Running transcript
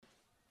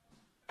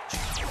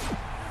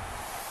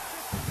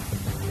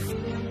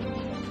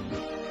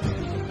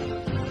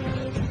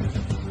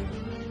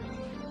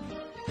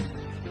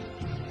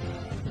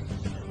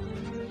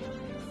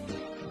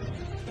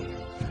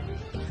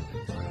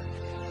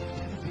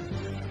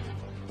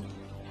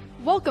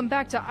Welcome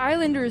back to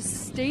Islanders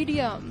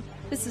Stadium.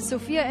 This is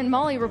Sophia and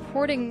Molly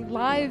reporting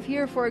live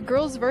here for a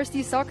girls'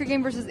 varsity soccer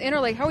game versus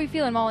Interlake. How are we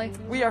feeling, Molly?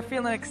 We are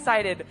feeling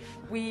excited.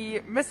 We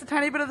missed a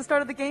tiny bit of the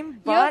start of the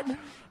game, but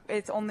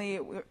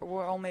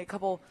we're only a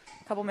couple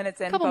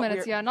minutes in.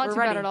 Not too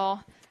bad at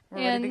all.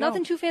 And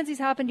nothing too fancy's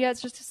happened yet.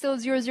 It's just still a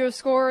 0-0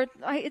 score.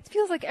 It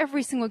feels like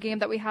every single game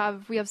that we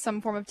have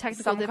some form of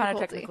technical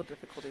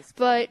difficulties.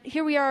 But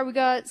here we are. We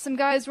got some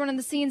guys running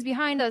the scenes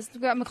behind us. We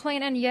got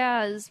McLean and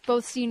Yaz,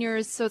 both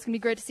seniors, so it's going to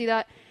be great to see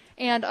that.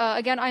 And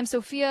again, I'm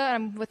Sophia, and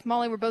I'm with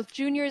Molly. We're both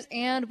juniors,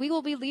 and we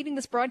will be leading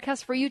this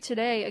broadcast for you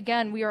today.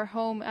 Again, we are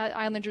home at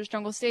Islanders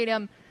Jungle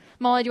Stadium.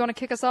 Molly, do you want to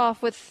kick us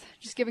off with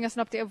just giving us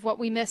an update of what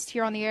we missed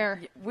here on the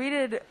air? We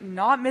did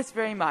not miss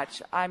very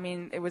much. I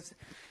mean, it was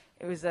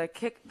a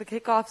kick. The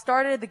kickoff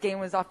started. The game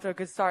was off to a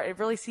good start. It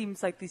really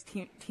seems like these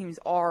teams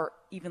are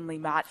evenly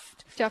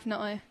matched.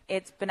 Definitely.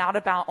 It's been out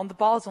of bounds. The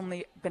ball's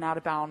only been out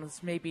of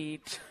bounds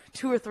maybe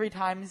 2 or 3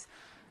 times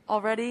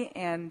already,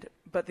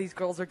 but these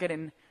girls are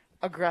getting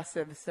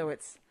aggressive, so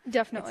it's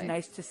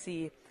nice to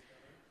see.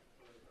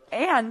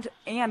 And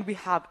we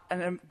have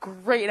a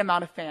great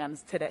amount of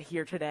fans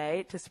here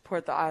today to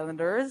support the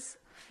Islanders,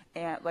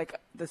 and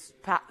the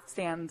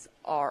stands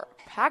are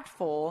packed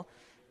full.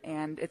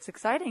 And it's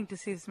exciting to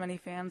see this many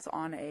fans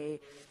on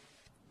a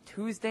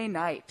Tuesday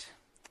night.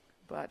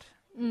 But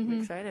I'm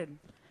excited.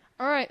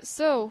 All right,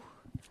 so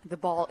the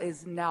ball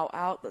is now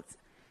out.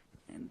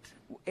 And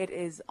it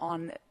is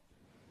on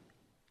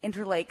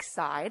Interlake's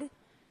side.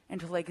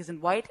 Interlake is in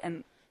white,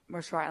 and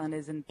Mercer Island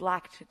is in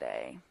black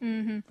today.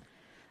 Mm-hmm.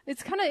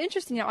 It's kind of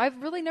interesting now.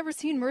 I've really never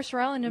seen Mercer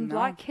Island in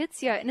black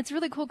kits yet. And it's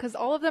really cool because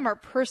all of them are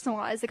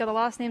personalized. They got the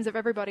last names of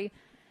everybody.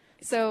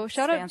 So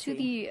shout out to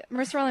the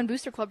Mercer Island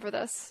Booster Club for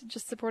this,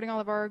 just supporting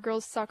all of our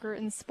girls' soccer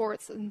and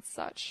sports and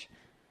such.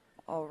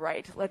 All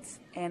right, let's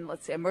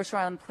see. Mercer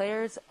Island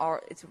players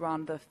it's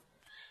around the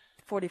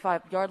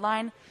 45-yard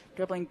line,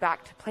 dribbling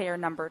back to player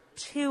number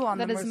 2 on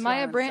the Mercer Island side. That is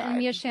Maya Brandt and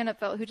Mia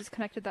Shanetfeld who just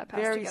connected that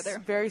pass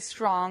together. Very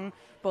strong,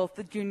 both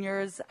the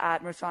juniors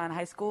at Mercer Island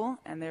High School,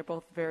 and they're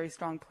both very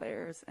strong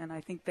players. And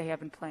I think they have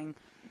been playing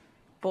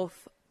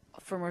both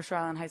for Mercer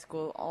Island High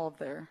School all of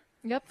their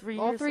 3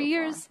 years. All 3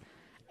 years.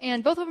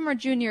 And both of them are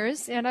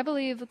juniors, and I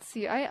believe,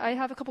 I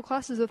have a couple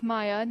classes with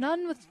Maya,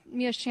 none with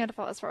Mia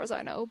Shanetfeld as far as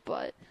I know,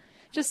 but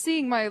just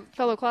seeing my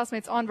fellow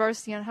classmates on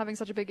varsity and having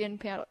such a big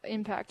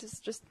impact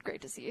is just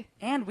great to see.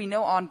 And we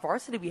know on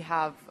varsity we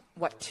have,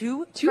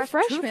 two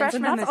freshmen,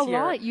 and that's a year.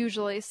 lot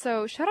usually,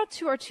 so shout out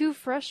to our 2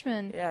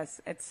 freshmen.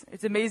 Yes,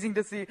 it's amazing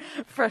to see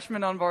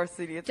freshmen on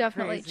varsity. It's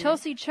definitely. Crazy.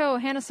 Chelsea Cho,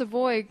 Hannah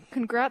Savoy,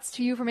 congrats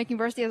to you for making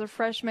varsity as a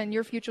freshman.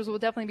 Your futures will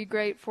definitely be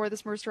great for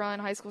this Mercer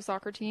Island High School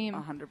soccer team.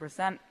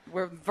 100%.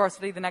 We're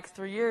varsity the next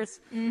 3 years.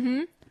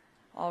 Mm-hmm.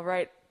 All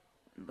right.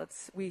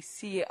 We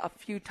see a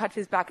few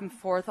touches back and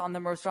forth on the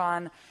Mercer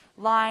Island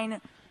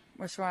line.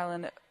 Mercer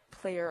Island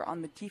player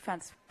on the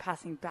defense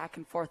passing back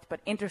and forth,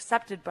 but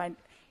intercepted by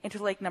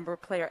Interlake number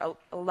player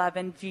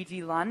 11,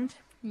 Gigi Lund.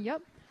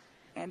 Yep.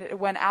 And it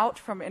went out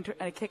from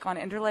a kick on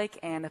Interlake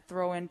and a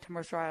throw in to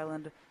Mercer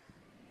Island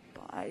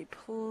by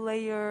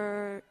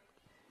player,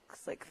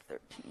 looks like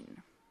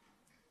 13.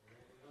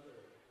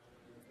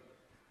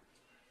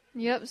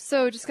 Yep,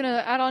 so just going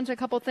to add on to a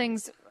couple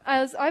things.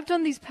 As I've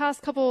done these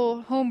past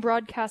couple home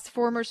broadcasts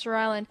for Mercer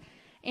Island,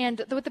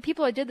 and with the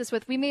people I did this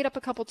with, we made up a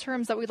couple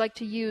terms that we'd like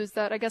to use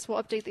that I guess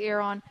we'll update the air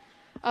on.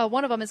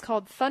 One of them is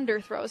called thunder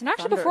throws. And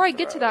actually, before I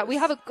get to that, we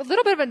have a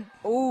little bit of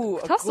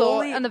a tussle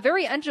on the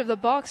very edge of the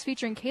box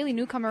featuring Kaylee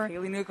Newcomer.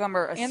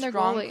 A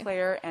strong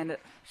player, and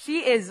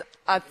she is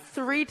a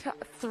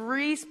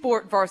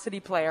three-sport varsity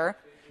player.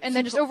 And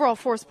then just overall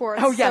 4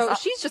 sports. Oh, yes. So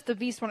she's just a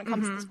beast when it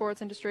comes to the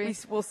sports industry.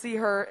 We'll see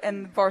her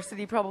in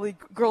varsity, probably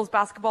girls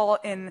basketball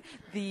in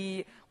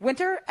the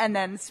winter, and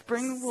then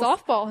spring.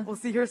 Softball. We'll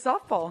see her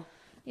softball.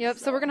 Yep,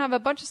 so we're going to have a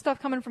bunch of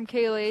stuff coming from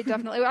Kaylee,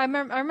 definitely. I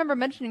remember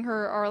mentioning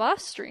her our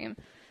last stream.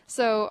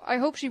 So I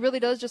hope she really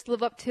does just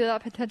live up to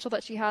that potential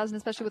that she has, and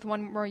especially with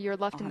 1 more year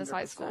left 100%. In this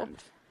high school.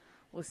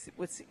 We'll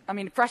see. I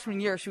mean, freshman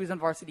year, she was on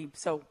varsity,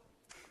 so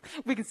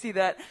we can see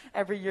that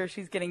every year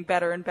she's getting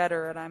better and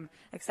better, and I'm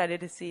excited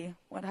to see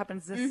what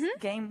happens this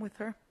game with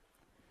her.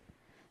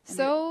 And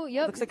so, it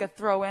looks like a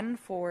throw-in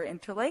for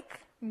Interlake.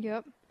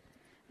 Yep.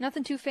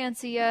 Nothing too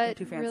fancy yet,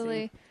 Nothing too fancy,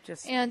 really.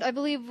 And I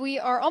believe we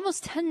are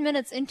almost 10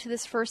 minutes into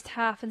this first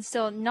half and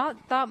still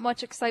not that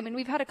much excitement.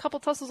 We've had a couple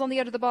tussles on the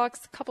edge of the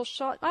box, a couple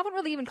shots. I wouldn't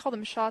really even call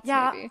them shots,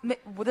 maybe.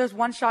 Well, there's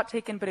one shot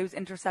taken, but it was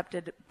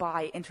intercepted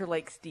by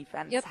Interlake's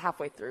defense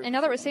halfway through. And now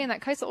that we're saying that,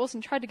 Kaisa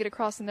Olsen tried to get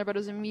across in there, but it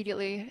was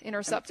immediately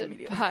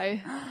intercepted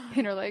by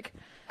Interlake.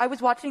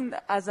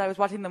 As I was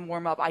watching them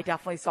warm up, I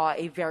definitely saw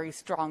a very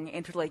strong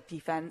Interlake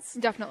defense.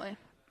 Definitely.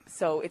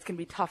 So it's going to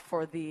be tough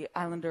for the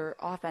Islander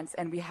offense.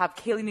 And we have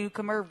Kaylee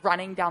Newcomer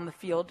running down the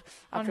field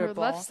on her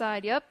left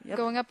side,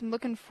 going up and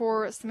looking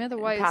for Samantha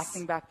Weiss. And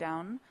passing back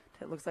down.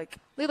 It looks like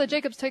Leila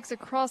Jacobs takes a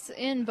cross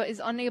in, but is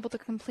unable to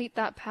complete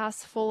that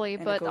pass fully.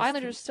 But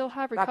Islanders still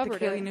have recovered back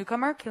to Kaylee it.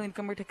 Newcomer. Kaylee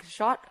Newcomer takes a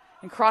shot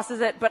and crosses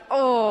it, but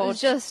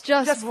just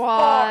wide. Just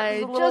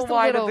a little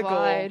wide of the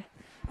goal.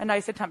 a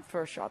nice attempt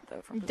for a shot,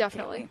 though. From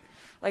Definitely.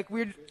 Like,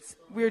 we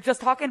were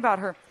just talking about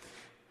her.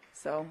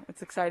 So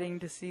it's exciting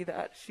to see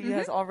that she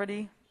has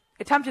already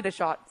attempted a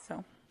shot.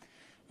 So,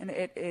 and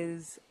it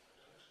is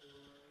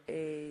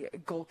a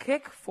goal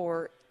kick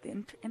for the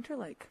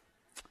Interlake.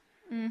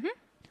 And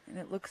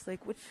it looks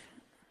like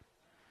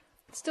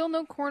Still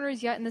no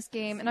corners yet in this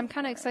game, and I'm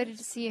kind of excited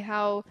to see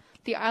how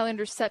the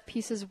Islanders' set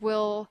pieces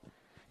will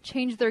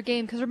change their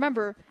game. Because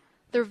remember,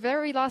 their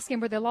very last game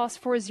where they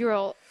lost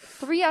 4-0,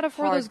 3 out of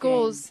 4 of those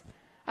goals,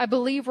 I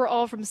believe, were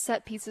all from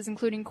set pieces,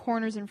 including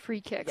corners and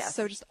free kicks. Yes.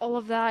 So just all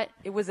of that.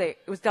 It was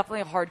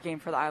definitely a hard game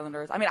for the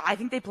Islanders. I mean, I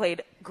think they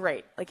played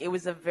great. Like, it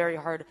was a very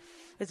hard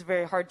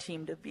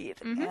team to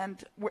beat.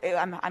 And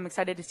I'm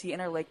excited to see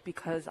Interlake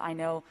because I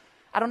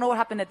don't know what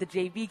happened at the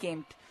JV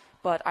game,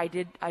 but I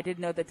did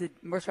know that the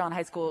Mercer Island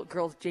High School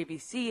girls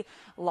JVC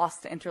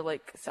lost to Interlake,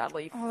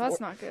 sadly. Oh,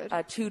 that's not good.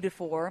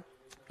 2-4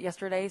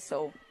 yesterday.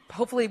 So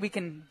hopefully we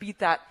can beat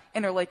that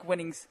Interlake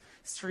winnings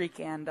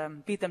streak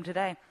and beat them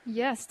today.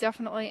 Yes,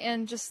 definitely.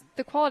 And just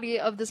the quality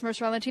of this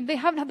Mercer Island team. They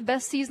haven't had the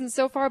best season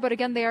so far, but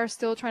again, they are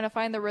still trying to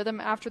find the rhythm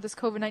after this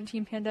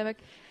COVID-19 pandemic.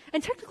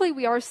 And technically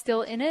we are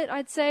still in it,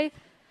 I'd say.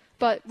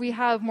 But we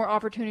have more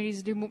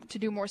opportunities to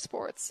do more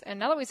sports. And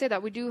now that we say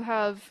that, we do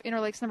have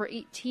Interlake's number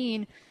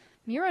 18,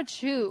 Mira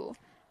Chu.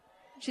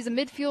 She's a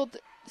midfield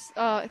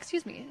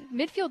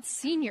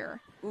senior.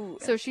 Ooh.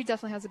 So she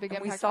definitely has a big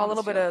impact. We saw a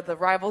little bit of the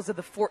rivals of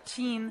the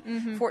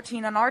 14.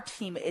 14 on our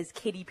team is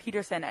Katie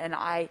Peterson, and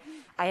I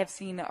have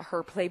seen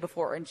her play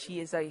before, and she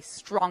is a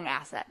strong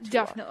asset.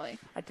 Definitely.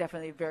 A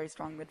definitely very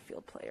strong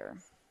midfield player.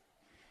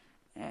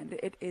 And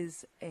it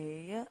is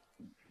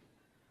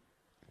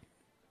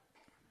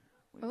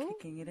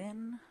kicking it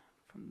in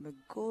from the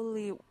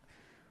goalie.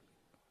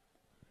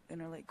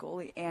 Interlake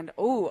goalie, and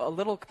a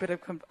little bit of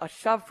a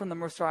shove from the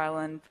Mercer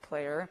Island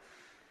player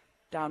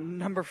down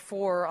number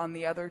 4 on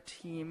the other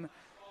team,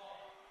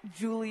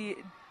 Julie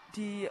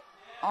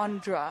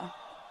DeAndra,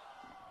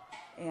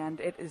 and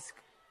it is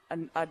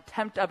an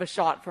attempt of a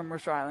shot from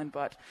Mercer Island,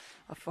 but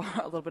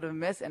a little bit of a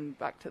miss, and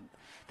back to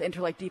the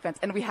Interlake defense,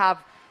 and we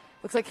have.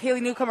 Looks like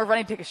Haley Newcomer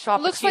running to take a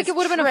shot. Looks like it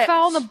would have been a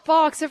foul in the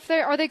box.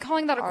 Are they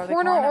calling that a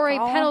corner or a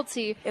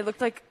penalty? It looked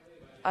like.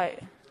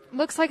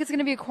 Looks like it's going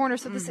to be a corner,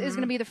 so this is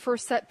going to be the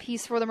first set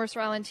piece for the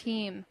Mercer Island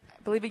team.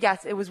 I believe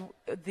yes. It was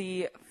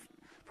the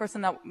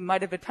person that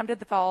might have attempted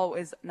the foul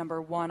is number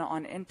 1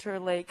 on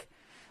Interlake.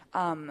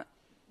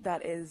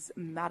 That is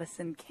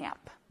Madison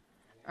Camp.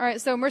 All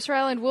right, so Mercer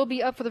Island will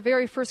be up for the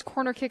very first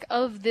corner kick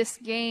of this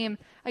game.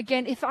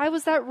 Again, if I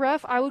was that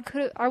ref, I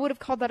would have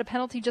called that a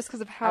penalty just because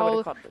of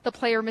how the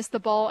player missed the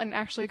ball and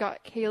actually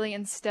got Kaylee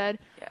instead.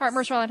 Yes. All right,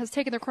 Mercer Island has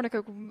taken their corner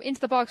kick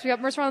into the box. We have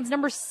Mercer Island's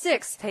number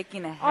 6,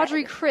 taking ahead.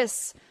 Audrey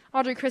Chris.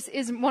 Audrey Chris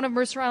is one of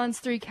Mercer Island's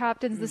 3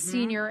 captains, the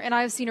senior, and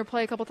I've seen her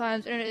play a couple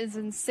times, and it is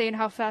insane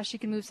how fast she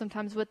can move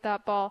sometimes with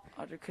that ball.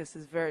 Audrey Chris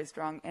is very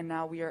strong, and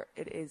now it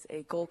is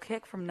a goal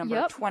kick from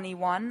number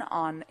 21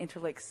 on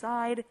Interlake's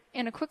side.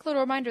 And a quick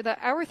little reminder that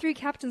our 3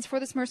 captains for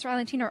this Mercer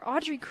Island team are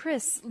Audrey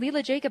Chris,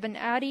 Leela Jacob, and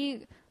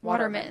Addie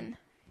Waterman.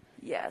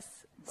 Yes,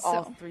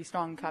 all 3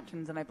 strong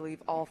captains, and I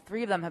believe all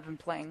 3 of them have been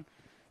playing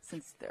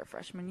since their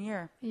freshman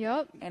year.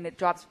 Yep. And it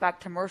drops back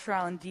to Mercer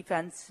Island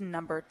defense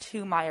number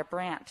 2, Maya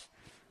Brandt,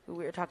 who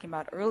we were talking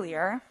about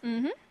earlier.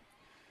 And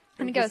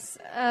I guess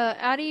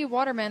Addie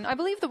Waterman, I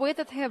believe the way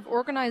that they have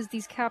organized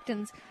these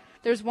captains,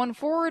 there's 1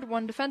 forward,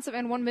 1 defensive,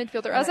 and 1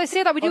 midfielder. As I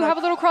say that, we do have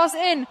a little cross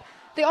in.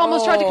 They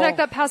almost tried to connect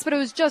that pass, but it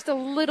was just a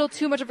little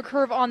too much of a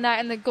curve on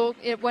that, and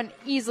it went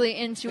easily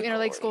into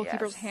Interlake's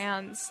goalkeeper's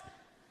hands.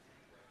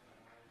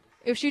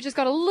 If she just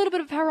got a little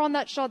bit of power on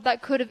that shot,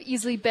 that could have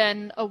easily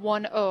been a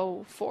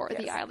 1-0 for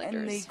the Islanders.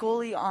 And the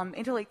goalie on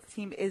Interlake's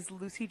team is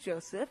Lucy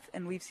Joseph,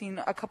 and we've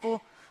seen a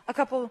couple,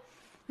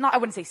 not I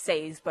wouldn't say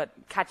saves, but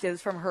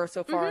catches from her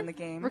so far in the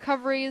game.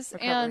 Recoveries,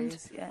 and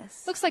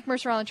yes. Looks like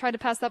Mercer Island tried to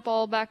pass that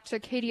ball back to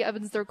Katie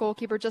Evans, their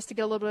goalkeeper, just to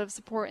get a little bit of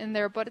support in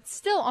there, but it's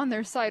still on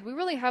their side. We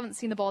really haven't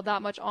seen the ball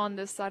that much on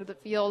this side of the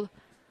field.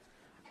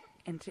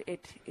 And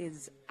it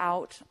is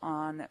out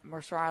on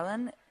Mercer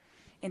Island.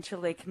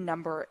 Interlake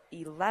number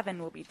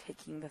 11 will be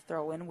taking the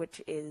throw-in,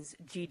 which is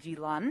Gigi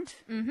Lund.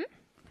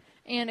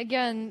 And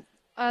again,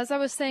 as I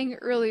was saying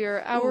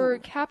earlier, our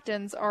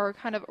captains are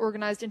kind of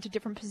organized into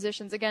different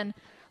positions. Again,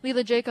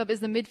 Leela Jacob is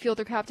the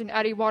midfielder captain,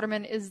 Addie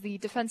Waterman is the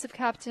defensive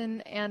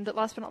captain, and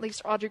last but not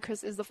least, Audrey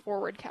Chris is the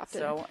forward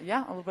captain. So,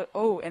 yeah, a little bit.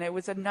 And it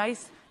was a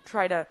nice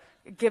try to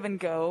give and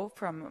go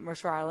from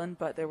Mercer Island,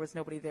 but there was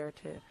nobody there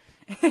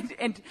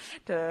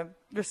to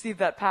receive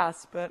that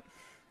pass, but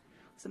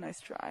it was a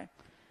nice try.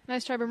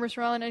 Nice try by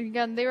Mercer Island, and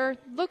again, they were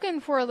looking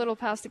for a little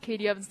pass to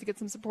Katie Evans to get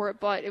some support,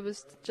 but it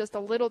was just a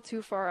little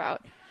too far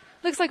out.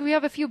 Looks like we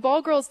have a few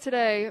ball girls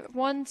today.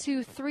 1,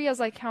 2, 3 as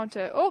I count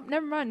it. Oh,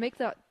 never mind. Make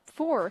that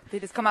 4. They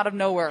just come out of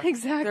nowhere.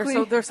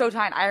 Exactly. They're so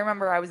tiny. I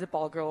remember I was a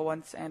ball girl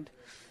once, and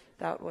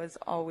that was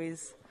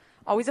always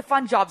a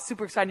fun job.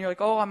 Super exciting. You're like,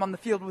 I'm on the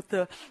field with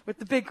the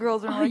big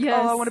girls, and I'm like,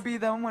 I want to be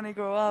them when I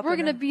grow up. We're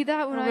gonna be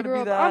that when I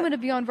grow up. I'm gonna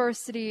be on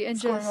varsity and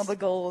scoring just all the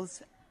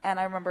goals. And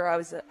I remember I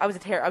was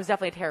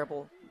definitely a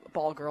terrible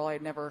ball girl. I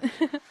never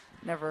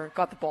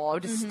got the ball. I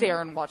would just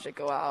stare and watch it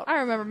go out. I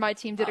remember my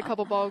team did a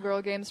couple ball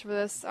girl games for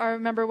this. I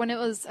remember when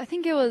I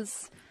think it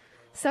was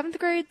 7th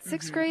grade,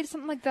 6th grade,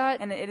 something like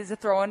that. And it is a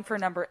throw-in for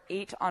number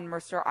 8 on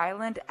Mercer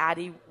Island,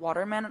 Addie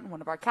Waterman,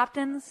 one of our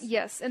captains.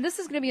 Yes, and this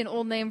is going to be an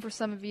old name for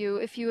some of you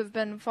if you have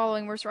been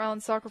following Mercer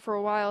Island soccer for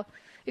a while.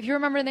 If you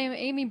remember the name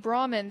Amy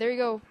Brahman, there you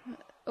go.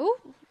 Oh,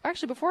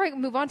 actually, before I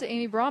move on to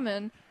Amy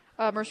Brahman,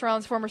 Mercer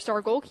Island's former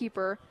star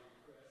goalkeeper,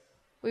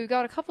 we've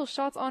got a couple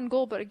shots on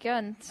goal, but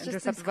again, it's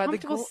just these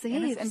comfortable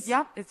saves. And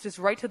yeah, it's just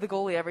right to the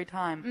goalie every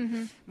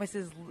time.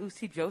 Mrs.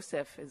 Lucy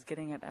Joseph is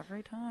getting it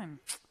every time.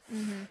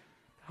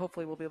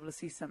 Hopefully we'll be able to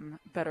see some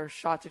better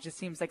shots. It just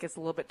seems like it's a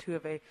little bit too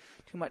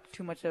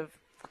much of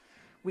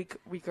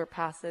weaker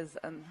passes.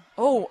 And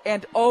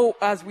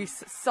as we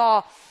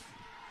saw,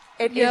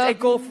 it is a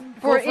goal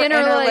for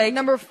Interlake.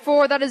 Number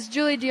 4, that is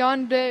Julie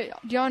DeAndre.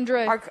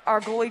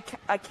 Our goalie,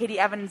 Katie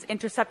Evans,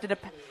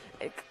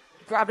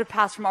 grabbed a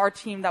pass from our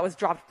team that was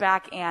dropped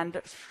back,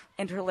 and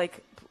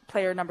Interlake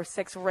player number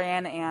 6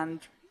 ran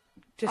and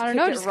just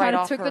kind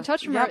of took the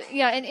touch from her.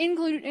 Yeah, and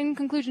in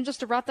conclusion,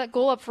 just to wrap that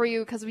goal up for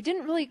you, because we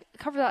didn't really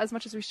cover that as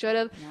much as we should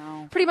have.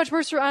 No. Pretty much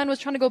Mercer Island was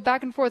trying to go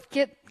back and forth,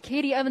 get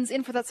Katie Evans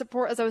in for that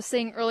support, as I was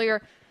saying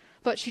earlier,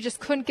 but she just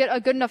couldn't get a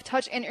good enough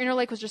touch, and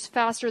Interlake was just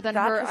faster than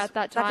her at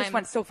that time. That just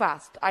went so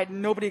fast.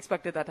 Nobody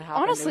expected that to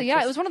happen. Honestly,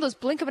 it was one of those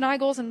blink of an eye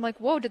goals, and like,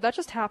 whoa, did that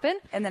just happen?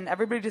 And then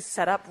everybody just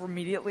set up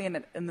immediately,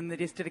 and then they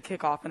just did a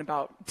kickoff in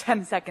about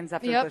 10 seconds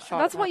after the shot.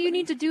 That's what you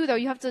need to do, though.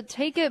 You have to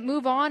take it,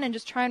 move on, and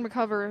just try and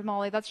recover,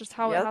 Molly. That's just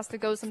how it has to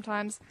go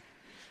sometimes.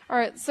 All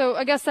right, so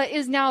I guess that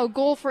is now a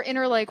goal for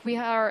Interlake. We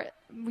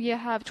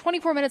have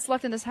 24 minutes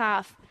left in this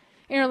half.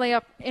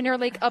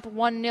 Interlake up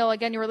 1-0.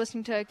 Again, you were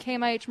listening to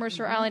KMIH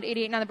Mercer Island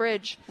 88.9 The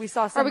Bridge. We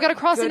saw some. All right, we got to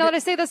cross it now that I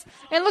say this.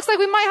 And it looks like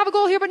we might have a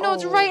goal here, but no,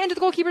 it's right into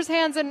the goalkeeper's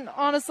hands. And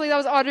honestly, that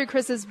was Audrey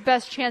Chris's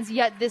best chance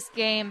yet this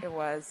game. It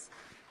was.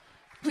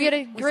 We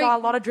saw a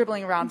lot of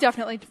dribbling around.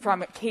 Definitely.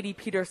 From Katie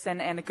Peterson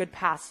and a good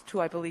pass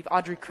to, I believe,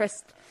 Audrey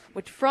Chris.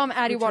 From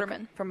Addie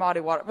Waterman. From Addie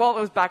Waterman. Well,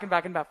 it was back and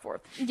back and back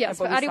forth. Yes,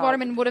 but Addie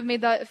Waterman would have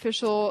made that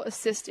official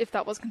assist if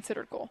that was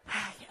considered goal.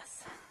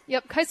 Yes.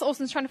 Yep, Kaisa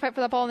Olsen's trying to fight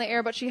for that ball in the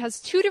air, but she has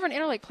 2 different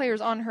Interlake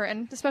players on her,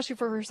 and especially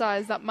for her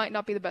size, that might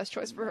not be the best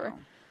choice for her.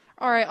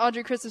 All right,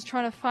 Audrey Chris is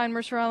trying to find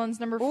Mercer Island's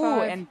number 5.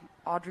 Ooh, and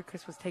Audrey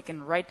Chris was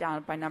taken right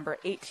down by number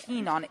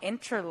 18 on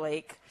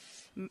Interlake,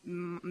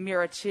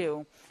 Mira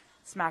 2,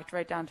 smacked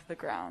right down to the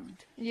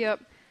ground. Yep.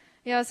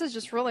 Yeah, this is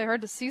just really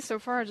hard to see so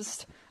far.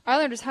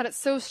 Islanders had it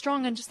so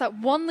strong, and just that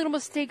one little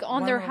mistake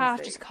on their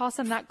half just cost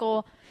them that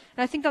goal.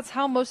 And I think that's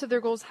how most of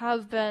their goals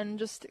have been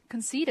just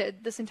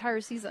conceded this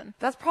entire season.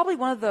 That's probably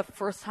one of the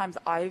first times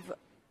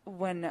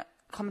when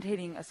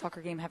commentating a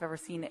soccer game, have ever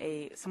seen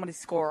somebody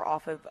score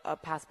off of a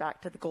pass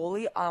back to the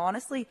goalie.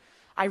 Honestly,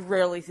 I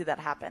rarely see that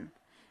happen.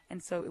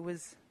 And so it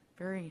was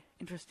very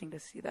interesting to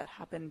see that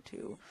happen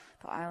to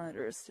the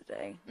Islanders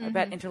today. I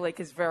bet Interlake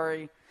is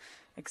very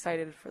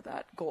excited for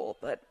that goal,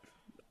 but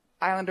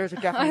Islanders are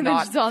definitely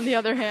not. Islanders, on the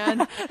other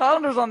hand.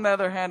 Islanders, on the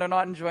other hand, are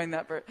not enjoying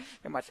that very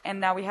much. And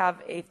now we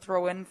have a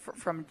throw-in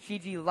from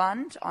Gigi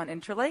Lund on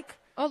Interlake.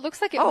 Oh, it looks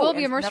like it will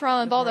be a Mercer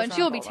Island ball, though, and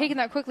she will be taking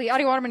that quickly.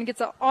 Addie Waterman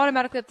gets it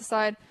automatically up the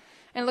side.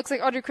 And it looks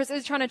like Audrey Chris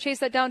is trying to chase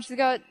that down. She's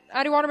got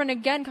Addie Waterman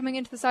again coming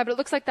into the side, but it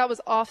looks like that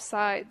was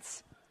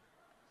offsides.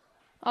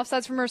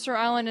 Offsides for Mercer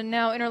Island, and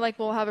now Interlake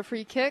will have a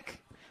free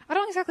kick. I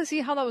don't exactly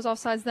see how that was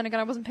offsides. Then again,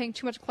 I wasn't paying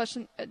too much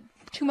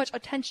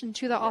attention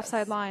to the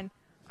offside line.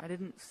 I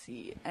didn't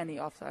see any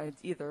offsides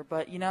either,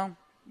 but,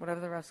 whatever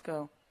the refs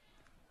go.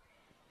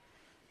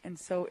 And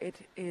so it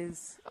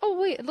is... Oh,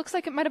 wait, it looks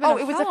like it might have been a foul.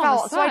 Oh, it was a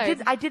foul. So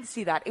I did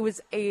see that. It was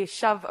a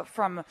shove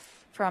from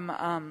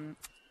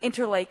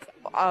Interlake,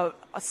 a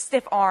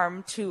stiff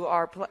arm to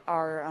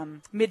our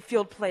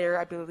midfield player,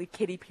 I believe,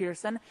 Katie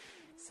Peterson.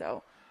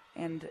 So,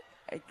 and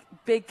a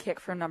big kick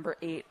from number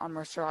 8 on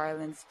Mercer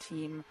Island's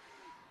team,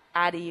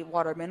 Addie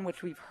Waterman,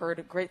 which we've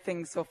heard great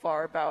things so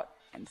far about.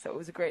 And so it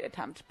was a great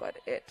attempt, but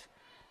it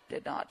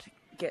did not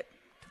get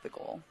to the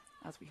goal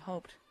as we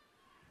hoped.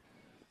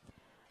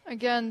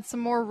 Again,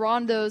 some more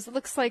rondos. It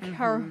looks like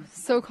our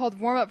so-called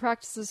warm-up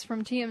practices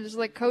from teams. Just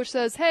like coach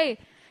says, hey,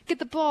 get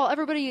the ball,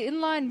 everybody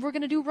in line. We're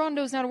going to do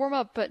rondos now to warm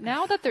up. But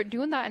now that they're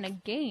doing that in a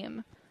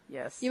game,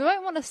 yes, you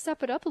might want to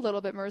step it up a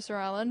little bit, Mercer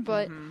Island.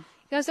 But you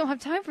guys don't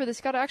have time for this.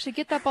 You got to actually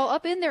get that ball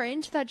up in there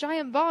into that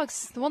giant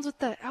box, the ones with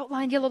the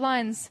outlined yellow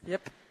lines.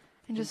 Yep.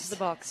 And just the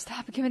box.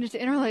 Stop giving it to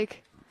Interlake.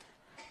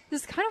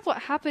 This is kind of what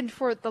happened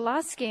for the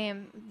last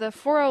game, the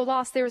 4-0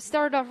 loss. They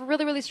started off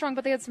really, really strong,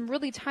 but they had some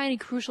really tiny,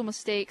 crucial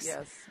mistakes.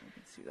 Yes, you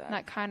can see that. And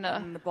that kind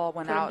of and the ball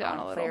went out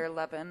on player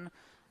 11,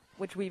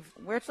 which we're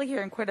actually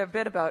hearing quite a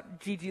bit about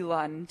Gigi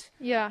Lund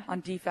on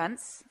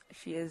defense.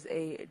 She is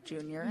a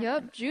junior.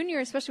 Yep, junior,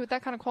 especially with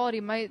that kind of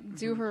quality, might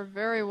do her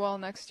very well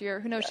next year.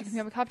 Who knows? Yes. She can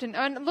become a captain.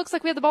 And it looks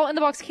like we have the ball in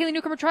the box. Kaylee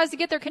Newcomer tries to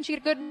get there. Can she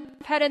get a good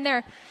head in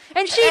there?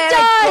 And she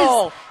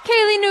does!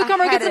 Kaylee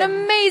Newcomer gets an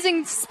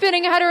amazing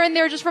spinning header in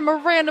there just from a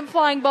random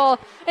flying ball.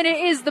 And it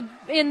is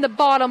in the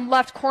bottom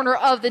left corner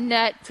of the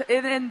net.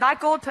 And that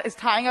goal is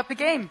tying up the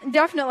game.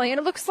 Definitely. And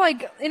it looks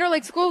like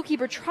Interlake's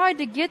goalkeeper tried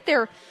to get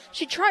there.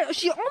 She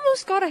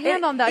almost got a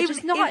hand on that,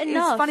 just not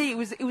enough. It's funny.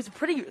 It was a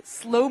pretty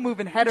slow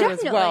moving header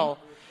as well.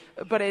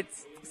 But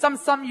it's some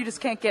you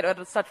just can't get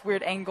at such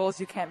weird angles.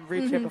 You can't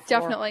reach it before.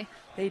 Definitely.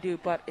 They do.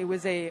 But it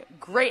was a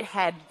great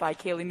head by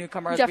Kaylee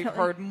Newcomer. We've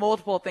heard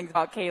multiple things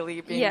about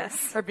Kaylee being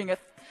a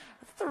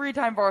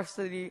 3-time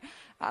varsity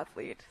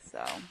athlete.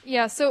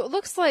 So it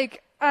looks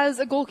like as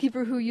a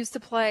goalkeeper who used to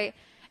play,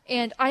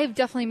 and I have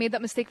definitely made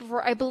that mistake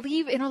before. I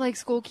believe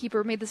Interlake's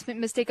goalkeeper made this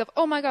mistake of,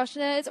 oh my gosh,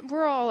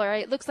 we're all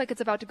right. It looks like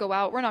it's about to go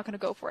out. We're not going to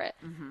go for it.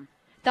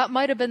 That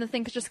might have been the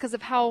thing, just because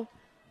of how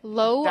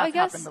low, I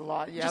guess. Happened a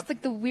lot, Just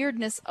like the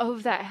weirdness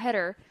of that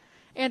header.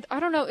 And I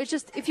don't know, it's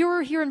just, if you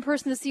were here in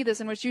person to see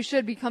this, in which you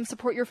should come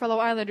support your fellow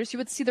Islanders, you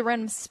would see the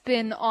random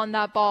spin on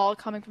that ball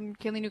coming from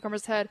Kaylee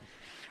Newcomer's head.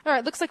 All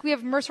right, looks like we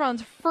have Mercer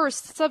Island's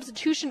first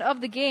substitution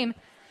of the game.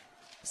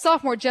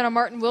 Sophomore Jenna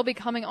Martin will be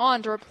coming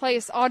on to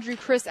replace Audrey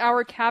Chris,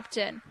 our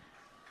captain.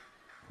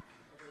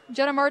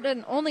 Jenna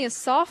Martin, only a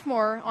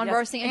sophomore on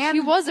varsity, and she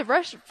was a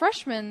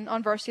freshman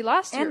on varsity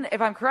last year. And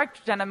if I'm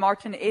correct, Jenna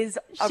Martin is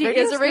a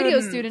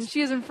radio student.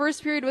 She is in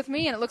first period with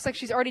me, and it looks like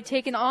she's already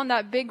taken on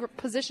that big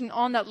position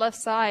on that left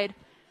side.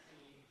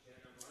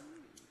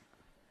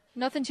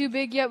 Nothing too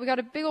big yet. We got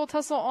a big old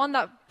tussle on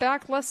that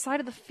back left side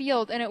of the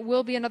field, and it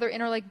will be another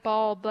Interlake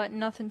ball, but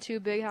nothing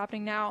too big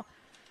happening now.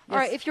 All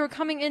right, if you're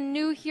coming in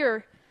new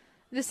here,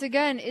 this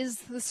again is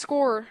the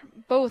score,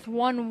 both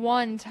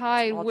 1-1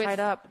 tied with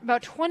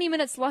about 20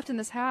 minutes left in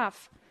this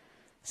half.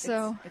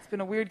 So it's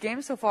been a weird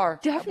game so far.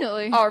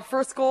 Definitely. Our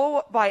first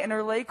goal by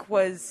Interlake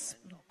was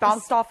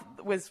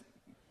was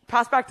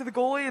passed back to the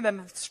goalie and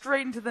then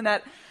straight into the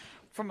net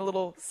from a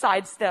little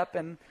sidestep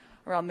and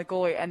around the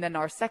goalie. And then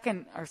our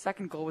second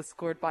goal was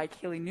scored by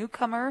Kaylee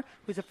Newcomer,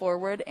 who's a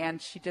forward,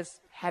 and she just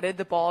headed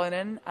the ball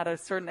in at a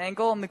certain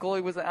angle, and the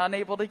goalie was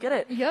unable to get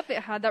it. Yep,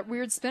 it had that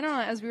weird spin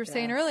on it, as we were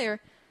saying earlier.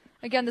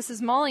 Again, this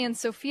is Molly and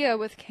Sophia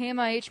with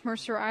KMIH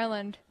Mercer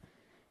Island.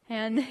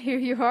 And here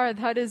you are.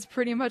 That is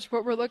pretty much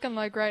what we're looking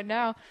like right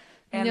now.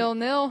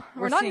 0-0.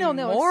 Or not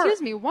 0-0,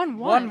 excuse me,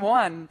 1-1.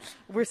 1-1.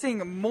 We're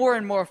seeing more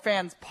and more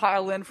fans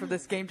pile in for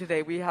this game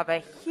today. We have a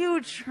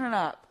huge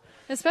turn-up.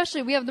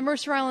 Especially, we have the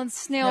Mercer Island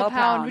Snail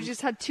Pound. We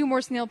just had 2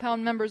 more Snail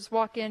Pound members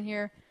walk in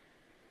here.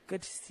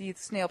 Good to see the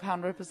Snail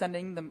Pound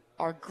representing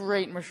our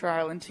great Mercer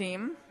Island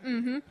team.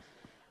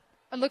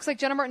 It looks like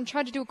Jenna Martin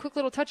tried to do a quick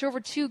little touch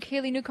over to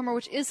Kaylee Newcomer,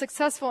 which is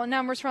successful. And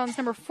now Mercer Island's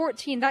number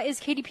 14. That is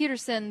Katie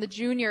Peterson, the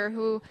junior,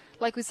 who,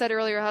 like we said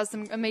earlier, has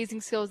some amazing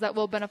skills that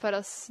will benefit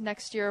us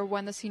next year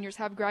when the seniors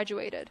have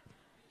graduated.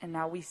 And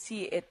now we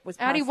see it was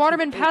Addie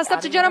Waterman passed up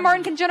to Jenna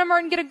Martin. Can Jenna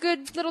Martin get a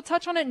good little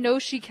touch on it? No,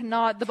 she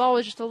cannot. The ball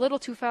was just a little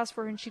too fast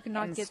for her, and she could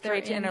not get there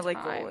in time. Straight to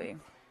Interlake goalie.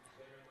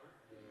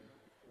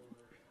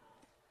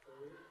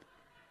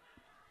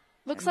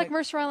 Looks like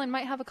Mercer Island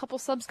might have a couple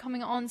subs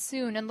coming on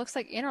soon, and looks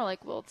like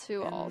Interlake will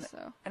too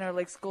also.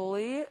 Interlake's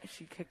goalie,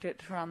 she kicked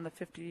it around the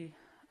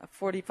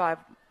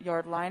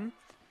 45-yard line.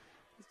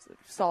 It's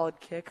a solid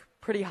kick.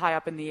 Pretty high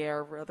up in the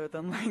air rather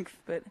than length,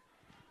 but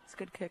it's a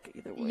good kick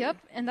either way. Yep,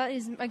 and that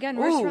is, again,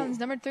 Mercer Island's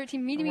number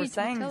 13,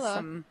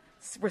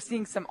 We're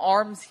seeing some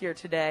arms here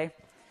today.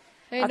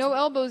 Hey, no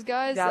elbows,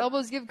 guys. Yeah.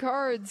 Elbows give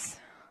cards.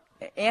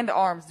 And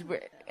arms.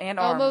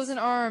 Elbows and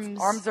arms.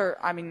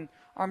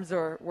 Arms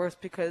are worse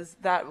because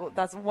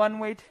that's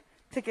one-way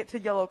ticket to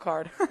yellow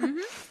card.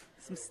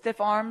 Some stiff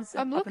arms.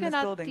 I'm looking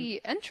at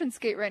the entrance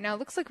gate right now.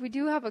 Looks like we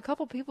do have a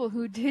couple people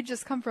who did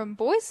just come from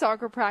boys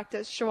soccer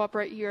practice show up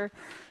right here.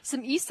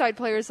 Some East Side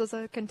players, as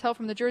I can tell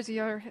from the jersey,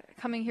 are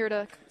coming here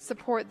to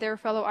support their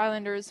fellow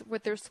Islanders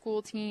with their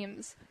school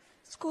teams.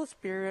 School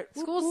spirit.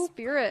 School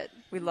spirit.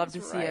 We love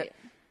to see it.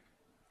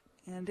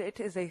 And it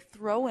is a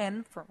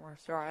throw-in for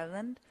Mercer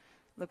Island.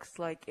 Looks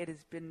like it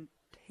has been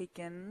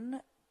taken...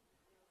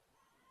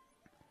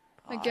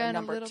 Again,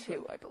 number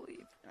 2, I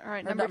believe. All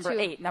right, number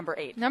 2. Number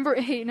 8.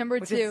 Number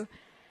 2.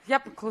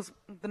 Yep, close.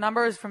 The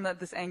numbers from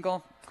this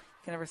angle, you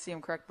can never see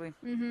them correctly.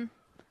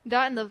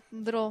 That and the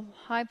little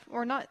high,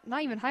 or not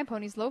even high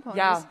ponies, low ponies.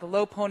 Yeah, the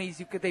low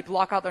ponies, they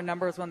block out their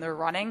numbers when they're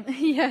running.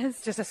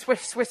 Yes. Just a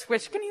swish, swish,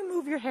 swish. Can you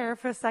move your hair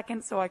for a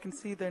second so I can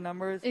see their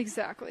numbers?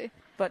 Exactly.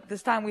 But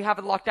this time we have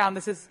it locked down.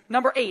 This is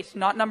number 8,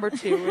 not number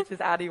 2, which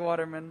is Addie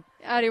Waterman.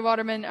 Addie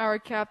Waterman, our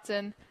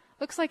captain.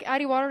 Looks like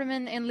Addie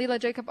Waterman and Leela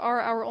Jacob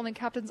are our only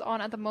captains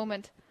on at the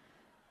moment.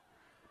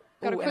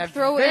 Got a quick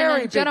throw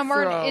in, and Jenna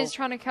Martin is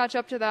trying to catch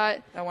up to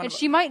that. And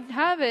she might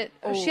have it.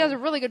 She has a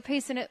really good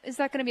pace in it. Is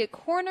that going to be a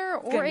corner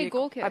or a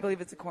goal kick? I believe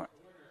it's a corner.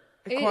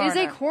 It is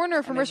a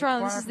corner for Mercer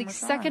Island. This is the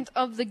second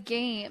of the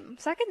game.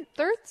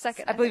 Third?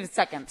 Second. I believe it's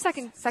second.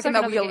 Second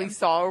that we at least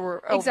saw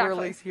over at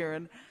least here,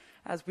 and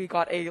as we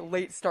got a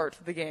late start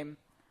to the game.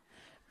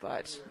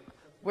 But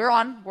we're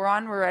on.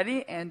 We're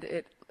ready.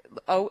 And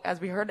as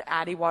we heard,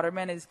 Addie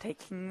Waterman is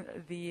taking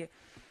the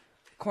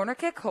corner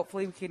kick.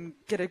 Hopefully we can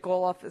get a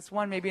goal off this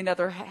one. Maybe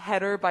another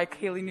header by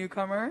Kaylee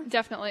Newcomer.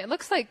 Definitely. It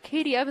looks like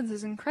Katie Evans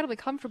is incredibly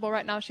comfortable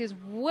right now. She is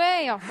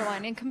way off her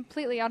line and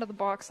completely out of the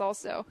box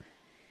also.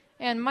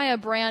 And Maya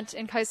Brandt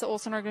and Kaisa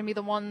Olsen are going to be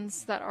the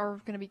ones that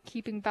are going to be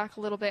keeping back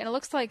a little bit. And it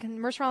looks like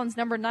Mercer Island's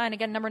number 9.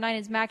 Again, number 9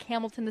 is Mac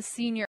Hamilton, the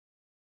senior.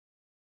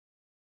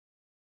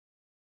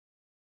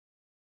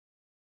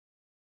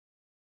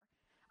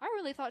 I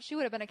really thought she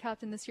would have been a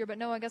captain this year, but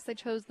no, I guess they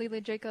chose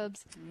Lily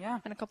Jacobs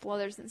and a couple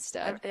others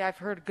instead. I've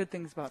heard good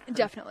things about her.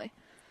 Definitely.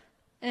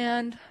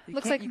 And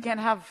looks like you can't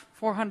have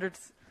 400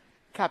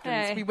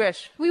 captains. Hey, we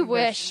wish. We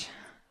wish.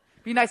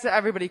 Be nice that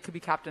everybody could be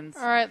captains.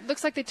 All right.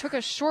 Looks like they took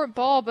a short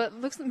ball, but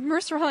looks like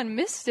Mercer Island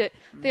missed it.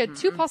 They had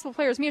 2 possible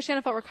players. Mia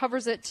Shanafelt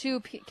recovers it to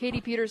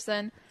Katie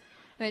Peterson.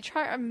 And they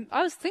try.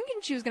 I was thinking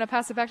she was going to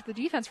pass it back to the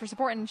defense for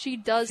support, and she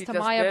does to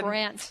Maya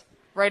Brandt.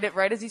 Right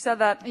as you said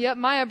that. Yep,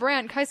 Maya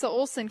Brandt, Kaisa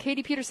Olsen,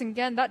 Katie Peterson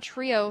again. That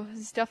trio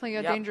is definitely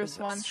a dangerous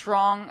one.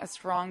 A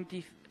strong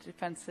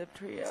defensive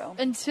trio.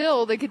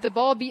 Until they get the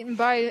ball beaten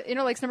by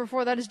Interlake's number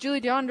 4. That is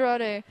Julie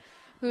DeAndrade,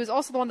 who is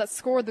also the one that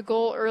scored the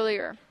goal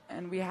earlier.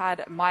 And we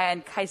had Maya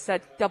and Kaisa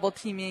double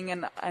teaming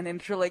an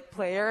Interlake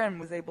player and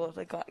was able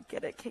to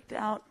get it kicked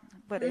out.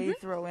 But a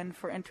throw in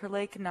for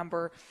Interlake,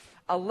 number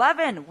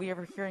 11. We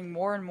are hearing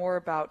more and more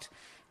about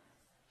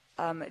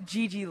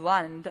Gigi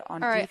Lund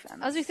on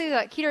defense. As we say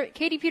that,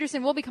 Katie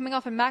Peterson will be coming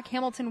off and Mac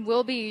Hamilton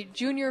will be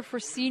junior for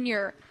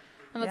senior.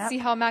 And let's see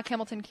how Mac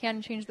Hamilton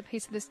can change the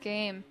pace of this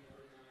game.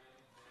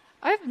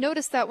 I've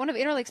noticed that one of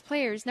Interlake's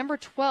players, number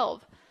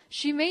 12,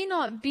 she may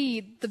not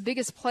be the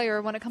biggest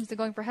player when it comes to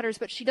going for headers,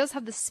 but she does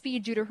have the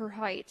speed due to her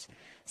height.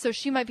 So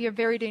she might be a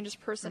very dangerous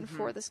person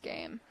for this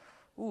game.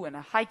 Ooh, and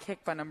a high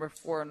kick by number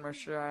 4 on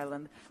Mercer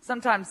Island.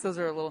 Sometimes those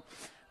are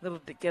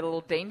get a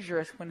little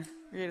dangerous when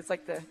it's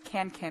like the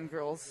can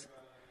girls.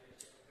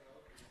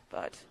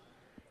 But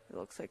it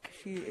looks like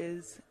she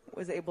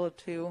was able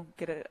to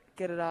get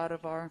it out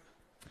of our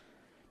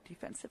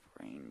defensive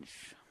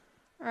range.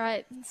 All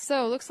right,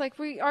 so looks like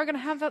we are going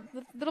to have that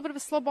little bit of a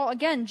slow ball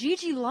again.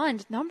 Gigi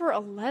Lund, number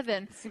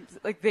 11. Seems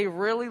like they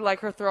really like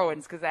her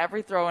throw-ins because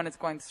every throw-in is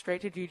going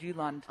straight to Gigi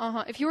Lund.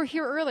 If you were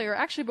here earlier,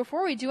 actually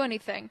before we do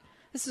anything,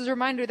 this is a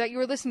reminder that you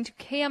are listening to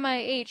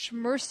KMIH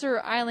Mercer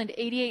Island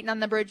 88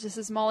 on the bridge. This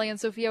is Molly and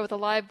Sophia with a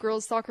live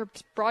girls soccer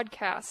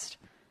broadcast.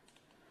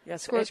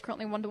 Yes, score is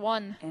currently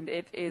 1-1. And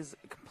it is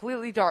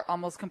completely dark,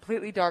 almost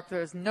completely dark.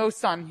 There's no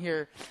sun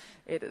here.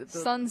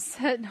 Sun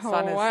set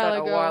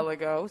a while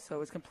ago, so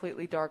it's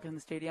completely dark in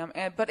the stadium.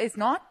 But it's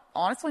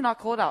honestly not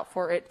cold out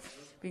for it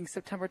being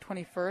September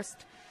 21st.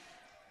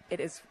 It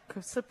is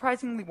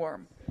surprisingly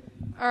warm.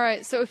 All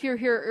right, so if you were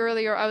here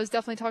earlier, I was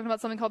definitely talking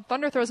about something called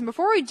Thunder Throws. And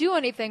before we do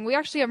anything, we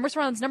actually have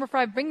Mercer Island's number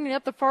 5 bringing it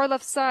up the far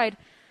left side.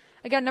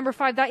 Again, number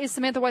 5, that is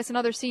Samantha Weiss,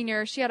 another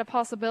senior. She had a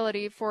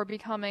possibility for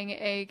becoming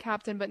a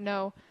captain, but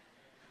no.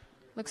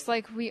 Looks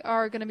like we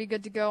are going to be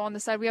good to go on the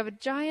side. We have a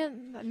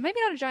giant, maybe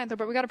not a giant throw,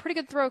 but we got a pretty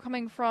good throw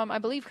coming from, I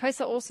believe,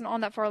 Kaisa Olsen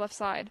on that far left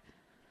side.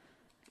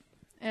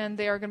 And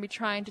they are going to be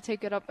trying to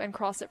take it up and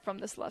cross it from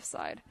this left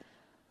side.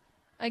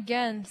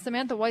 Again,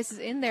 Samantha Weiss is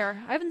in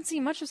there. I haven't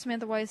seen much of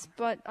Samantha Weiss,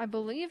 but I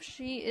believe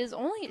she is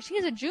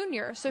a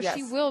junior, so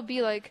she will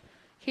be like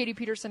Katie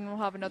Peterson and will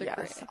have another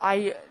career.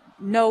 I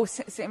know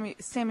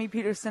Sammy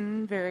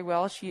Peterson very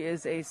well. She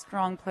is a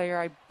strong player.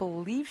 I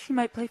believe she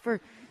might play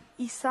for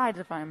Eastside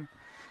if I'm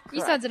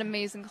correct. Eastside's an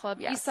amazing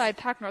club. Yes. Eastside,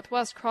 Pac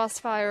Northwest,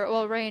 Crossfire,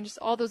 Oil Range,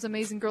 all those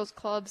amazing girls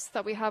clubs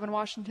that we have in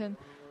Washington.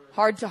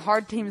 Hard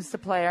teams to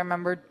play. I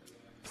remember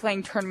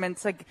playing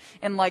tournaments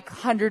in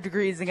 100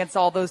 degrees against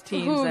all those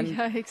teams. Ooh, and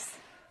yikes.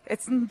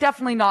 It's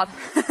definitely not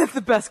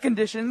the best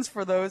conditions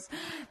for those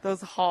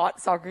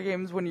hot soccer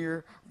games when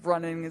you're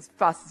running as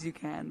fast as you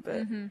can,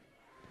 but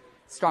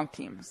strong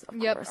teams, of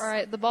course. All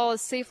right. The ball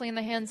is safely in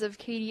the hands of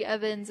Katie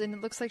Evans, and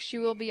it looks like she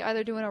will be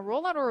either doing a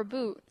rollout or a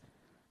boot.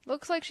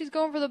 Looks like she's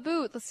going for the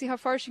boot. Let's see how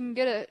far she can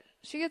get it.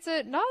 She gets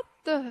it not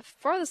the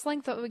farthest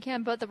length that we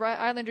can, but the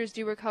Islanders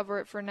do recover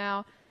it for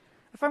now.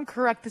 If I'm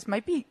correct, this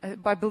might be,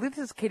 I believe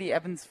this is Katie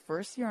Evans'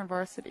 first year on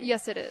varsity.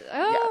 Yes, it is.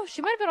 Oh,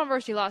 She might have been on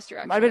varsity last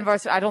year, actually. Might have been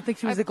varsity. I don't think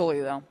she was a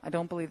goalie, though. I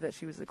don't believe that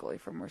she was a goalie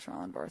for Mercer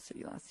Island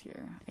varsity last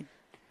year.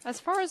 As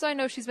far as I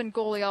know, she's been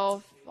goalie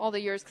all the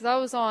years, because I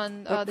was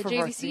on the JVC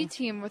varsity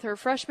team with her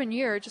freshman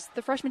year, just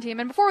the freshman team.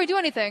 And before we do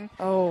anything,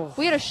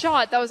 we had a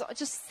shot that was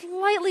just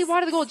slightly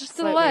wide of the goal, just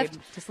to the left.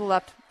 Just to the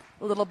left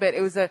a little bit.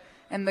 It was and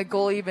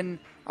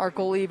our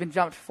goalie even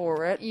jumped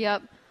for it.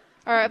 Yep.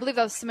 All right, I believe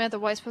that was Samantha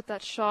Weiss put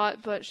that shot,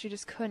 but she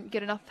just couldn't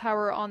get enough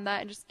power on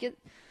that and just get,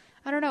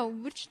 I don't know,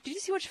 did you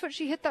see which foot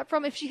she hit that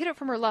from? If she hit it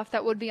from her left,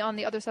 that would be on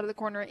the other side of the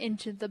corner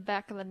into the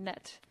back of the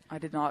net. I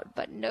did not.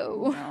 But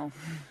no.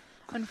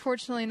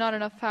 Unfortunately, not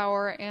enough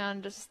power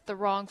and just the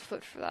wrong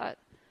foot for that.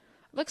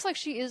 Looks like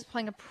she is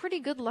playing a pretty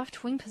good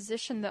left wing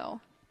position,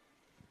 though.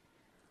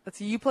 let's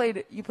see. You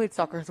played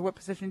soccer. So what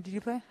position did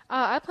you play?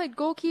 I played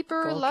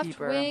goalkeeper, left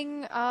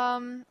wing,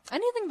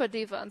 anything but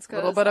defense.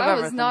 Because I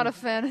was not a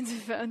fan of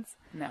defense.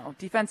 No,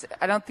 defense.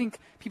 I don't think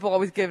people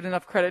always give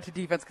enough credit to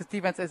defense because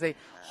defense is a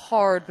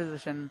hard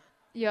position.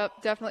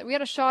 Yep, definitely. We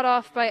had a shot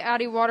off by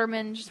Addie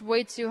Waterman, just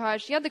way too high.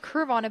 She had the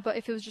curve on it, but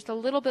if it was just a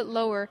little bit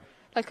lower,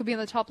 that could be in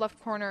the top left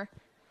corner,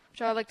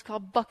 which I like to call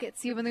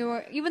buckets. Even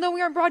though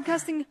we aren't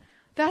broadcasting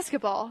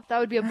basketball, that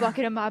would be a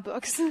bucket in my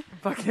books.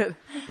 Bucket.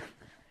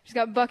 She's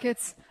got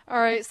buckets. All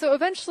right, so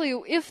eventually,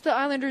 if the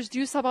Islanders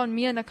do sub on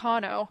Mia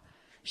Nakano,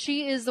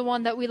 she is the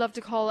one that we love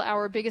to call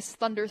our biggest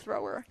thunder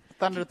thrower.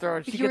 Thunder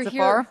thrower. She gets it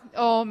far?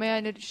 Oh,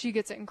 man, she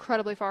gets it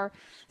incredibly far.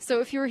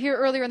 So if you were here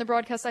earlier in the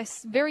broadcast, I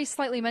very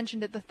slightly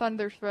mentioned it, the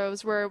thunder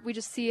throws, where we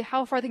just see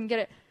how far they can get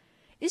it.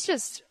 It's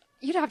just,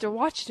 you'd have to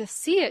watch to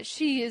see it.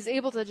 She is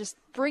able to just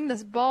bring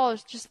this ball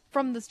just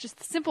from this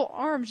just simple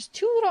arm, just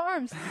two little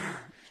arms.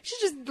 She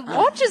just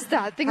launches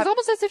that thing. It's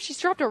almost as if she's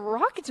dropped a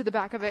rocket to the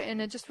back of it, and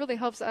it just really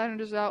helps the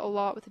Islanders out a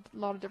lot with a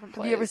lot of different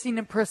plays. Have you ever seen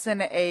in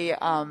person a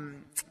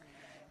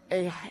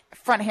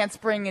front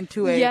handspring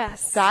into a...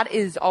 Yes. That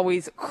is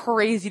always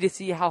crazy to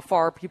see how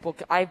far people...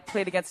 I've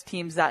played against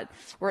teams that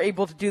were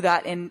able to do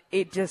that, and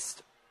it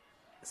just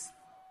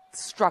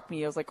struck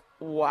me. I was like,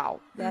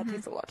 wow, that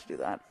takes a lot to do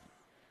that.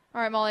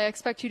 All right, Molly, I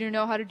expect you to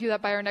know how to do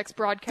that by our next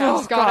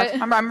broadcast. Got it?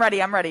 I'm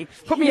ready.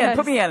 Put me in.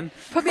 Put me in,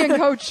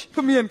 coach.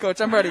 Put me in,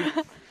 coach. I'm ready.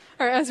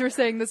 All right, as we were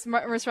saying, this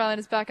Mercer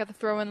Island is back at the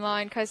throw-in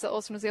line. Kaisa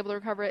Olsen was able to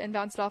recover it and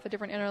bounced off a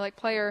different Interlake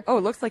player. Oh,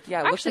 it looks like,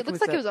 it looks like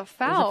it was a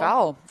foul. It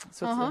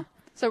was a foul.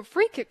 So So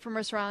free kick for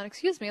Mercer Island.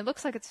 Excuse me. It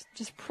looks like it's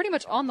just pretty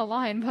much on the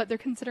line, but they're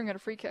considering it a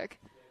free kick.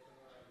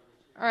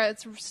 All right,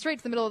 it's straight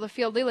to the middle of the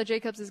field. Layla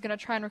Jacobs is going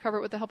to try and recover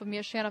it with the help of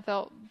Mia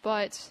Shanafelt,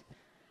 but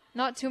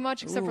not too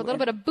much except for a little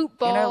bit of boot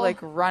ball. Interlake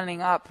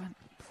running up.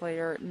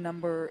 Player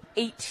number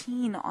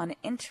 18 on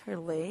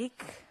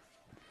Interlake.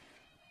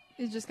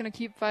 He's just going to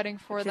keep fighting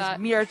for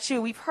that. Mira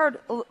Chu. We've heard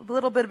a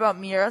little bit about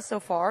Mira so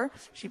far.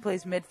 She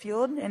plays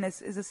midfield and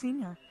is a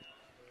senior.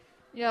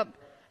 Yep.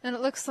 And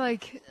it looks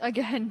like,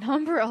 again,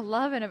 number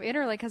 11 of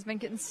Interlake has been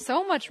getting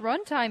so much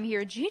run time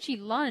here. Gigi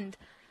Lund.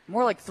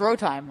 More like throw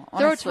time,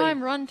 honestly. Throw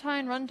time, run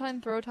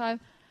time, throw time.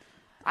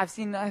 I've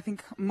seen, I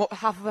think,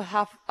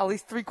 at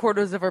least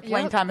 3/4 of her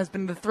playing time has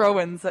been the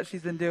throw-ins that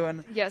she's been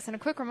doing. Yes, and a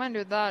quick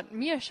reminder that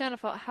Mia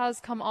Shanafelt has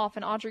come off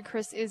and Audrey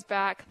Chris is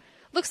back.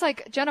 Looks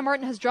like Jenna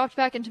Martin has dropped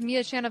back into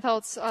Mia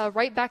Shanafelt's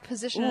right back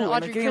position, and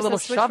Audrey Chris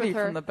has switched with her. Getting a little shovey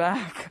from the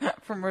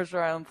back from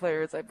Mercer Island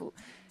players.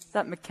 Is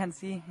that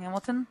Mackenzie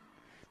Hamilton?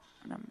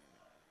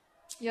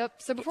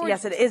 Yep. So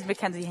yes, it is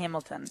Mackenzie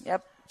Hamilton.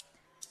 Yep.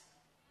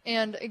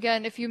 And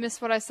again, if you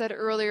missed what I said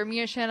earlier,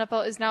 Mia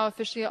Shanafelt is now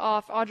officially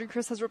off. Audrey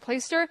Chris has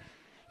replaced her.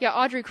 Yeah,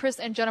 Audrey Chris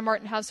and Jenna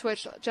Martin have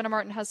switched. Jenna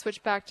Martin has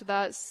switched back to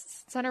that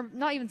center,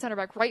 not even center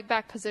back, right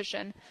back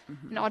position.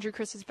 And Audrey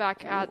Chris is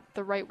back at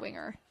the right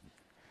winger.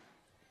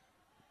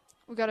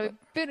 We got a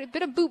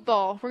bit of boot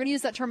ball. We're going to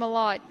use that term a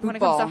lot when it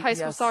comes to high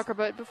school soccer.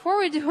 But before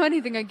we do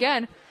anything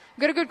again,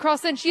 we got a good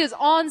cross in. She is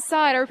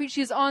onside. I repeat,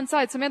 she is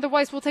onside. Samantha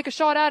Weiss will take a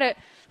shot at it.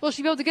 Will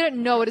she be able to get it?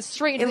 No, it is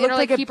straight into the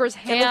Interlake keeper's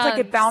hands. It looked like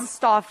it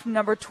bounced off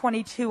number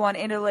 22 on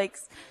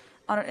Interlake's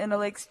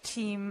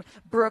team,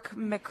 Brooke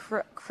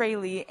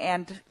McCraley,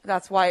 and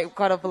that's why it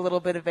got up a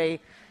little bit of a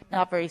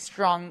not very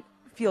strong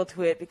feel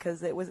to it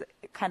because it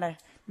kind of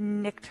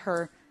nicked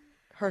her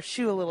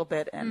shoe a little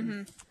bit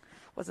and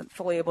wasn't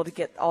fully able to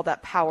get all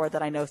that power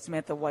that I know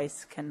Samantha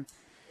Weiss can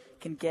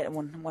get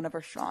in one of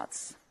her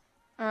shots.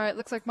 All right,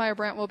 looks like Maya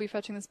Brandt will be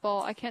fetching this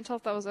ball. I can't tell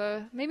if that was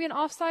maybe an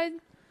offside.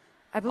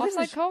 I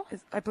believe call?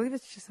 I believe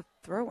it's just a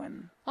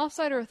throw-in.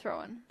 Offside or a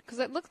throw-in? Because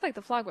it looked like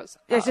the flag was.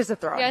 Yeah, it's just a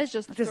throw-in. Yeah, it's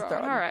just a throw-in.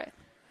 All right.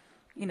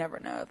 You never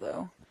know,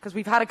 though. Because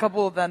we've had a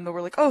couple of them that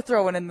were like, oh,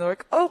 throw-in, and they're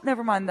like, oh,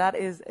 never mind, that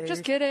is a...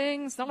 Just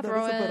kidding, it's not a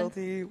throw-in. That is a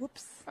penalty.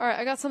 Whoops. All right,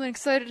 I got something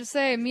excited to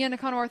say. Mia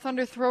Nakano, our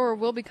Thunder thrower,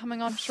 will be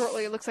coming on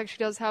shortly. It looks like she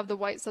does have the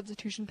white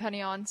substitution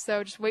penny on,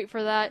 so just wait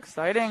for that.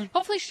 Exciting.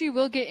 Hopefully she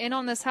will get in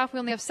on this half. We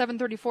only have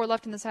 7:34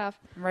 left in this half.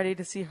 I'm ready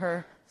to see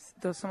her.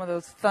 Some of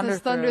those thunder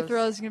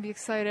throws. You're going to be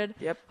excited.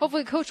 Yep.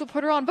 Hopefully Coach will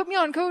put her on. Put me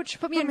on, Coach.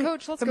 Put me in,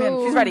 Coach. Let's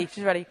go. She's ready.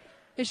 She's ready.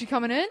 Is she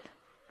coming in?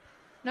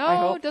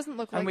 No, it doesn't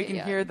look like it. And we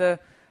can hear the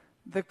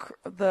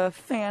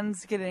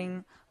fans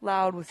getting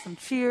loud with some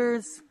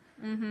cheers.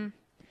 Mm-hmm.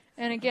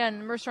 And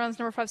again, Mercer Island's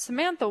number 5,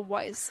 Samantha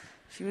Weiss.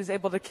 She was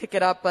able to kick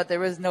it up, but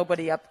there was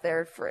nobody up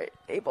there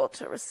able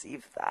to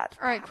receive that.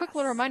 All right, quick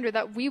little reminder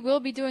that we will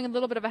be doing a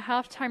little bit of a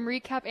halftime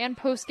recap and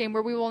postgame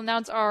where we will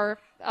announce our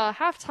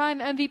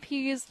halftime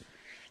MVPs,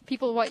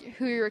 people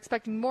who you're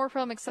expecting more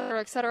from, et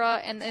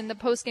cetera, and in the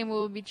postgame we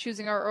will be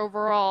choosing our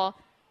overall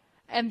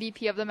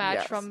MVP of the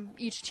match from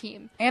each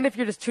team. And if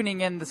you're just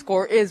tuning in, the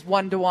score is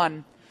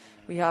 1-1.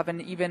 We have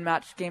an even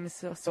match game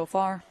so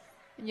far.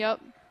 Yep.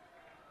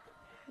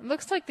 It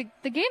looks like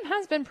the game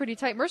has been pretty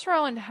tight. Mercer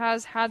Island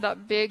has had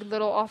that big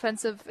little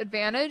offensive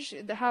advantage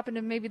that happened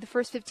in maybe the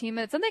first 15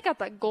 minutes. And they got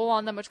that goal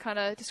on them, which kind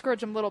of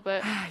discouraged them a little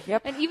bit.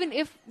 Yep. And even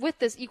if with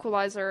this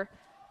equalizer,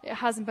 it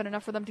hasn't been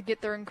enough for them to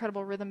get their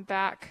incredible rhythm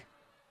back.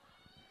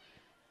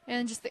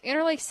 And just the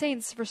Interlake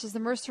Saints versus the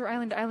Mercer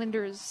Island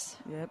Islanders.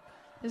 Yep.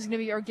 This is going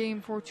to be our game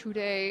for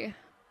today.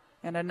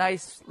 And a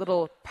nice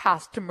little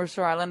pass to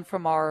Mercer Island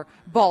from our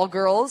ball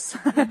girls,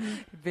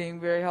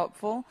 being very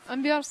helpful.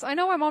 I'm be honest, I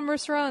know I'm on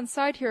Mercer Island's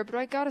side here, but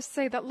I gotta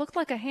say, that looked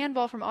like a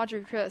handball from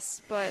Audrey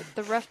Chris, but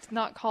the ref did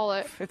not call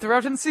it. If the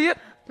ref didn't see it,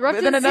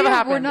 then it never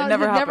happened. It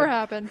never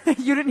happened.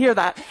 You didn't hear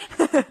that.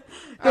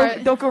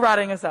 Don't go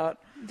ratting us out.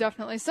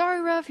 Definitely.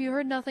 Sorry, ref, you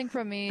heard nothing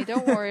from me.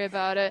 Don't worry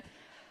about it.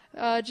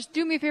 Just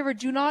do me a favor,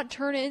 do not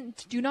tune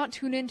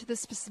in to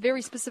this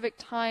very specific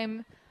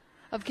time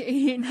of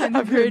 89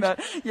 the bridge.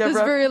 Yeah, this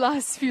very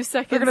last few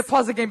seconds. They're going to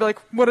pause the game and be like,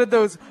 what are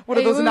those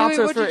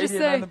announcers for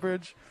 89 the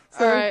bridge?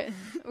 All right.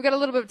 We got a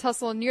little bit of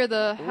tussle near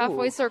the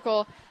halfway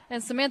circle,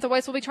 and Samantha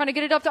Weiss will be trying to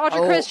get it up to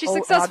Audrey Chris. She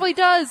successfully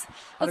does.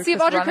 Let's see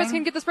if Audrey Chris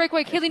can get this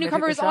breakaway. Kaylee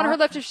Newcomer is on her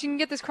left if she can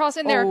get this cross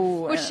in there,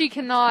 which she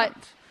cannot.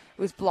 It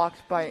was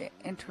blocked by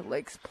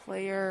Interlake's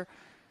player.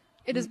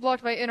 It is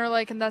blocked by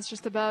Interlake, and that's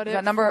just about it.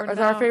 Is that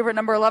our favorite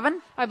number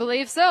 11? I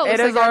believe so. It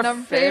is our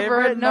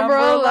favorite number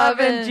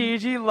 11,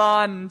 Gigi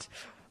Lund.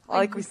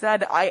 Like we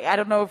said, I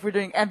don't know if we're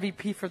doing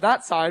MVP for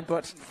that side,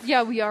 but...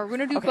 Yeah, we are. We're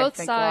going to do both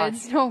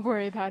sides. God. Don't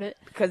worry about it.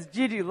 Because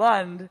Gigi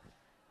Lund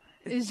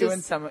is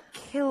doing some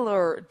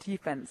killer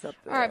defense up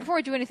there. All right, before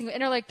we do anything,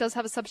 Interlake does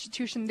have a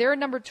substitution. Their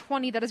number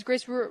 20, that is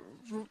Grace Ruhr,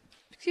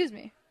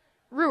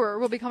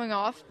 will be coming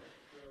off.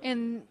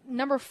 And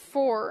number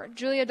 4,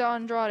 Julia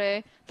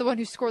D'Andrade, the one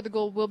who scored the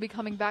goal, will be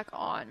coming back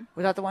on.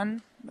 Was that the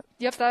one?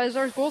 Yep, that is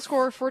our goal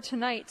scorer for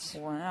tonight.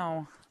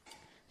 Wow.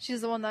 She's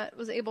the one that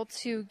was able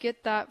to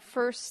get that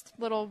first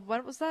little,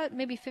 what was that,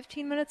 maybe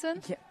 15 minutes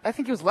in? Yeah, I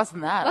think it was less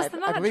than that. Less than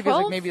that? I believe 12?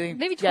 It was like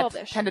maybe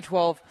 12-ish. 10 to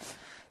 12,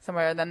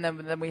 somewhere. And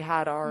then we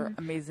had our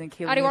amazing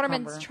Kaylee Addie Newcomer.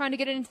 Waterman's trying to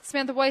get it into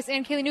Samantha Weiss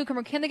and Kaylee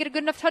Newcomer. Can they get a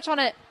good enough touch on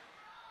it?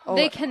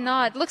 They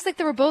cannot. It looks like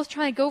they were both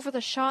trying to go for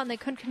the shot, and they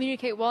couldn't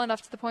communicate well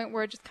enough to the point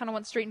where it just kind of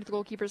went straight into the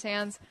goalkeeper's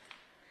hands.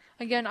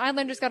 Again,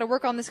 Islanders got to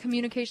work on this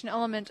communication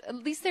element. At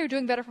least they were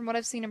doing better from what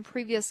I've seen in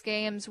previous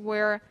games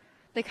where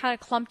they kind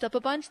of clumped up a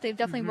bunch. They've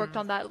definitely worked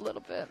on that a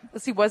little bit.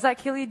 Let's see, was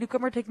that Kaylee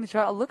Newcomer taking the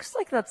shot? It looks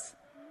like that's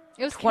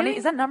 20.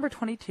 Is that number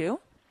 22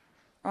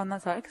 on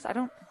that side? Because I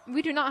don't...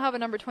 We do not have a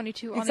number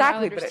 22 on the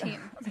Islanders team.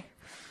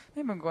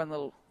 Maybe I'm going a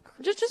little...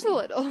 Just a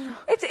little.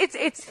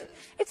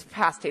 It's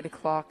past 8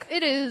 o'clock.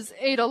 It is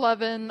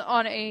 8:11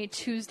 on a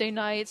Tuesday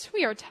night.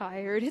 We are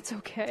tired. It's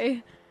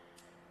okay.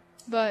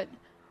 But,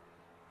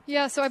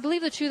 yeah, so I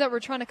believe the two that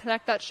were trying to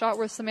connect that shot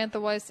were Samantha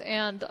Weiss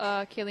and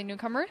Kaylee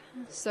Newcomer.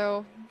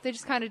 So they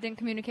just kind of didn't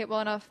communicate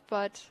well enough,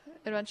 but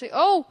eventually...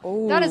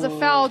 Oh, that is a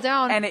foul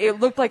down. And it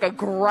looked like a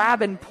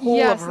grab and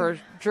pull of her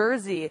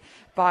jersey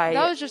by...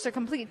 That was just a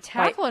complete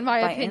tackle, in my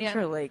opinion.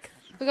 Interlake.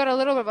 We got a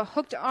little bit of a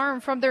hooked arm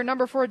from their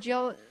number 4,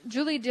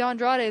 Julie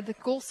D'Andrade, the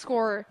goal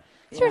scorer.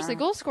 Seriously,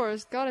 goal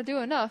scorers got to do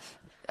enough.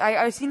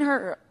 I've seen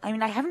her. I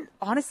mean, I haven't,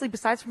 honestly,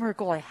 besides from her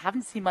goal, I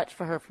haven't seen much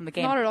for her from the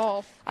game. Not at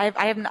all. I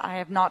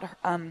have not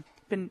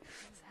been.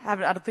 I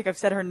don't think I've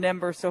said her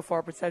number so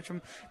far, besides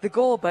from the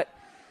goal. But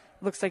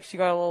looks like she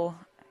got a little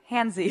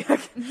handsy.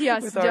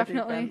 Yes, with definitely.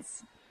 Our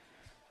defense.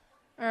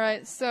 All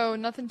right, so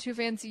nothing too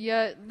fancy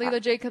yet. Leila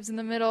Jacobs in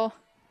the middle.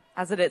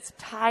 As it's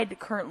tied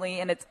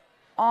currently, and it's.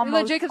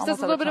 Leila Jacobs does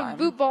a little bit of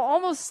boot ball,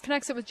 almost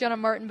connects it with Jenna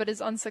Martin, but is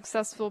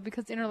unsuccessful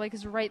because Interlake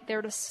is right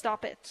there to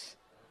stop it.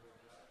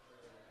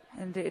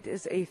 And it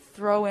is a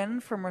throw-in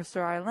for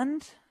Mercer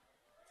Island.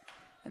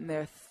 And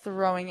they're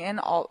throwing in.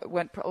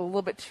 Went a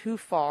little bit too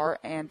far,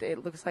 and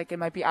it looks like it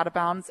might be out of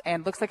bounds.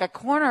 And looks like a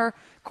corner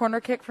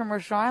kick from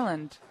Mercer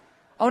Island.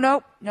 Oh,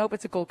 nope,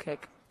 it's a goal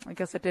kick. I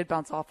guess it did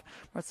bounce off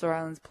Mercer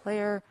Island's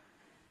player.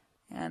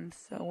 And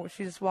so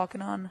she's just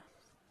walking on.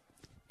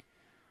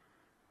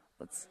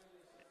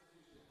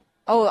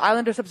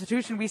 Islander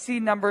substitution. We see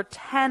number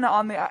 10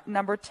 on the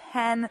number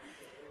 10,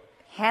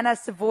 Hannah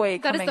Savoy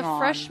coming on. That is the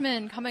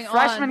freshman coming on.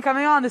 Freshman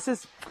coming on. This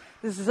is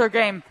her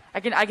game.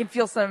 I can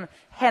feel some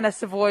Hannah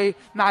Savoy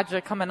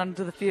magic coming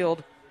onto the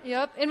field.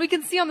 Yep, and we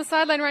can see on the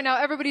sideline right now,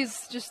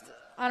 everybody's just,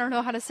 I don't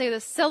know how to say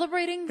this,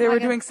 celebrating. They were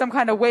doing some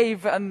kind of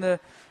wave in the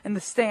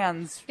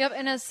stands. Yep,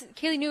 and as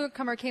Kaylee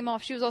Newcomer came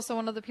off, she was also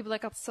one of the people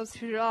that got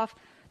substituted off.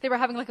 They were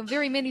having like a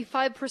very mini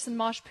 5-person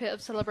mosh pit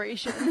of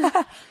celebration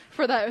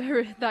for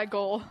that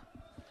goal.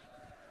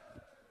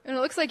 And it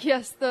looks like,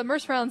 yes, the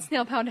Mercer Island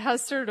Snail Pound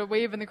has started a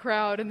wave in the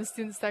crowd in the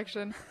student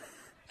section.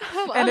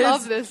 I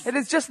love this. It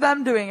is just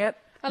them doing it.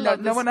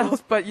 No one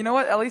else. But you know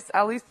what? At least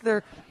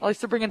they're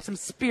bringing some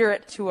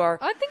spirit to our.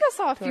 I think I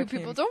saw a few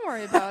people. Don't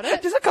worry about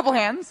it. Just a couple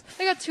hands.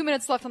 They got 2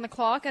 minutes left on the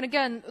clock. And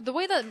again, the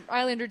way that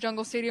Islander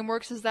Jungle Stadium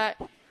works is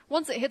that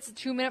once it hits the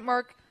 2-minute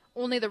mark,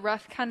 only the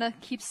ref kind of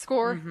keeps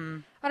score. Mm-hmm.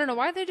 I don't know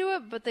why they do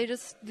it, but they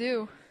just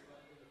do.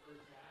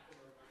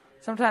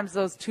 Sometimes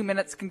those 2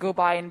 minutes can go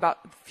by and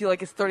feel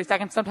like it's 30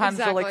 seconds. Sometimes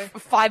they're like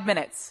 5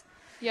 minutes.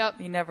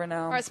 Yep. You never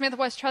know. All right, Samantha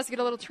Weiss tries to get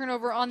a little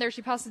turnover on there.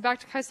 She passes back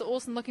to Kaisa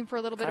Olsen looking for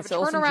a little bit of a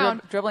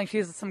turnaround. Dribbling. She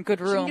has some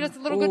good room. She can get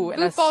a little good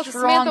boot ball to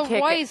Samantha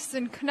Weiss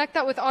and connect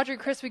that with Audrey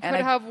Chris. We could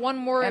have one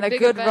more and a big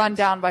good event. run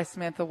down by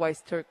Samantha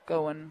Weiss to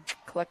go and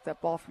collect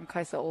that ball from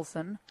Kaisa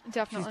Olsen.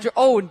 Definitely.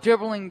 She's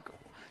dribbling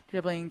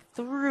dribbling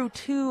through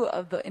two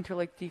of the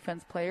Interlake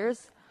defense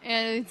players.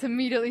 And it's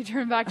immediately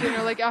turned back to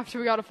Interlake after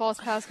we got a false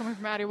pass coming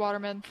from Addie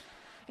Waterman.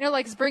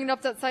 Interlake's bringing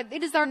up that side.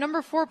 It is our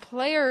number 4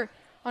 player,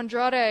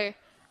 Andrade,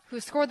 who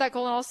scored that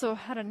goal and also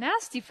had a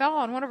nasty foul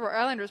on one of our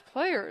Islanders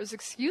players.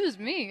 Excuse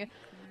me.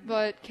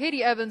 But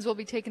Katie Evans will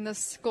be taking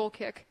this goal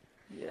kick.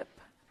 Yep.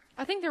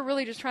 I think they're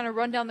really just trying to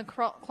run down the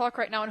clock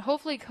right now, and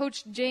hopefully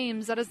Coach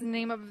James, that is the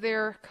name of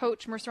their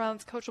coach, Mercer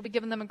Island's coach, will be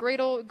giving them a good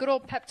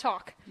old pep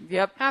talk.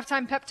 Yep.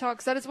 Halftime pep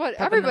talks. That is what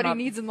everybody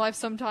needs in life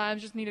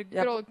sometimes. Just need a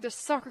good old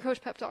just soccer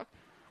coach pep talk.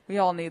 We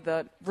all need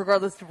that.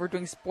 Regardless if we're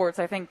doing sports,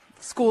 I think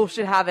school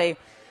should have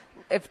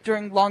if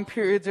during long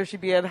periods there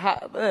should be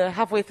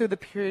halfway through the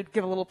period,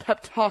 give a little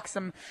pep talk,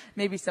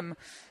 maybe some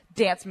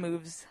dance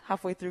moves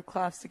halfway through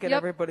class to get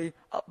everybody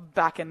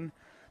back in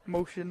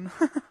motion.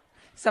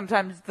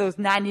 Sometimes those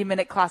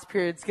 90-minute class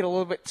periods get a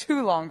little bit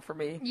too long for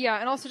me. Yeah,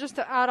 and also just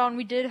to add on,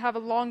 we did have a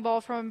long ball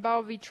from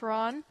Bao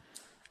Vitran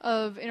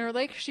of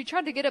Interlake. She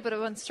tried to get it, but it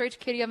went straight to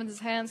Katie Evans'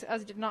 hands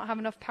as it did not have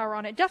enough power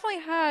on it.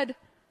 Definitely had,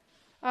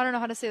 I don't know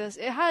how to say this,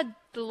 it had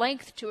the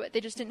length to it.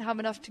 They just didn't have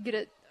enough to get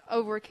it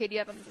over Katie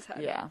Evans'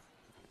 head. Yeah.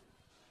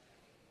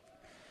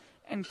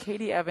 And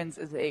Katie Evans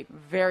is a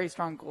very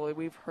strong goalie.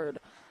 We've heard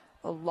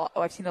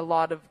I've seen a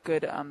lot of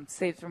good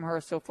saves from her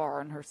so far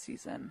in her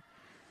season.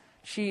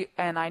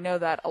 And I know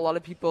that a lot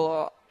of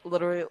people,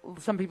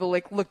 some people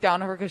look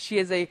down on her because she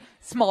is a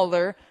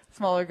smaller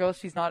girl.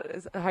 She's not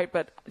as height,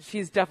 but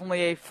she's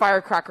definitely a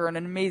firecracker and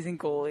an amazing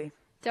goalie.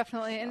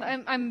 Definitely, and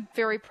I'm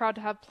very proud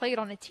to have played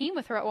on a team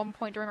with her at one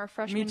point during our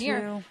freshman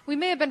year. We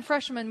may have been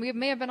freshmen, we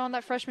may have been on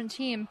that freshman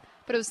team,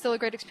 but it was still a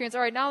great experience.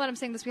 All right, now that I'm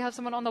saying this, we have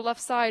someone on the left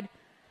side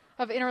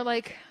of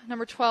Interlake,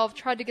 number 12,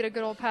 tried to get a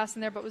good old pass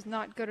in there, but was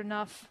not good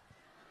enough.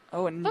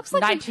 Oh, and looks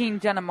 19,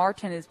 like Jenna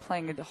Martin is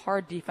playing a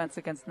hard defense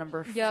against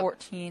number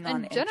 14 on Interlake.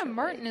 And Jenna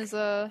Martin is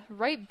a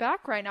right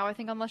back right now, I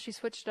think, unless she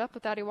switched up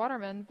with Addie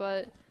Waterman,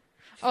 but...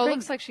 it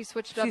looks like she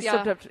switched up,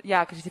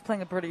 yeah, because she's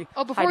playing a pretty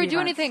before we do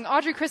anything,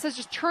 Audrey Chris has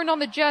just turned on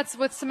the Jets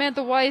with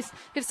Samantha Weiss.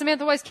 If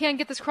Samantha Weiss can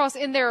get this cross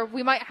in there,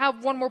 we might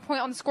have one more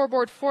point on the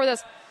scoreboard for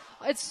this.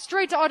 It's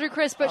straight to Audrey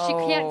Chris, but she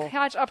can't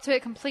catch up to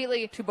it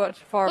completely. Too much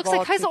far. Looks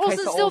like Kaisa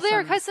Olsen's still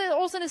there. Kaisa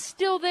Olsen is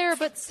still there,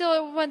 but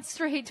still it went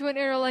straight to an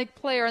Interlake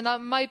player, and that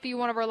might be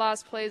one of our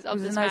last plays of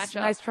this matchup.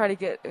 Nice try to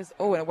get. And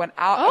it went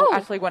out. It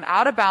actually went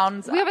out of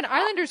bounds. We have an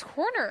Islanders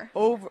corner.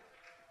 Over.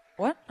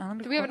 What?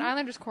 Do we have an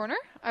Islanders corner?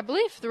 I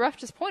believe the ref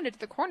just pointed to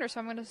the corner, so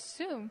I'm going to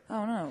assume.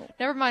 Oh, no.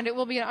 Never mind. It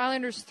will be an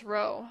Islanders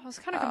throw. I was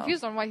kind of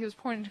confused on why he was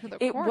pointing to the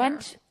corner. It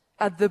went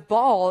the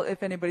ball,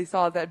 if anybody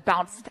saw that,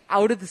 bounced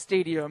out of the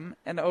stadium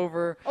and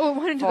over. Oh, it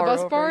went into the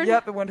bus barn?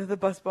 Yep, it went to the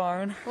bus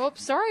barn. Well,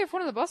 sorry if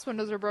one of the bus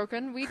windows are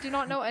broken. We do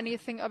not know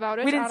anything about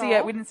it. We didn't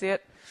see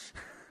it.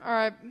 All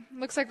right.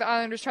 Looks like the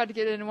Islanders tried to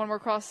get in one more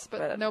cross,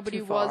 but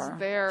nobody was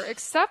there.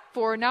 Except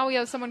for now we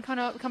have someone kind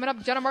of coming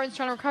up. Jenna Martin's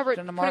trying to recover it,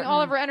 putting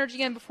all of her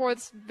energy in before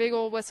this big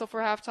old whistle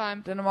for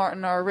halftime. Jenna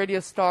Martin, our radio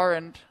star,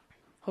 and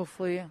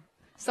hopefully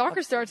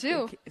soccer star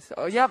too.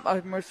 So, yep,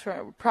 we're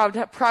proud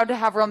to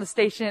have her on the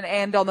station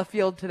and on the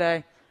field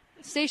today.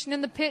 Station in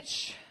the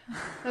pitch.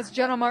 That's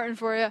Jenna Martin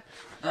for you.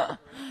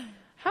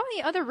 How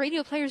many other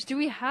radio players do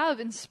we have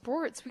in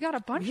sports? We got a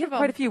bunch of them.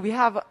 Quite a few. We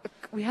have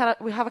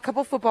a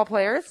couple football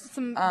players.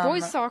 Some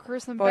boys soccer,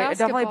 some basketball.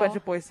 Definitely a bunch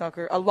of boys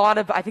soccer.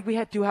 I think we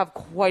do have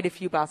quite a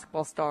few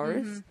basketball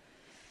stars. Mm-hmm.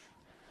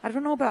 I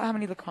don't know about how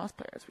many lacrosse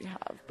players we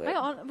have. But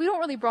we don't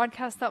really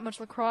broadcast that much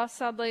lacrosse,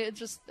 sadly. It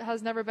just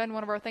has never been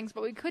one of our things,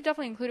 but we could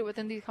definitely include it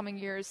within the coming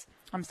years.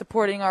 I'm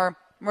supporting our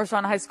Mercer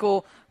High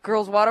School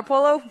girls water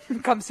polo.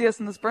 Come see us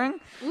in the spring.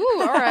 Ooh,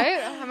 all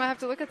right. I might have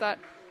to look at that.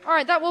 All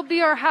right, that will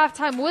be our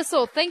halftime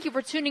whistle. Thank you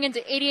for tuning in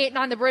to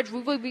 88.9 The Bridge.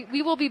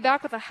 We will be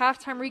back with a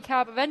halftime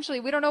recap eventually.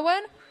 We don't know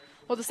when.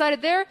 We'll decide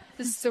it there.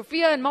 This is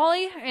Sophia and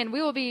Molly, and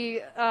we will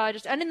be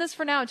just ending this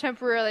for now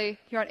temporarily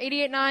here on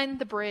 88.9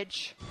 The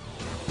Bridge.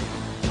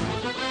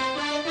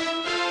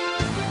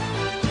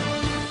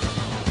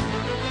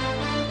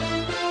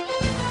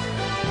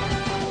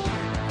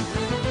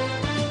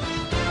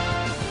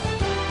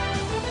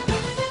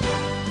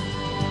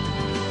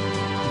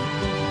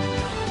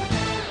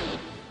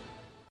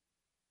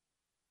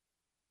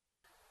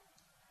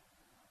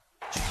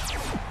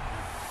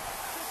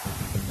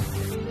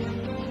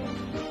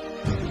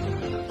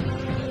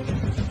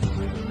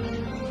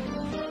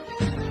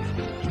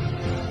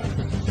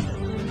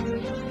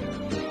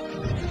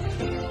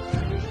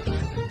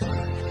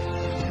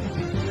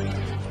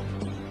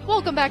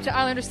 Welcome back to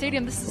Islander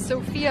Stadium. This is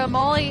Sophia,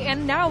 Molly,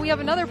 and now we have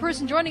another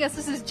person joining us.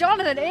 This is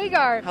Johnathan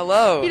Agar.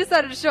 Hello. He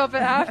decided to show up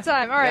at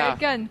halftime. All right,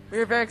 again. We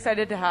were very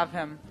excited to have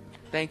him.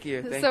 Thank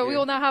you. We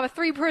will now have a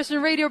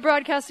 3-person radio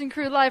broadcasting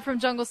crew live from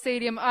Jungle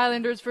Stadium,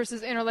 Islanders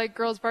versus Interlake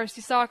Girls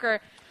Varsity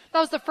Soccer. That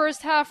was the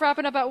first half,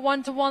 wrapping up at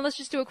 1-1. Let's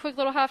just do a quick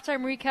little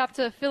halftime recap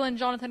to fill in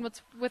Johnathan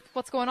with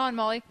what's going on,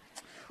 Molly.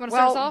 You want to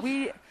start us off?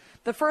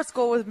 The first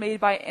goal was made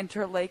by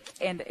Interlake,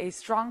 and a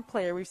strong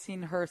player. We've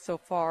seen her so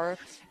far.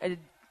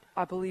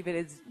 I believe it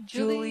is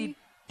Julie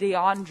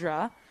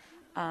DeAndre.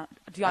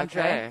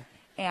 Okay.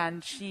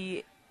 And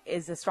she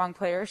is a strong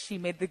player. She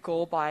made the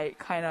goal by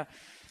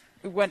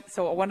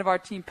one of our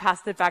team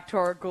passed it back to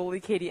our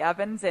goalie, Katie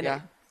Evans,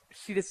 and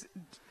she just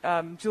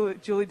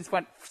Julie just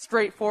went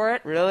straight for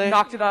it. Really?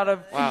 Knocked it out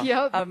of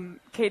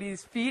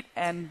Katie's feet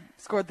and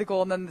scored the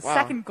goal. And then the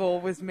second goal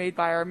was made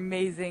by our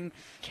amazing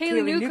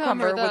Kaylee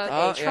Newcomer,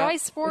 the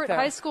tri-sport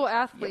high school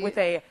athlete. With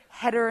a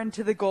header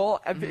into the goal.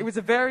 It was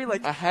a very slow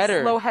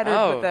header,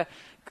 but the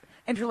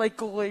Interlake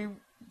goalie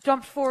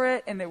jumped for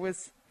it, and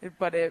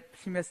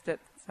she missed it.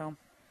 So.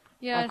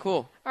 Yeah. Oh,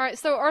 cool. All right,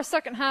 so our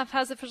second half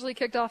has officially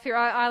kicked off here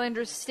at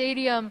Islanders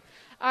Stadium.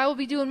 I will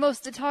be doing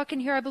most of the talking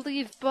here, I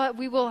believe, but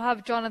we will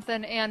have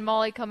Johnathan and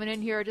Molly coming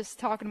in here just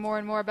talking more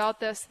and more about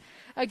this.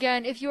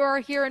 Again, if you are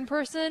here in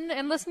person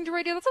and listening to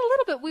radio, that's a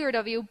little bit weird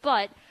of you,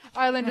 but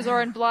Islanders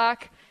are in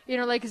black,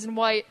 Interlake is in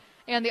white,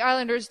 and the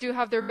Islanders do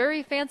have their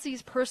very fancy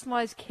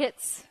personalized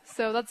kits.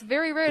 So that's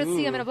very rare to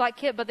see them in a black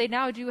kit, but they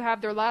now do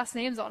have their last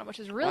names on them, which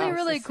is really,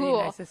 really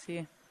cool. Nice to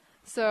see.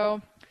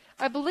 So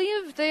I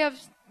believe they have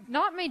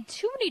not made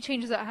too many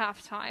changes at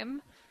halftime.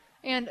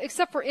 And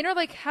except for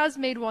Interlake has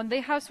made one.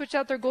 They have switched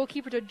out their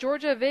goalkeeper to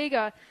Georgia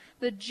Vega,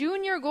 the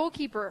junior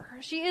goalkeeper.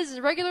 She is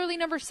regularly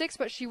number 6,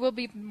 but she will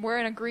be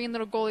wearing a green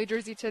little goalie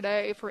jersey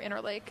today for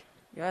Interlake.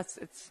 Yes,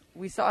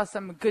 we saw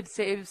some good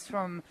saves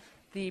from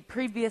the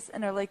previous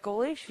Interlake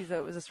goalie.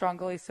 It was a strong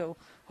goalie, so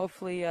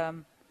hopefully,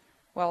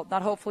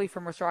 not hopefully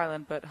for Mercer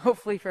Island, but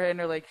hopefully for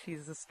Interlake,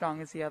 she's as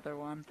strong as the other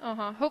one.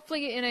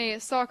 Hopefully in a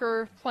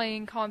soccer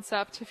playing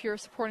concept, if you're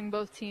supporting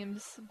both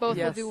teams, both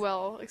will do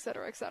well, et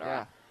cetera, et cetera.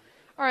 Yeah.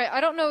 All right,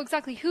 I don't know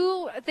exactly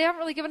who. They haven't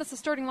really given us a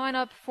starting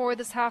lineup for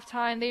this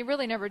halftime. They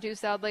really never do,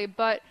 sadly,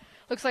 but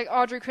looks like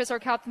Audrey, Chris, our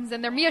captain's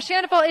in there. Mia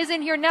Shanafel is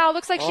in here now.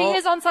 Looks like she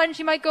is onside and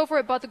she might go for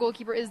it, but the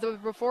goalkeeper is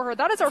before her.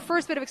 That is our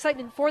first bit of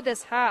excitement for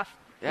this half.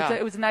 Yeah.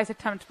 It was a nice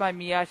attempt by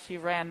Mia. She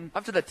ran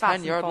up to the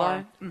 10-yard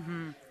line.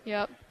 Mm-hmm.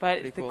 Yep.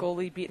 But the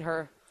goalie beat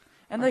her.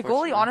 And the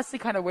goalie honestly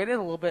kind of waited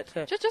a little bit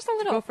to just a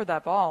little go for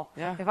that ball.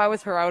 Yeah. If I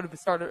was her, I would have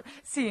started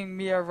seeing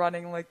Mia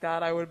running like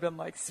that. I would have been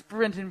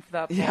sprinting for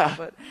that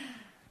ball.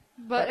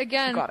 But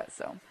again, she got it,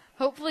 so.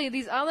 Hopefully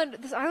this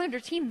Islander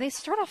team, they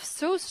start off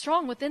so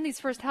strong within these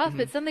first half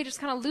bits, then they just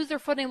kind of lose their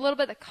footing a little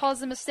bit. That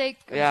causes a mistake,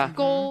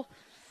 goal.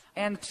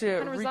 And to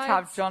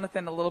recap,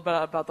 Johnathan, a little bit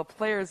about the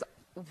players,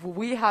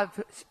 we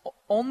have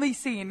only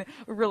seen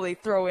really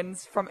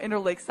throw-ins from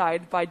Interlake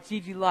side by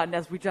Gigi Lund,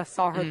 as we just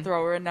saw her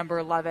thrower in number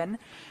 11.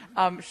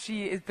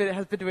 She has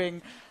been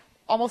doing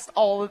almost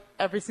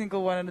every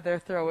single one of their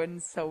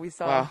throw-ins, so we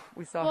saw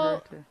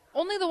her too.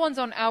 Only the ones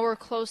on our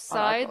close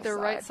side, their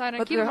right side.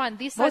 And keep in mind,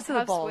 these sides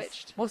have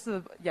switched.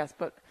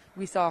 But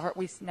we saw her.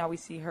 Now we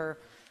see her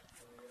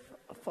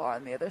far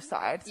on the other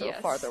side, so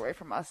farther away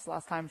from us.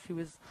 Last time she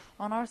was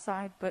on our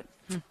side, but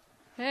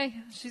hey,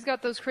 she's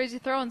got those crazy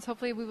throw-ins.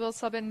 Hopefully, we will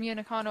sub in Mia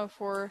Nakano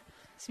for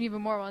some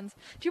even more ones.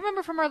 Do you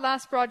remember from our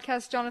last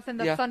broadcast, Johnathan,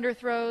 the thunder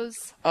throws?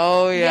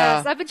 Oh, yeah.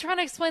 Yes, I've been trying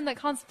to explain that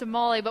concept to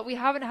Molly, but we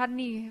haven't had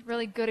any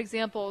really good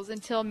examples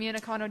until Mia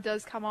Nakano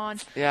does come on.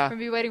 Yeah. We're going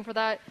to be waiting for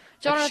that.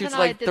 Johnathan shoots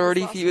and I did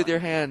 30 this feet with your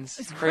hands.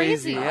 It's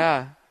crazy.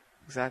 Yeah,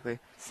 exactly.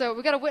 So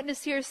we got a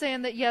witness here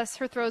saying that, yes,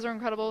 her throws are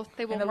incredible.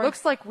 They will work. It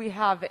looks like we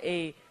have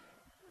a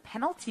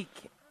penalty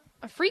kick.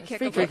 A free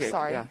kick.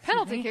 Sorry. Yeah.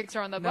 Penalty kicks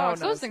are on the box.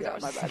 Those things are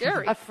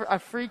scary. A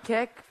free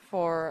kick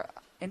for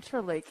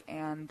Interlake,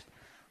 and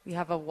we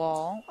have a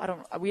wall. I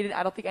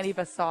don't think any of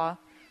us saw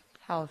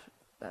how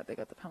they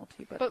got the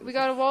penalty, but we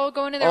got a wall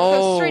going in there. It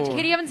goes straight to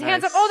Katie Evans'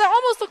 hands. That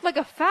almost looked like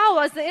a foul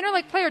as the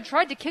Interlake player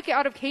tried to kick it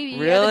out of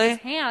Katie Evans'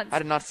 hands. I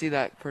did not see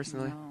that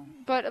personally. No.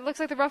 But it looks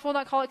like the ref will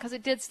not call it because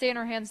it did stay in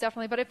her hands,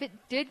 definitely. But if it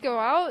did go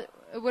out,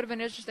 it would have been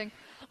interesting.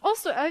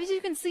 Also, as you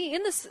can see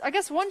in this, I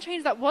guess one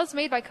change that was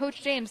made by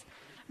Coach James,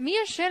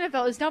 Mia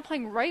Shanafel is now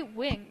playing right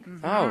wing.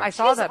 Mm-hmm. Oh, I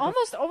saw that.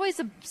 Almost always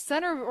a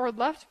center or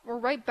left or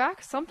right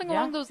back, something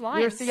along those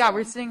lines.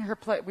 We're seeing her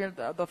play.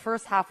 The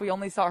first half, we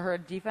only saw her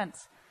in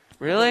defense.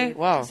 Really?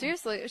 Wow.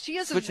 Seriously. She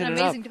is an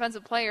amazing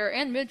defensive player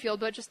and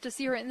midfield, but just to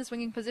see her in this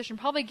winging position,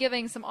 probably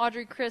giving some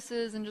Audrey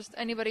Chris's and just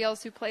anybody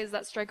else who plays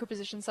that striker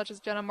position, such as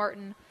Jenna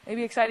Martin.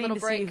 Maybe exciting to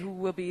see who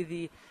will be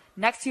the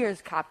next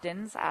year's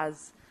captains,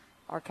 as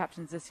our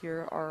captains this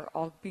year are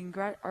all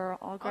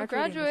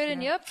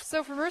graduating. Yep.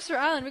 So for Mercer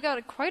Island, we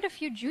got quite a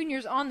few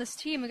juniors on this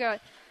team. We got,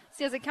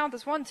 see as I count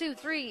this, 1, 2,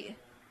 3,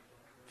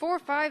 4,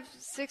 5,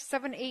 6,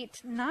 7,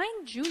 8, 9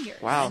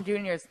 juniors. Wow. 9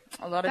 juniors.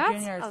 A lot of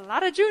juniors. That's a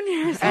lot of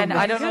juniors. And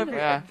I don't know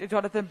if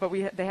Johnathan, but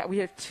we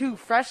have 2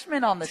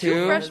 freshmen on the team.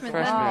 2 freshmen.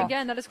 Wow.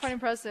 Again, that is quite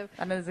impressive.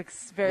 And it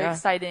is very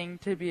exciting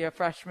to be a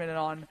freshman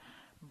on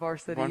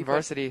varsity. On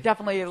varsity.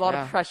 Definitely a lot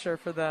of pressure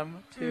for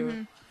them too.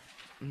 Mm-hmm.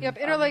 Yep,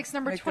 Interlake's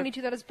number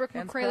 22, that is Brooke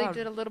McCraley,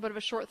 did a little bit of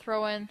a short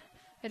throw-in.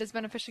 It has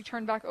been officially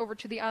turned back over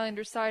to the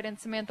Islanders side, and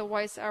Samantha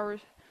Weiss, our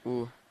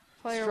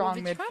player, will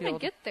be trying to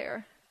get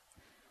there.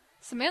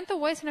 Samantha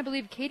Weiss and I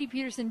believe Katie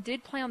Peterson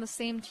did play on the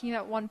same team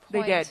at one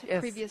point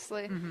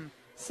previously. Mm-hmm.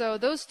 So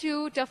those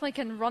two definitely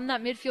can run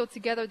that midfield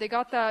together. They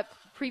got that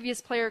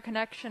previous player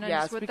connection. And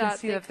yes, just with we can that,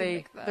 see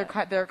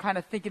that they're kind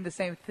of thinking the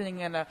same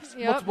thing in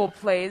multiple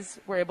plays.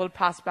 We're able to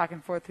pass back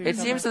and forth. It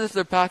seems as if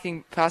they're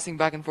passing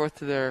back and forth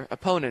to their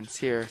opponents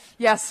here.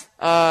 Yes.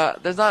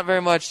 There's not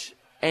very much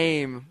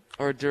aim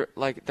or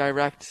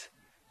direct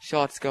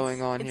shots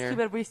going on here. It's too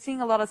bad. We're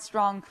seeing a lot of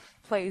strong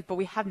plays, but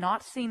we have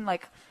not seen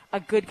a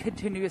good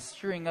continuous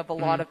string of a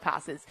lot of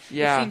passes.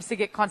 Yeah. It seems to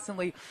get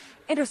constantly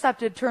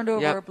intercepted, turned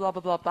over, blah,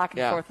 blah, blah, back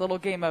and forth. Little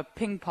game of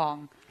ping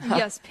pong.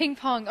 Yes, ping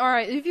pong. All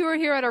right. If you were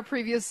here at our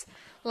previous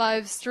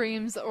live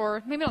streams,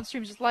 or maybe not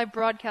streams, just live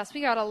broadcasts,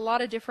 we got a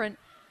lot of different,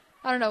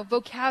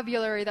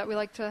 vocabulary that we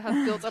like to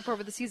have built up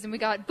over the season. We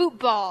got boot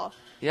ball,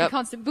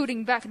 constant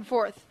booting back and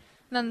forth.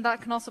 And then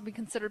that can also be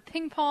considered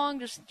ping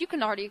pong. You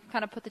can already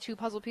kind of put the two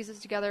puzzle pieces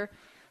together.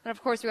 And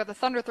of course, we got the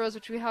thunder throws,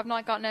 which we have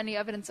not gotten any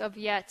evidence of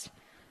yet.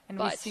 And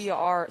we see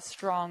our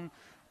strong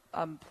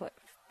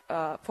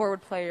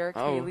forward player,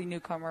 Kaylee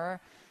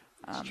Newcomer.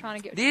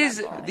 Trying to get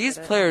these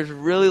players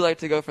really like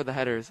to go for the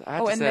headers. I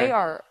have to say. They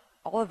are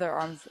all of their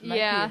arms.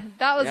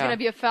 That was going to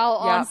be a foul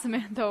on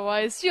Samantha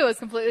Weiss. She was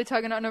completely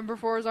tugging at number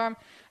 4's arm.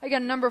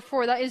 Again, number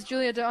 4, that is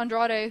Julia de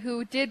Andrade,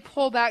 who did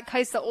pull back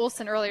Kaisa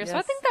Olsen earlier. Yes. So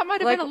I think that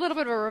might have been a little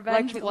bit of a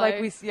revenge play.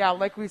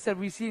 Like we said,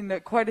 we've seen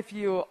quite a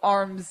few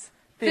arms.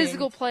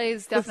 Physical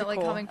plays definitely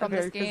coming from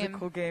this game.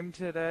 Physical game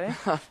today.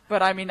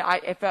 But I mean,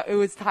 if it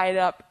was tied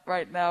up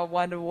right now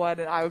 1-1,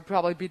 and I would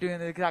probably be doing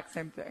the exact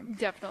same thing.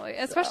 Definitely,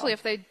 especially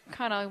if they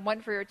kind of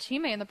went for your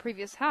teammate in the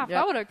previous half.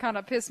 That would have kind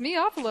of pissed me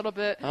off a little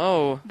bit.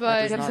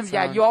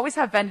 But you always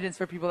have vengeance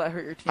for people that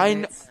hurt your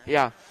teammates.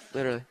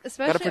 Literally.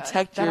 Especially gotta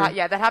protect your.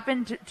 That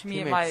happened to me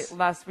in my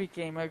last week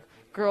game. A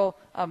girl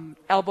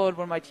elbowed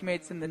one of my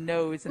teammates in the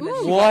nose, and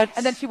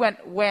then she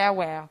went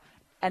wah,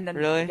 and then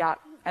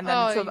And then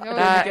at the end of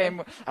the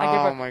game, I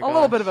gave her a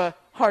little bit of a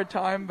hard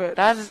time, but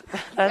that's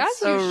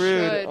so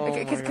rude.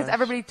 Because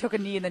everybody took a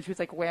knee, and then she was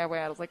like, "Where?"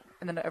 I was like,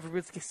 and then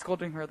everybody was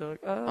scolding her. They're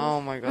like,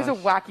 "Oh my god!" It was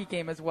a wacky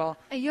game as well.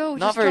 Hey, yo,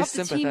 not just very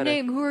drop the team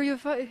name. Who are you?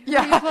 Who are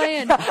you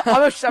playing? I'm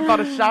about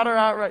to shout her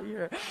out right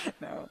here.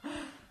 No.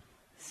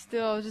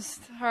 Still, all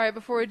right.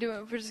 Before we do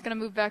it, we're just gonna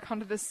move back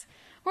onto this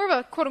more of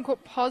a quote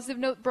unquote positive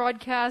note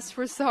broadcast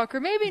for soccer.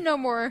 Maybe no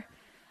more.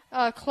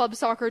 Club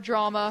soccer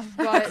drama,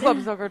 but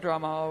club soccer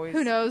drama always.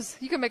 Who knows?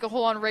 You can make a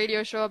whole-on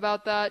radio show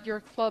about that, your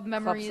club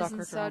memories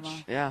and such.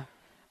 Drama. Yeah.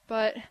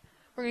 But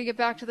we're gonna get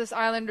back to this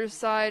Islanders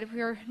side.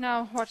 We are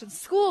now watching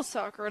school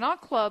soccer,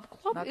 not club.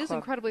 Club is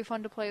incredibly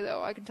fun to play,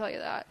 though. I can tell you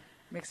that.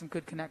 Make some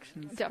good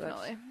connections.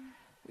 Definitely.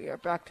 We are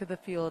back to the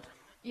field.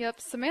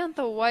 Yep,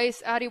 Samantha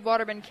Weiss, Addie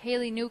Waterman,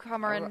 Kaylee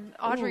Newcomer, and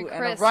Audrey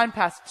Chris. And a run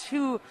past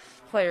 2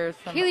 players.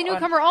 Kaylee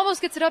Newcomer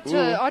almost gets it up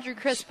to Audrey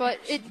Chris, but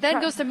it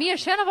then goes to Mia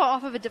Shanova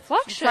off of a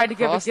deflection. She tried to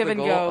give a give and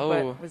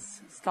go, but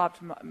was stopped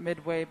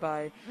midway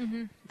by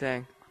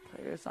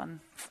players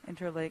on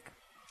Interlake.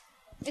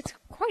 It's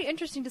quite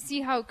interesting to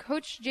see how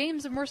Coach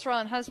James of Mercer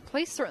Island has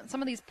placed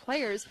some of these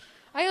players.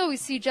 I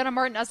always see Jenna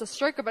Martin as a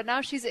striker, but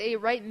now she's a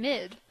right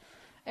mid.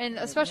 And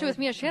especially with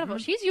Mia Shanova,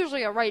 she's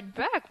usually a right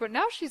back, but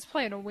now she's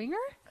playing a winger.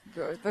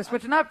 They're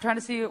switching up, trying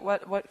to see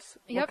what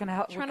can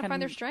help. Trying to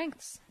find their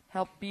strengths.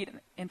 Help beat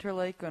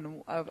Interlake,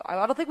 and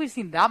I don't think we've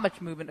seen that much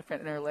movement in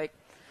Interlake.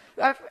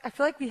 I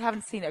feel like we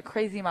haven't seen a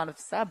crazy amount of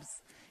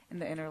subs in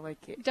the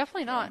Interlake game.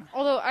 Definitely not.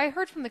 Although I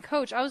heard from the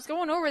coach, I was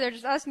going over there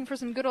just asking for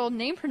some good old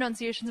name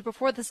pronunciations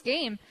before this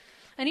game,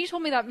 and he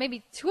told me that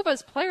maybe 2 of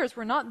us players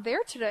were not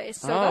there today.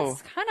 So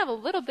that's kind of a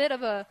little bit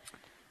of a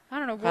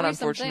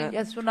worrisome thing.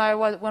 Yes,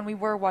 when we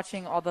were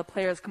watching all the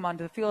players come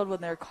onto the field when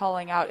they were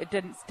calling out, it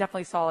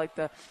definitely saw like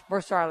the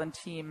Mercer Island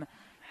team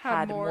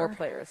had more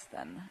players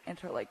than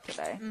Interlake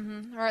today.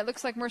 Mm-hmm. All right,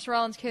 looks like Mercer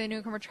Island's Kaylee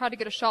Newcomer tried to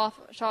get a shot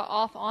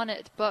off on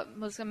it, but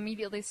was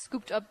immediately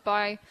scooped up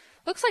by.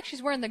 Looks like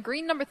she's wearing the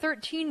green number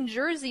 13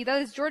 jersey.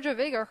 That is Georgia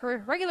Vega.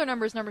 Her regular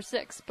number is number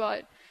 6,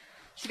 but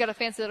she's got a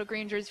fancy little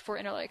green jersey for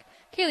Interlake.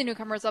 Kaylee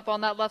Newcomer is up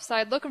on that left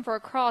side looking for a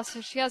cross.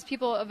 She has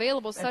people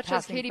available, such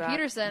as Katie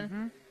Peterson.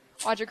 Mm-hmm.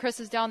 Audrey Chris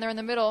is down there in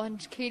the middle,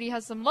 and Katie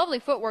has some lovely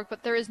footwork,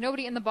 but there is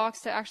nobody in the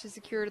box to actually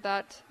secure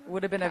that.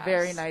 Would have been pass.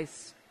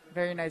 A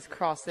very nice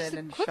cross in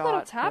and quick shot.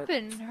 Little tap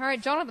in. All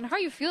right, Jonathan, how are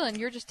you feeling?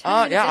 You're just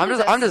 10 minutes I'm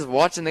into this. just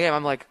watching the game.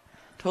 I'm like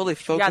totally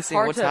focusing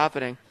on what's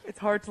happening. It's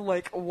hard to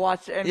like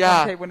watch and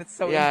commentate when it's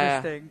so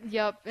interesting.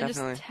 Yep, and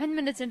definitely. Just 10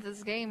 minutes into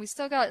this game, we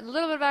still got a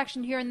little bit of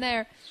action here and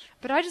there,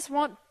 but I just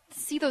want to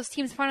see those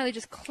teams finally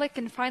just click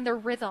and find their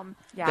rhythm.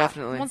 Yeah,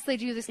 definitely. Once they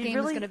do, this game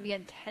is going to be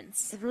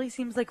intense. It really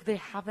seems like they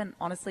haven't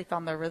honestly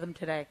found their rhythm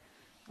today.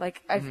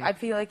 Like I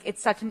feel like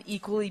it's such an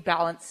equally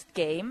balanced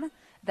game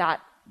that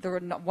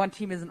one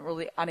team isn't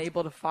really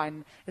able to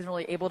find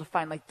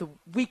like the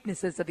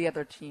weaknesses of the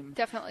other team.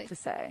 Definitely. To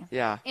say.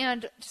 Yeah.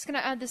 And just going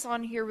to add this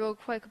on here real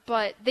quick,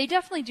 but they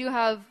definitely do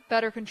have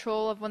better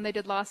control of when they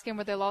did last game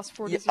where they lost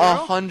 4-0.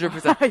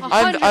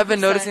 100%. I've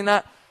been noticing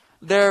that.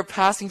 They're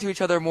passing to each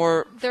other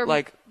more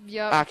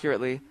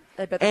accurately.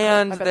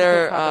 And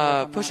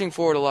they're pushing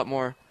forward a lot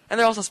more. And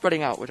they're also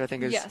spreading out, which I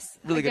think is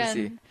really good to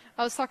see.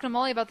 I was talking to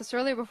Molly about this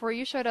earlier before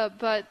you showed up,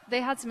 but they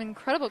had some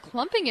incredible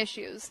clumping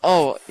issues.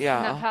 Oh, yeah.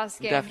 In that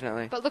past game.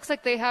 Definitely. But looks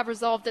like they have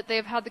resolved it.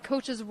 They've had the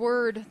coach's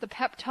word. The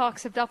pep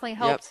talks have definitely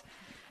helped. Yep.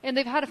 And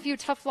they've had a few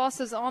tough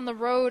losses on the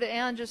road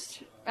and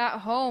just at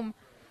home.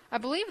 I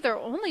believe their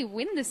only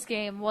win this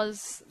game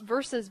was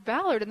versus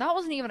Ballard, and that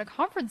wasn't even a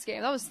conference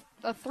game. That was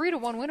a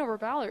 3-1 win over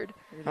Ballard.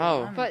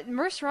 Oh. But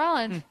Mercer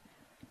Island...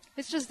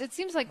 it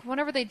seems like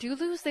whenever they do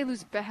lose, they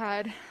lose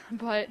bad.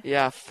 But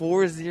yeah,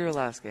 4-0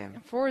 last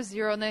game.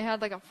 4-0, and they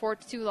had like a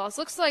 4-2 loss.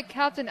 Looks like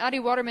Captain Addie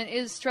Waterman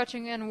is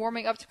stretching and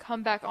warming up to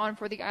come back on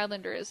for the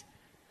Islanders.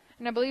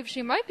 And I believe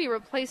she might be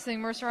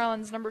replacing Mercer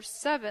Island's number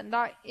 7.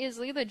 That is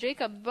Leela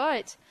Jacob,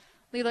 but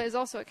Leela is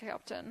also a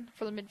captain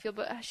for the midfield.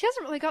 But she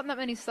hasn't really gotten that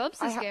many subs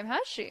this game,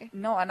 has she?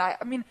 No, and I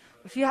mean,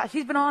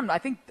 she's been on, I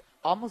think,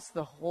 almost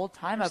the whole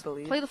time, I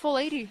believe. Play the full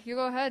 80. You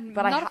go ahead.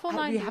 But not a full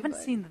 90. We haven't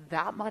seen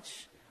that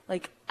much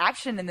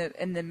action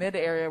in the mid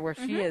area where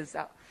she is.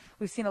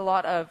 We've seen a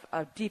lot of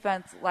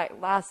defense.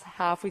 Like last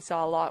half, we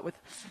saw a lot with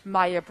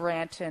Maya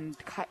Brandt and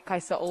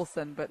Kaisa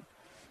Olsen, but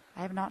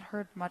I have not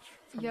heard much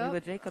from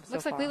Leela Jacobs.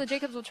 Looks so like far. Leela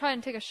Jacobs will try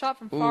and take a shot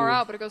from far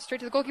out, but it goes straight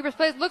to the goalkeeper's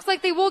place. Looks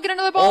like they will get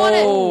another ball on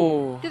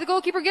it. Did the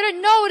goalkeeper get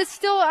it? No, it is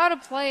still out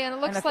of play, and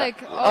it looks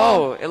like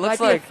it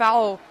looks like a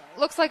foul.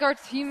 Looks like our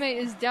teammate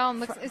is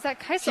down. Is that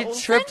Kaisa Olsen?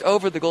 She tripped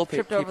over the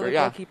goalkeeper.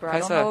 Goalkeeper. I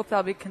don't know if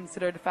that'll be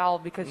considered a foul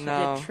because she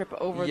did trip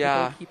over the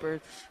goalkeeper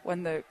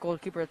when the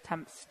goalkeeper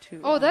attempts to.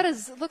 Oh,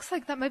 looks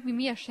like that might be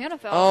Mia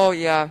Shanafeld. Oh,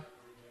 yeah.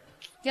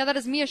 Yeah, that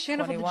is Mia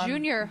Shanafeld, the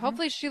junior.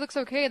 Hopefully she looks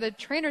okay. The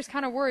trainer's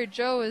kind of worried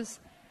Joe is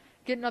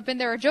getting up in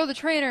there. Joe the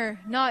trainer,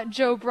 not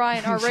Joe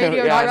Bryant, our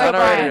radio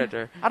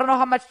director. I don't know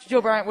how much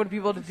Joe Bryant would be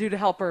able to do to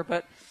help her,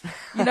 but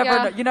you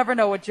never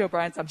know what Joe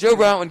Bryant's up to. Joe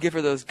Bryant would give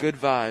her those good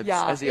vibes,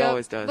 as he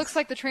always does. Looks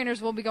like the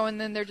trainers will be going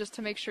in there just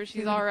to make sure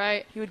she's all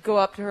right. He would go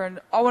up to her and,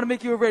 I want to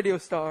make you a radio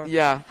star.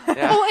 Yeah.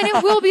 Oh, and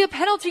it will be a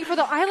penalty for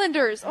the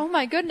Islanders. Oh,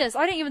 my goodness.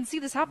 I didn't even see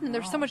this happening.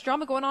 There's so much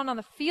drama going on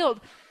the field.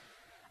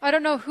 I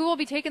don't know who will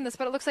be taking this,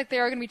 but it looks like they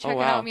are going to be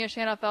checking out Mia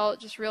Shanafelt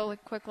just real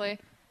quickly.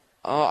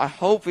 Oh, I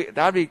hope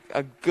that'd be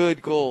a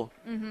good goal.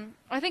 Mm-hmm.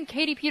 I think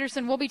Katie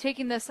Peterson will be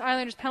taking this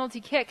Islanders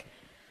penalty kick.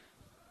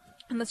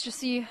 And let's just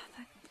see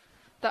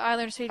the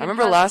Islanders. I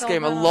remember last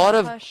game, a lot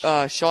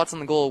of shots on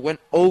the goal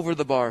went over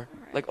the bar,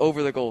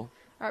 over the goal.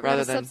 All right, we have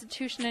a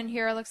substitution in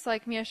here. It looks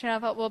like Mia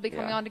Shanafelt will be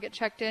coming on to get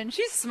checked in.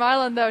 She's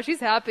smiling, though. She's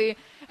happy.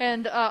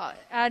 And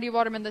Addie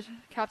Waterman, the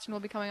captain,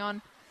 will be coming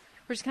on.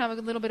 We're just going to have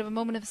a little bit of a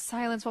moment of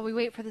silence while we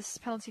wait for this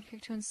penalty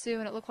kick to ensue,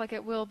 and it looked like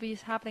it will be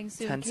happening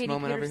soon. Tense Katie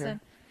moment Peterson over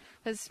here.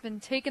 Has been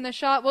taking the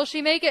shot. Will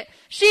she make it?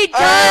 She does!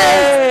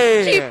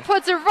 Hey! She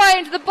puts it right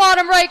into the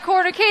bottom right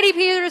corner. Katie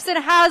Peterson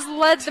has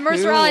led the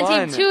Mercer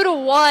Island team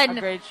 2-1. A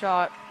great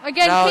shot.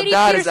 Again, Katie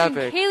Peterson,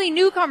 Kaylee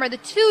Newcomer, the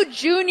two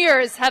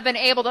juniors have been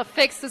able to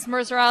fix this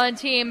Mercer Island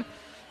team.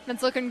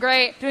 That's looking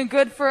great. Doing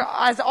good for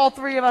as all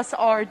three of us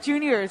are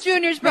juniors.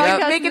 Juniors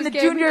broadcasting making the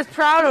juniors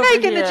proud over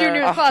Making the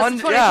juniors class of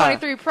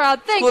 2023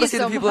 proud. Thank you so much. Cool to see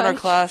the people in our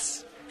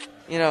class,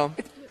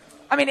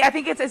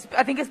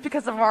 I think it's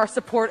because of our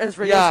support as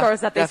radio stars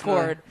that they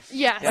scored.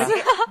 Yes.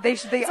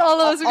 They all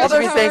those all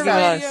their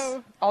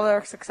successes. All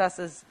their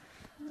successes.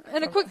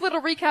 And a quick little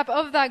recap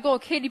of that goal.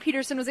 Katie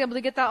Peterson was able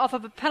to get that off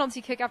of a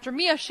penalty kick after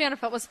Mia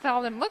Shanafelt was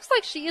fouled. And looks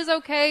like she is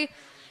okay.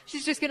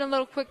 She's just getting a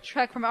little quick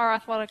check from our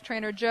athletic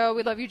trainer, Joe.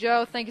 We love you,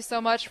 Joe. Thank you so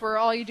much for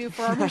all you do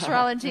for our Mercer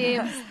Island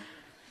teams.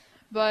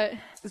 But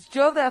is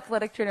Joe the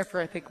athletic trainer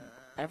for, I think,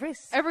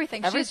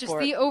 everything? She's just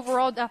the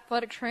overall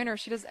athletic trainer.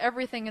 She does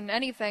everything and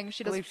anything.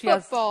 She does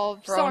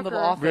football,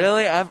 soccer.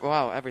 Really?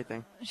 Wow,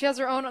 everything. She has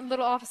her own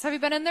little office. Have you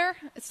been in there?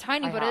 It's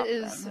tiny, but it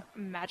is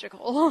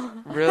magical.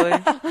 Really?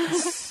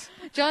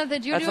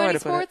 Johnathan, do you do any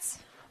sports?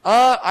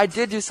 I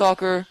did do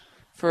soccer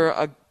for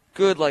a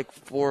good 4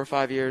 or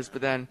 5 years,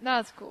 but then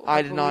that's cool.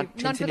 I did not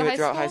continue it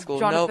throughout high school.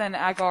 Johnathan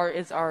Agar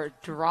is our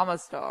drama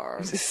star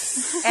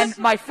and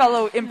my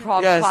fellow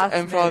improv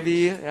classmate. Yes,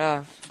 improv,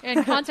 yeah.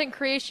 And content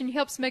creation. He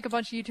helps make a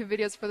bunch of YouTube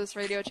videos for this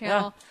radio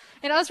channel. Yeah.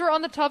 And as we're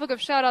on the topic of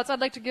shout-outs,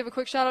 I'd like to give a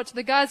quick shout-out to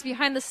the guys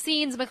behind the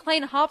scenes,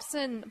 McLean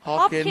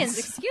Hopkins.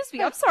 Excuse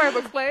me. I'm sorry,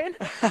 McLean.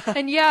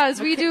 And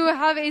as we do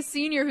have a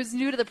senior who's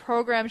new to the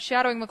program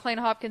shadowing McLean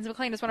Hopkins.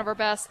 McLean is one of our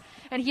best,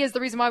 and he is the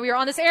reason why we are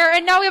on this air.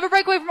 And now we have a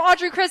breakaway from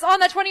Audrey Chris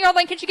on that 20-yard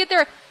line. Can she get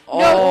there?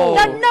 No.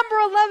 That number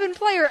 11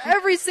 player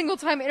every single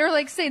time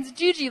Interlake Saints,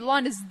 Gigi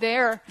Lund, is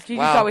there. Gigi's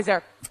always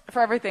there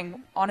for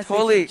everything, honestly.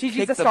 Totally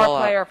Gigi's the star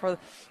player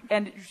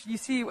and you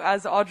see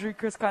as Audrey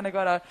Chris kind of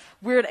got a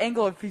weird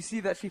angle. If you see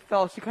that she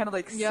fell, she kind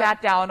of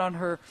sat down on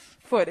her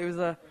foot. It was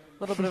a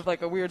little bit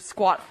of a weird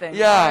squat thing.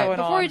 Yeah.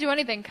 Before we do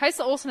anything,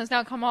 Kaisa Olsen has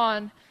now come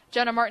on.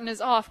 Jenna Martin is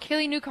off.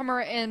 Kaylee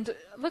Newcomer and it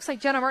looks like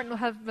Jenna Martin will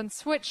have been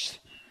switched.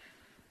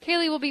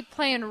 Kaylee will be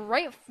playing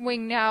right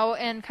wing now,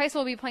 and Kaisa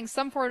will be playing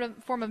some form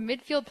of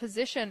midfield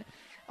position.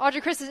 Audrey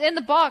Chris is in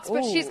the box,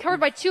 but she's covered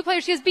by two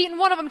players. She has beaten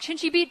one of them. Can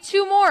she beat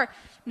two more?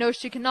 No,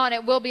 she cannot.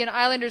 It will be an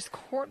Islanders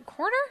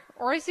corner?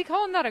 Or is he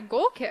calling that a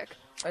goal kick?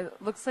 It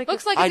looks like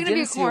it's going to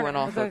be a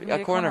corner.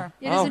 A corner.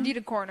 It is indeed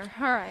a corner.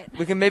 All right.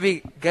 We can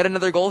maybe get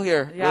another goal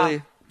here. Yeah.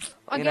 Really.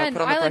 Again,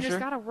 Islanders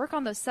got to work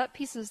on those set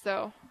pieces,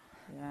 though.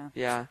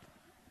 Yeah.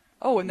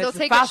 Oh, and they'll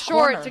take it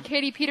short to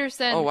Katie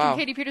Peterson. Oh, wow. Can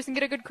Katie Peterson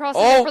get a good cross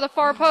for the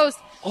far post?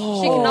 She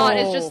cannot.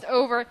 It's just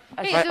over.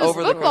 Hey, if it was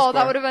football,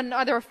 that would have been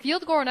either a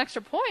field goal or an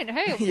extra point.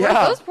 Hey, where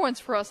are those points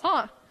for us,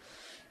 huh?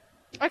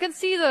 I can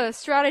see the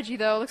strategy,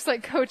 though. Looks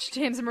like Coach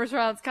James Mercer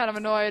is kind of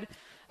annoyed,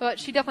 but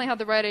she definitely had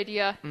the right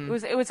idea.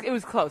 It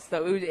was close,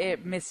 though.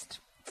 It missed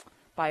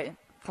by a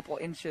couple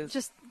inches.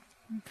 Just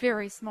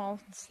very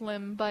small,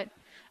 slim, but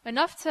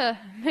enough to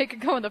make it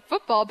go in the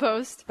football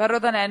post. Better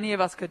than any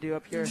of us could do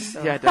up here.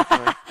 So. Yeah,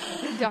 definitely.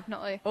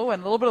 Definitely. Oh,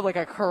 and a little bit of like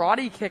a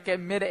karate kick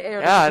in midair.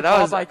 Yeah,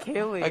 that was by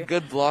Kaylee. A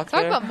good block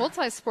Talk there. about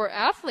multi-sport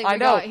athlete we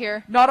got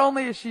here. Not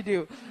only does she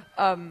do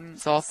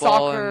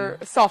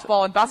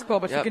softball and basketball,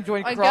 but she can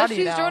join karate now. I guess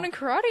she's joining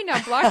karate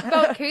now. Black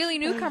belt Kaylee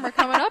Newcomer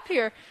coming up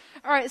here.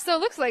 All right, so it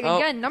looks like,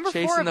 again, number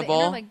 4 of the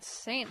Interlake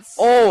Saints.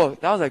 Oh,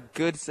 that was a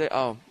good save.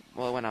 Oh,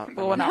 well, it went out.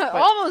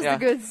 Almost a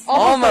good save.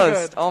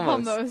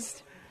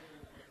 Almost.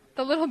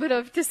 The little bit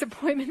of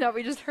disappointment that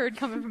we just heard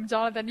coming from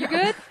Johnathan. You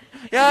good?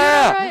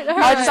 Yeah. Right.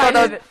 I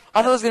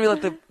thought it was going to be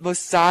like the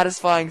most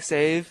satisfying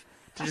save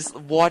to just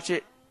watch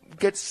it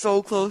get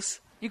so close.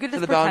 You could to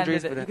just the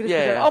boundaries.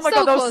 Oh my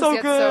God, that was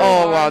so good.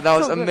 Oh wow, that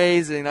was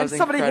amazing. That was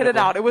somebody incredible. hit it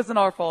out. It wasn't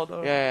our fault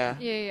though. Yeah.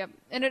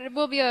 And it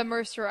will be a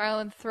Mercer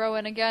Island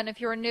throw-in again. If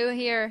you're new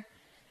here,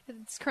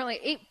 it's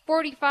currently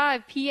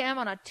 8:45 p.m.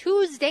 on a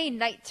Tuesday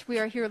night. We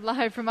are here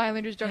live from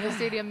Islanders Jungle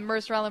Stadium.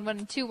 Mercer Island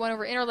winning 2-1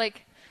 over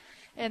Interlake.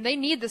 And they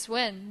need this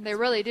win. They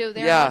really do.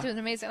 They are doing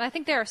amazing. And I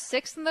think they are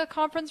 6th in the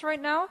conference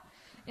right now.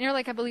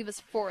 Interlake, I believe,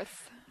 is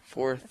 4th.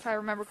 If I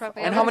remember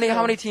correctly. And how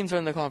many teams are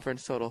in the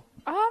conference total?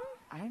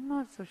 I'm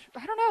not so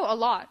sure. I don't know. A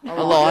lot.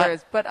 A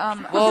lot. But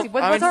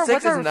what's our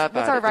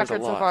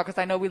record so far? Because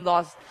I know we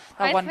lost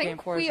that one game 4-0.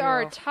 I think we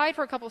are tied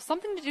for a couple.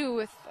 Something to do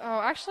with.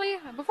 Actually,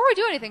 before we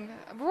do anything,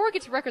 before we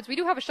get to records, we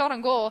do have a shot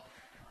on goal.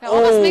 That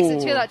almost makes it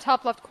to that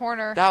top left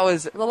corner. That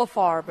was a little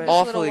far, but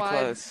awfully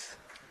close.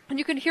 And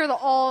you can hear the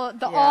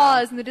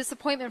awes and the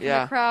disappointment from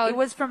the crowd. It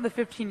was from the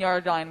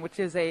 15-yard line, which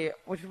was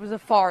a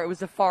far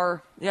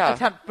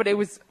attempt, but it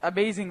was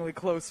amazingly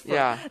close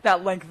for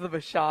that length of a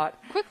shot.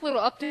 Quick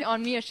little update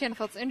on Mia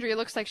Shanfeld's injury. It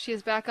looks like she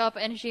is back up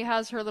and she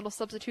has her little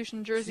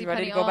substitution jersey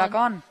ready to go back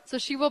on. So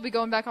she will be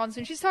going back on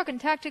soon. She's talking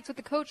tactics with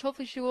the coach.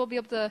 Hopefully she will be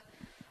able to,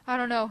 I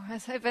don't know,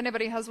 if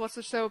anybody has watched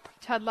the show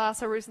Ted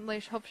Lasso recently,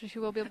 hopefully she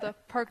will be able to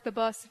park the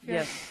bus.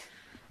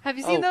 Have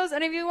you seen those?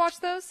 Any of you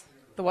watched those?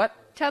 The what?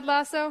 Ted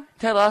Lasso.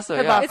 Ted Lasso,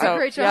 yeah. It's a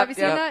great show. Have you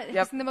seen that? Have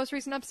you seen the most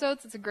recent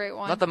episodes? It's a great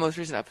one. Not the most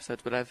recent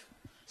episodes, but I've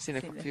seen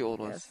a few old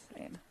ones.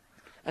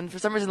 And for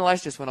some reason the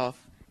lights just went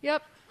off.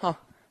 Yep. Huh.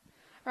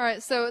 All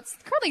right, so it's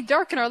currently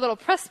dark in our little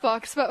press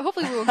box, but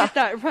hopefully we will get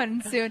that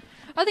running soon.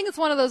 I think it's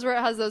one of those where it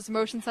has those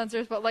motion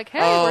sensors, but like, hey,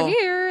 we're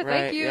here.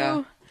 Thank you. Yeah.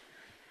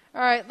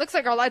 All right, looks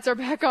like our lights are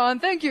back on.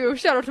 Thank you.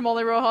 Shout out to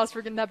Molly Rojas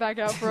for getting that back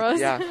out for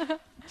us. All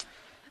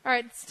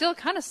right, still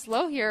kind of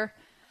slow here.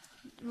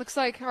 Looks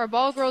like our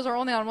ball girls are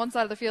only on one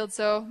side of the field,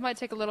 so it might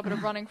take a little bit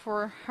of running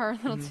for our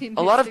little team.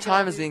 A lot of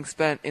time is being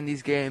spent in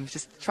these games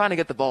just trying to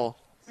get the ball.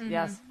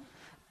 Yes.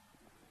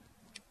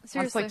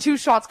 Seriously. It's like 2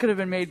 shots could have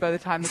been made by the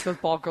time that those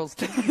ball girls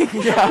take.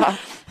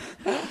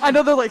 I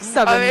know they're like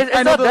 7. I mean,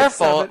 it's not their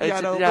fault.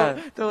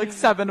 They're like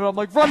 7, and I'm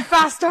like, run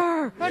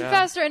faster! Run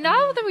faster. And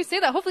now that we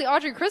say that, hopefully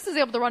Audrey Chris is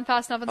able to run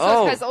fast enough, and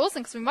so is Kaisa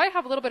Olsen, because we might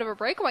have a little bit of a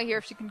breakaway here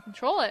if she can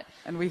control it.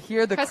 And we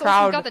hear the Kaisa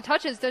crowd. Olsen's got the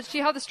touches. Does she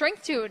have the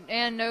strength to?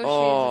 And no,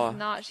 she does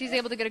not. She's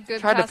able to get a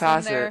good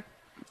pass in there.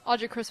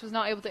 Audrey Chris was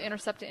not able to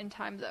intercept it in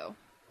time, though.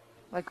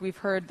 Like we've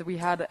heard that we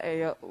had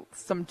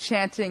some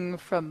chanting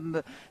from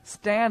the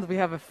stands. We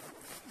have a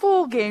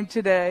full game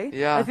today.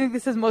 Yeah. I think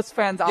this is most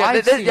fans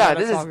I've seen. Yeah,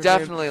 this is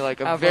definitely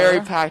like a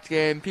very packed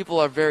game. People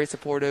are very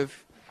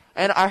supportive.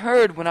 And I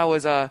heard when I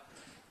was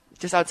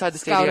just outside the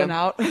stadium. Scouting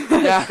out.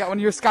 When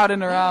you were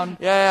scouting around.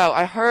 Yeah,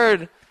 I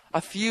heard a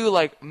few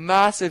like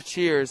massive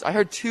cheers. I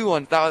heard 2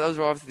 on those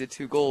were obviously the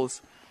 2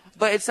 goals.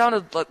 But it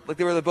sounded like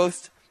they were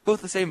both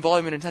the same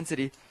volume and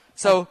intensity.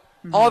 So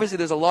obviously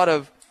there's a lot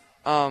of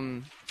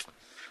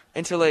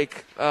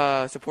Interlake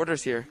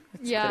supporters here.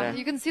 Yeah,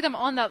 you can see them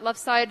on that left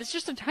side. It's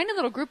just a tiny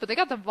little group, but they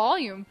got the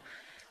volume.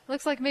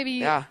 Looks like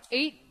maybe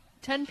 8-10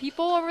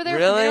 people over there.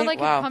 Really? From Interlake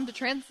have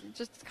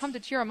come to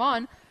cheer them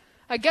on.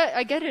 I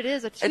get it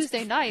is a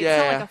Tuesday night.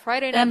 It's not like a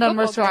Friday night. And on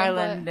football Mercer game,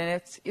 Island, and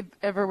it's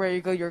everywhere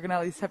you go, you're gonna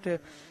at least have to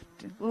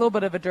do a little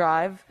bit of a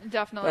drive.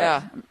 Definitely.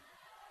 Yeah.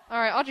 All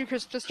right, Audrey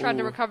Chris just tried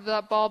to recover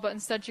that ball, but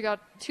instead she got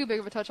too big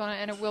of a touch on it,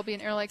 and it will be an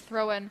Interlake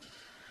throw-in.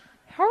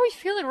 How are we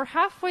feeling? We're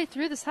halfway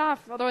through this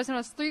half, otherwise known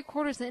as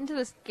 3/4 into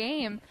this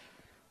game.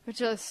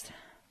 It's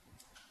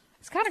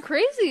kind of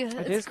crazy.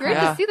 It's great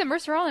to see the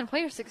Mercer Island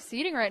players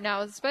succeeding right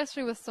now,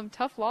 especially with some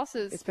tough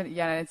losses. It's been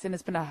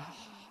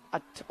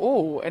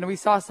and we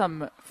saw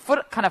some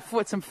foot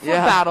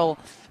battle.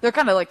 They're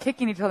kind of like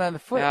kicking each other in the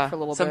foot for a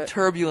little bit. Some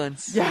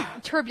turbulence. Yeah,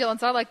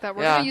 turbulence. I like that.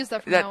 We're gonna use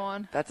that from now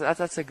on.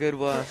 That's a good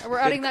one. We're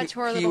adding that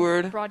to our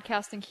little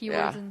broadcasting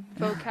keywords and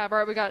vocab. All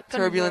right, we got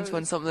turbulence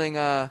when something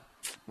yes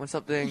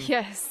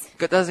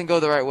doesn't go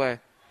the right way.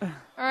 All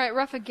right,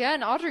 ref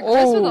again. Audrey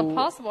Chris with a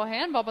possible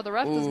handball, but the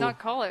ref does not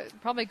call it.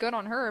 Probably good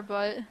on her,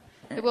 but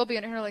it will be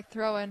an Interlake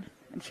throw-in.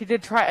 And she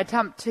did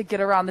attempt to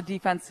get around the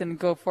defense and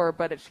go for it,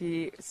 but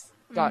she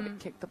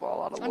kicked the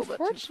ball out a little bit.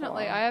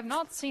 Unfortunately, I have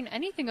not seen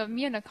anything of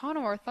Mia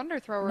Nakano, our Thunder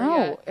thrower,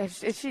 yet. No,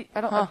 is she?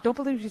 I don't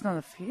believe she's on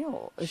the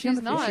field.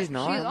 She's not. She's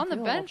on the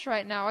bench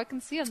right now. I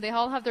can see them. They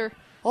all have their.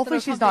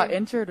 Hopefully she's not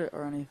injured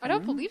or anything. I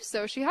don't believe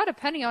so. She had a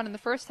penny on in the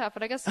first half,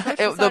 but I guess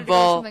the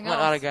ball went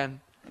out again.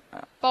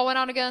 Ball went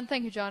out again.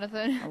 Thank you,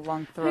 Johnathan. A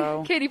long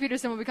throw. Katie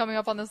Peterson will be coming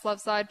up on this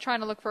left side,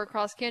 trying to look for a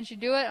cross. Can she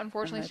do it?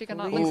 Unfortunately, she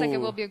cannot. Looks like it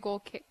will be a goal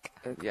kick.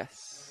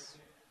 Yes.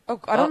 Oh,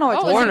 I don't know.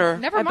 It's corner.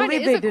 Never mind. I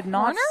believe they did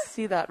not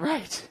see that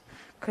right.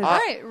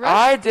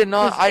 I did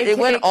not. It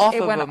went off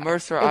of the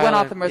Mercer Island. It went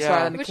off the Mercer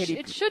Island. Which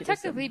it should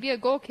technically be a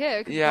goal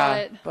kick.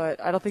 Yeah.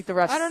 But I don't think the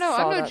refs. I don't know.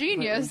 I'm no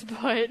genius,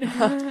 but.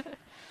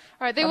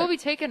 All right, they will be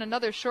taking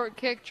another short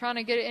kick, trying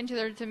to get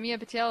it to Mia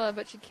Patela,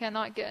 but she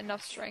cannot get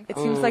enough strength. It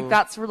seems like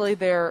that's really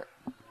their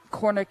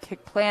corner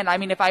kick plan. I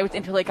mean, if I was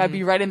Interlake, I'd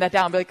be writing that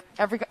down. Be like,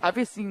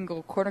 every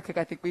single corner kick,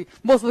 I think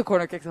most of the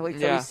corner kicks at least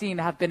that we've seen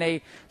have been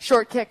a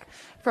short kick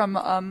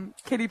from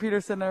Katie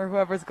Peterson or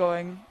whoever's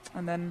going,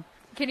 and then.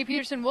 Katie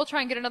Peterson will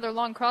try and get another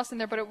long cross in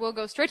there, but it will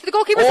go straight to the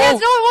goalkeeper's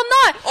hands. No, it will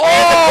not.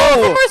 Oh!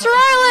 And the goal from Mercer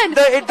Island.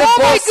 The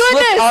ball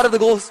slipped out of the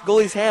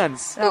goalie's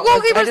hands. The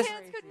goalkeeper's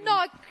hands could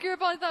not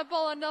grip on that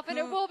ball enough, and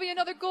it will be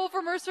another goal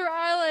for Mercer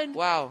Island.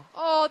 Wow.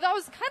 Oh, that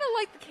was kind of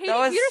like the Katie Peterson.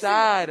 That was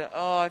sad.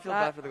 Oh, I feel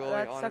bad for the goalie,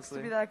 that honestly. Sucks to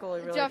be that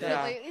goalie, really.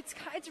 Definitely. Yeah.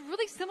 It's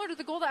really similar to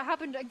the goal that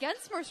happened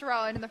against Mercer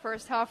Island in the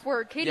first half,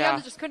 where Katie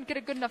Evans just couldn't get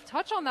a good enough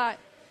touch on that.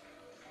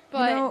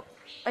 But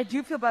I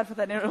do feel bad for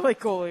that Interlake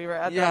goalie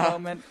at that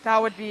moment.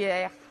 That would be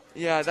a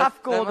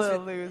tough goal to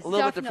lose. A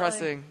little bit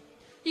depressing.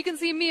 You can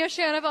see Mia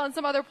Shanovel and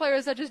some other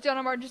players such as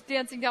Jenna Martin just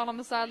dancing down on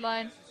the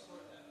sideline.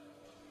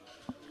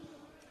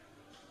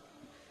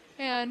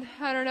 And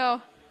I don't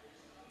know.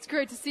 It's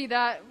great to see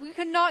that. We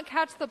could not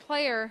catch the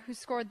player who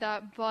scored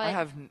that, but I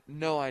have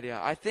no idea.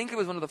 I think it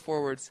was one of the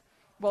forwards.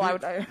 Well, I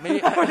would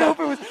hope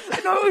it was.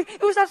 No,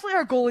 it was actually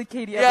our goalie,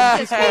 Katie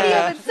Evans. Katie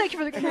Evans, thank you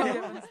for the Katie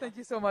Evans, thank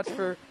you so much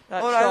for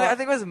that shot. I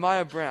think it was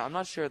Maya Brandt. I'm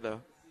not sure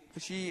though.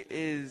 She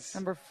is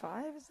number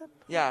 5. Is that?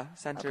 Yeah,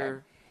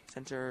 center.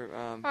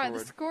 All right, the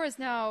score is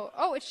now.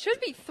 Oh, it should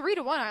be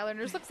 3-1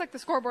 Islanders. Looks like the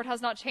scoreboard has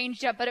not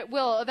changed yet, but it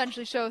will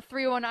eventually show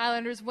 3-1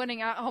 Islanders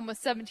winning at home with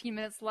 17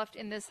 minutes left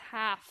in this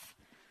half.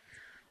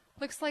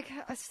 Looks like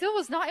I still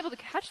was not able to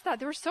catch that.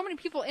 There were so many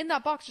people in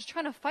that box just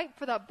trying to fight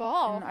for that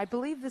ball. And I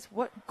believe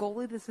what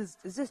goalie this is?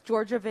 Is this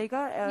Georgia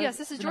Vega? Yes,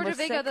 this is Georgia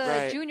Vega,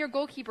 the junior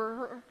goalkeeper.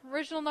 Her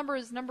original number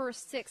is number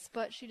 6,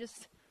 but she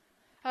just,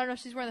 I don't know,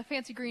 she's wearing the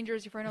fancy green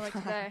jersey for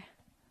Interlake today.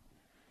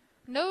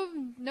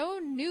 No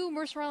new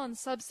Mercer Island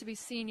subs to be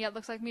seen yet.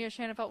 Looks like Mia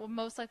Shanovel will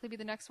most likely be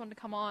the next one to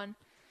come on.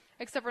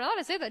 Except for now that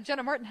I say that,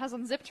 Jenna Martin has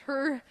unzipped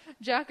her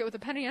jacket with a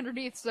penny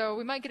underneath, so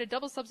we might get a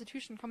double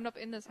substitution coming up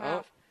in this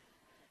half.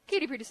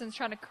 Katie Peterson's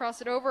trying to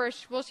cross it over.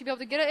 Will she be able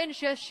to get it in?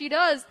 Yes, she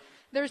does.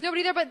 There's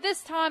nobody there, but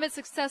this time it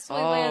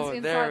successfully lands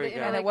inside the Interlake.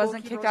 And it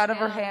wasn't kicked out of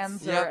her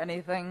hands or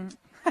anything.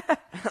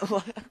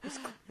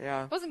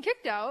 Yeah. Wasn't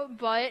kicked out,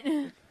 but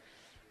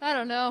I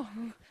don't know.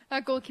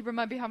 That goalkeeper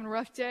might be having a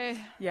rough day.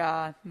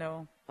 Yeah,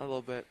 no. A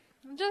little bit.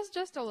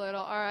 Just a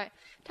little. All right.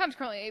 Time's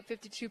currently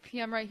 8:52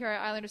 p.m. right here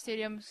at Islander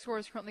Stadium. Score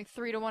is currently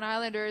 3-1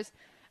 Islanders.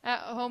 At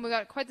home, we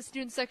got quite the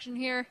student section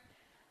here.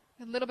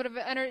 A little bit of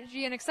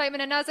energy and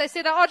excitement. And as I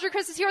say that, Audrey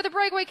Chris is here with the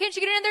breakaway. Can she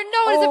get it in there?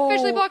 No, it is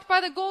officially blocked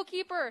by the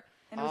goalkeeper.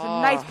 And it was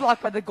a nice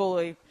block by the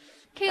goalie.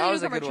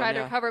 Kaylee Newcomer tried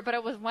to recover, but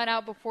it went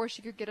out before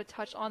she could get a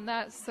touch on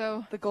that.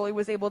 So the goalie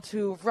was able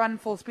to run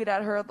full speed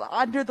at her.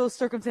 Under those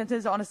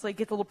circumstances, honestly, it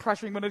gets a little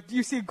pressuring when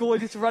you see a goalie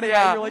just running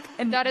at you. Like,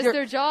 and that is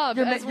their job.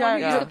 As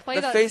one who used to play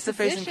the that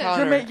face-to-face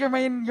encounter. Your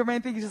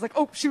main thing is just like,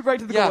 shoot right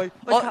to the goalie.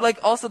 Like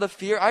also the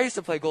fear. I used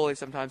to play goalie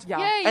sometimes. Yeah,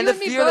 and the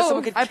fear that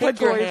someone could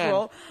kick your hand. As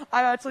well.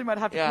 I actually might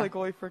have to play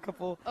goalie for a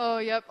couple. Oh,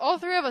 yep. All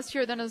three of us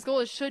here then as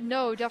goalies should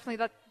know definitely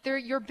that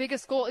your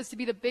biggest goal is to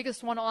be the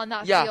biggest one on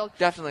that field. Yeah,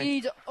 definitely. You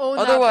need to own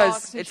Otherwise,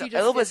 that box. it's a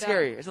little bit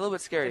scary. It's a little bit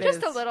scary.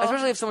 Just a little.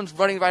 Especially if someone's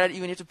running right at you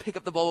and you have to pick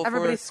up the ball before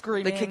everybody's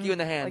screaming. They kick you in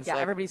the hands.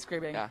 Everybody's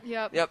screaming.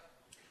 Yeah. Yep.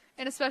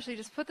 And especially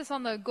just put this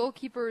on the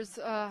goalkeeper's,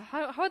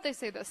 how would they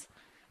say this?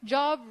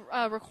 Job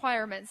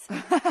requirements.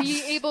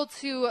 Be able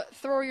to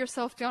throw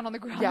yourself down on the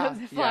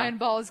ground if the flying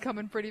ball is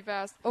coming pretty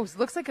fast. Oh, it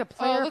looks like a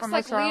player from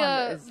Mercer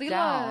Island is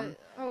down.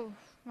 Oh.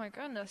 My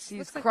goodness.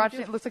 She's crouching.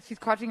 It looks like she's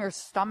crouching her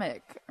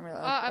stomach.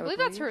 I believe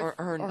that's her.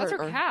 That's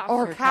her calf.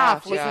 Or her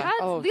calf.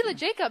 Leela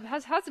Jacob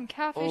has had some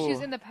calf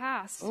issues in the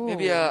past.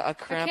 Maybe a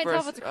cramp. I can't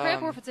tell if it's a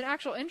cramp or if it's an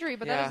actual injury,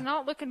 but that is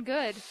not looking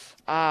good.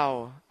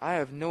 Ow! I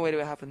have no idea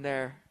what happened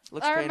there.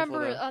 Looks painful. I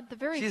remember at the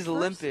very she's first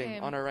limping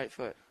game. on her right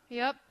foot.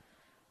 Yep.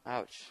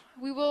 Ouch.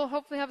 We will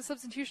hopefully have a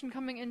substitution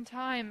coming in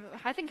time.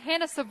 I think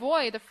Hannah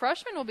Savoy, the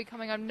freshman, will be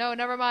coming on. No,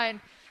 never mind.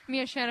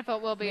 Mia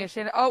Shanafelt will be. And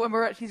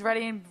she's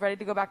ready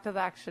to go back to the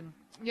action.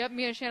 Yep,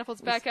 Mia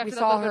Shanafeld's back after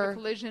that little bit of a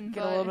collision.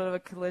 Get a little bit of a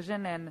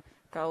collision, and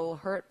got a little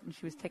hurt and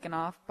she was taken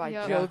off by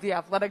Joe, the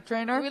athletic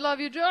trainer. We love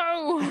you,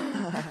 Joe.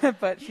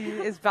 But she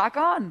is back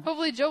on.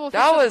 Hopefully Joe will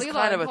fix That was Leela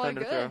kind of and a call it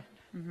thunder good. throw.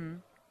 Mm-hmm.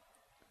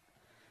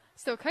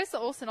 So Kaisa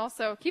Olsen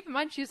also, keep in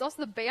mind, she's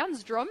also the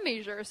band's drum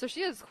major, so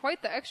she is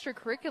quite the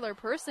extracurricular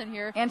person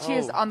here. And she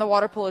is on the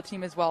water polo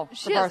team as well.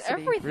 She has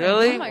everything.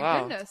 Really? Oh my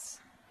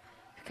goodness.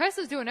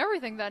 Kaisa's doing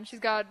everything then.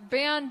 She's got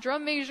band,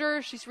 drum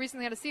major, she's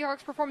recently had a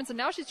Seahawks performance, and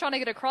now she's trying to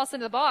get across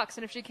into the box,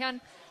 and if she can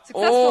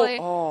successfully,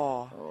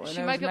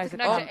 she might be able to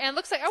connect it. And it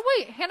looks like, oh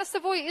wait, Hannah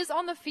Savoy is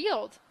on the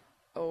field.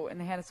 Oh,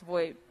 and Hannah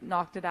Savoy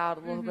knocked it out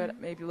a little bit,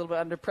 maybe a little bit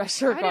under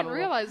pressure. I didn't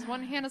realize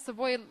when Hannah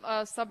Savoy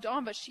subbed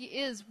on, but she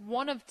is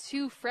one of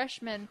 2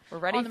 freshmen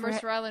on the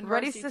Mercer Island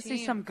varsity team. Ready to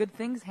see some good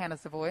things, Hannah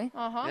Savoy.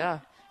 Yeah.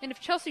 And if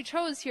Chelsea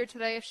Cho is here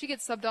today, if she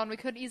gets subbed on, we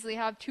could easily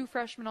have 2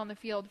 freshmen on the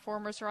field for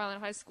Mercer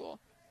Island High School.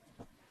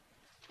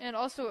 And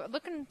also,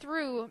 looking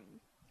through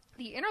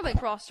the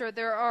Interlake roster,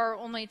 there are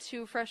only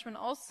 2 freshmen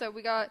also.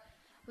 We got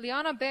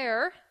Liana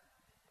Baer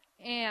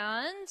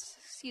and,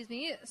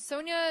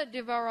 Sonia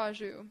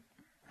Devaraju.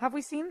 Have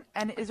we seen?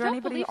 And is there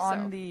anybody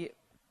on the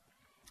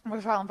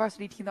Mercer Island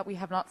varsity team that we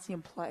have not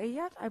seen play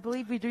yet? I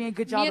believe we're doing a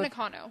good job. Mia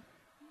Nakano.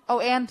 Oh,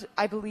 and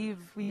I believe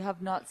we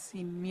have not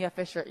seen Mia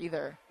Fisher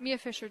either. Mia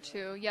Fisher,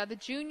 too. Yeah, the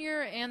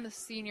junior and the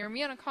senior.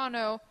 Mia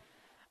Nakano,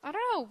 I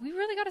don't know. We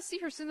really got to see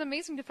her. She's an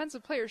amazing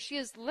defensive player. She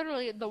is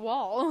literally the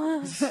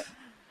wall.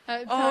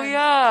 Oh,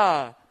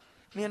 yeah.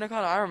 Mia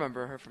Nakano, I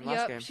remember her from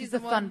last game. She's the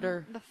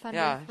Thunder. The Thunder.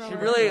 Yeah, she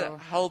really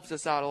helps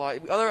us out a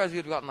lot. Otherwise, we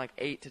would have gotten like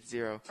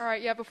 8-0. All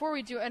right, yeah, before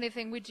we do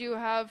anything, we do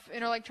have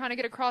Interlake trying to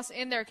get across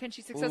in there. Can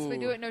she successfully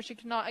do it? No, she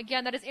cannot.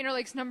 Again, that is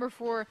Interlake's number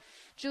 4,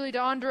 Julie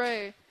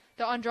Andrade,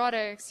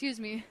 excuse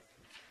me.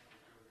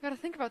 I gotta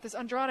think about this.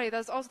 Andrade,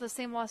 that's also the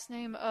same last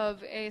name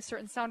of a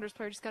certain Sounders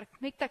player. Just gotta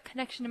make that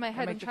connection in my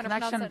head and trying to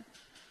pronounce it.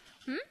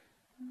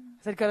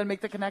 I said, gotta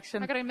make the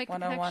connection. I gotta make the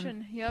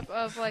connection. Yep,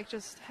 of like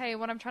just, hey,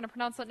 when I'm trying to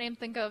pronounce that name,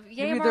 think of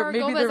maybe Yamar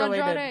Gomez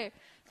related. Andrade.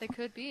 They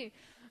could be,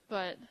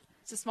 but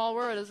it's a small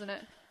world, isn't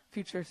it?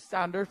 Future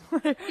Sounder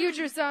player.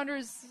 Future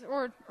Sounders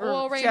or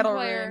Rain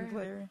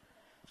player.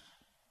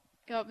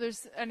 Yep,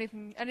 there's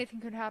anything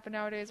could happen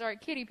nowadays. All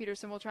right, Katie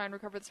Peterson will try and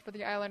recover this for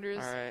the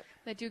Islanders. All right.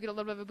 They do get a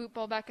little bit of a boot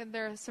ball back in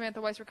there. Samantha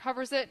Weiss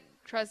recovers it,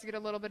 tries to get a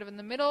little bit of in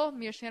the middle.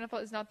 Mia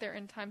Shanappa is not there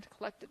in time to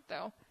collect it,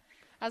 though.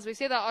 As we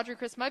say that, Audrey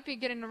Chris might be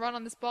getting a run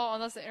on this ball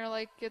unless the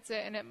Interlake gets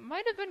it, and it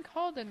might have been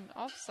called an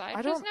offside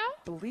just now.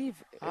 I don't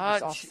believe it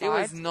was offside. It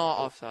was not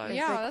offside.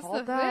 Yeah, that's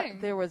the thing.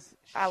 There was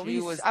at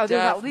least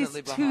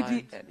two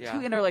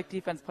Interlake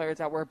defense players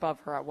that were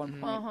above her at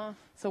one point.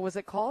 So was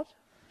it called?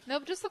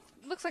 Nope, just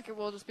looks like it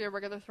will just be a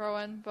regular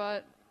throw-in,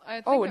 but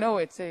I think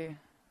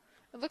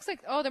it looks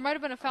like, there might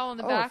have been a foul on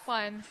the back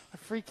line. A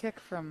free kick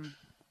from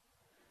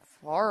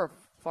far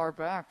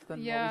back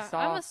than what we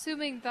saw. I'm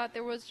assuming that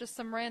there was just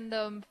some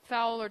random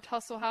foul or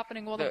tussle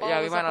happening while the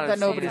ball was up that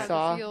nobody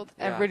saw. The field.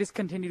 Everybody just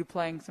continued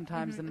playing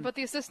sometimes. But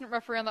the assistant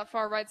referee on that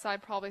far right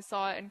side probably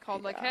saw it and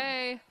called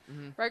hey,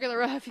 regular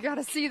ref, you got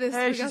to see this.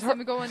 Hey, we got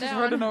something going down. She's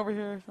hurting over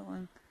here or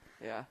something.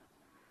 Yeah.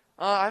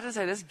 I have to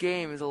say, this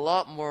game is a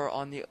lot more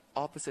on the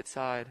opposite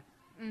side.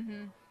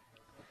 And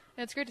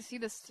it's great to see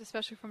this,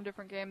 especially from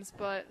different games,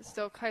 but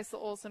still, Kaisa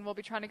Olsen will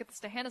be trying to get this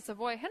to Hannah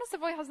Savoy. Hannah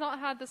Savoy has not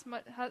had this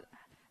much...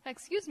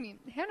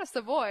 Hannah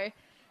Savoy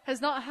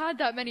has not had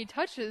that many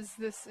touches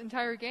this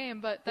entire game,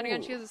 but then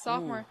again, she is a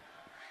sophomore.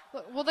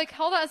 Will they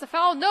call that as a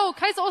foul? No,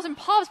 Kaisa Olsen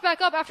pops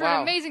back up after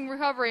an amazing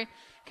recovery.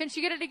 Can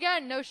she get it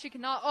again? No, she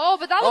cannot. Oh,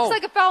 but that looks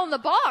like a foul in the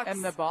box.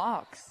 In the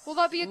box. Will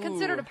that be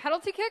considered a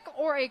penalty kick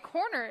or a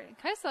corner?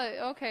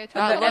 Kaisa, okay.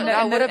 That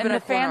would have been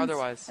a corner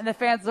otherwise. And the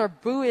fans are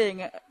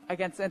booing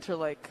against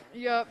Interlake.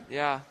 Yep.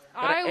 Yeah.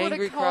 I would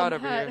have called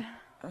that.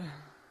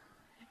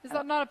 Is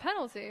that not a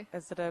penalty?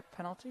 Is it a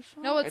penalty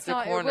shot? No, it's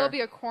not. It will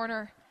be a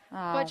corner.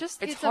 But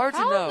just it's hard to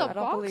know. The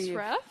box,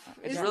 ref?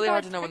 It's really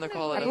hard to know when they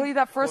call it. I believe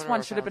that first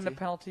one should have been a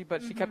penalty,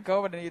 but she kept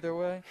going either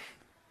way.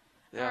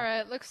 Yeah. All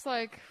right, looks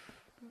like,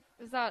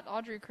 is that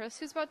Audrey Chris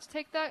who's about to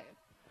take that?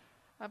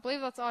 I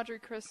believe that's Audrey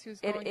Chris who's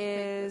going to take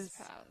this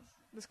pass,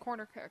 this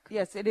corner kick.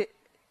 Yes, it is.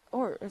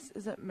 Or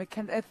is it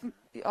Mackenzie? I think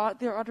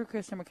they're Audrey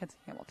Chris and Mackenzie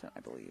Hamilton,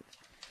 I believe.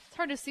 It's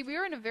hard to see. We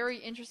are in a very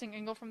interesting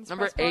angle from this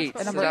number press 8.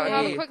 box. Number 8. We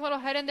have a quick little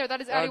head in there.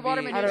 That is Addie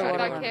Waterman who took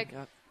that kick.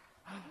 Yep.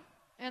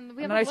 And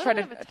we have a little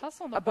bit of a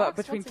tussle in the box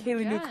between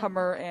Kaylee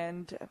Newcomer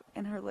and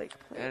Interlake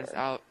player. And it's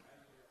out.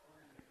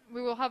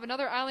 We will have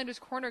another Islanders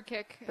corner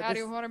kick.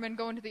 Addie Waterman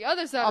going to the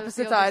other side of the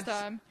field this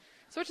time.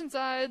 Switching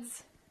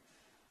sides.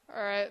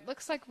 All right.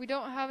 Looks like we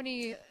don't have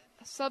any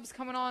subs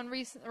coming on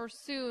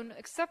soon,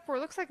 except for,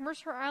 looks like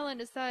Mercer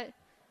Island. Is that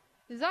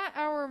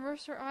our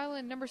Mercer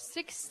Island number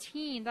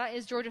 16? That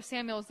is Georgia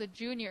Samuels, the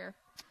junior.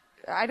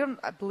 I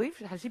believe,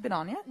 has she been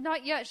on yet?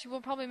 Not yet. She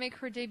will probably make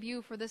her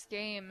debut for this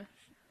game.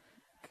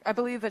 I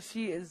believe that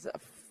she is a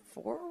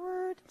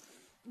forward.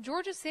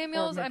 Georgia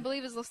Samuels, I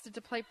believe, is listed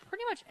to play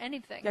pretty much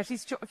anything. Yeah,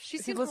 she's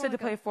listed to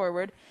play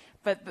forward,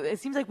 but it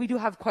seems like we do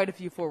have quite a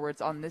few forwards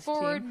on this team.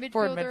 Forward,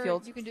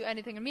 midfield. You can do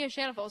anything. And Mia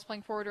Shanafel was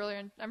playing forward earlier,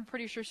 and I'm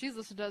pretty sure she's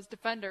listed as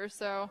defender,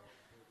 so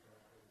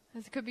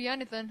it could be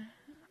anything.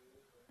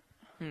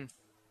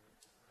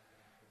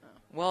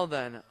 Well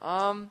then,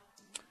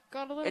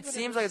 it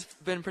seems like it's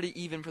been pretty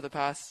even for the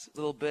past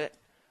little bit.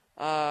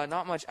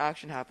 Not much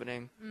action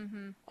happening.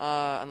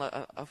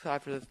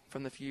 Aside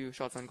from the few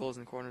shots on goals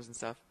and corners and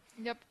stuff.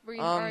 Yep, we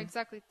are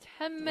exactly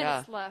 10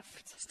 minutes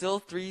left. Still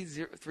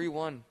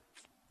 3-1.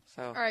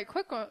 So. All right,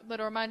 quick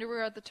little reminder.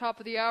 We're at the top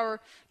of the hour.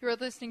 You're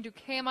listening to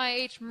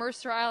KMIH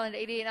Mercer Island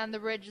 88 on the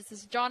Ridge. This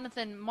is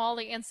Johnathan,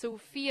 Molly, and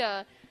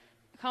Sophia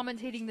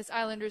commentating this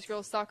Islanders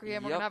girls soccer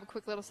game. We're going to have a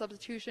quick little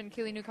substitution.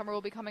 Kaylee Newcomer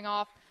will be coming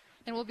off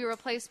and will be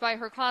replaced by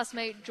her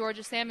classmate,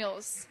 Georgia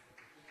Samuels.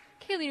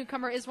 Kaylee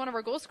Newcomer is one of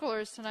our goal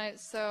scorers tonight,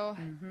 so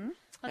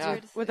that's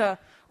weird to see.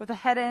 With a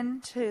head in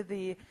to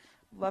the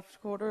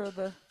left quarter of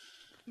the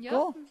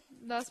goal.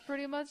 That's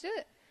pretty much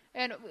it.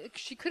 And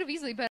she could have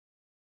easily been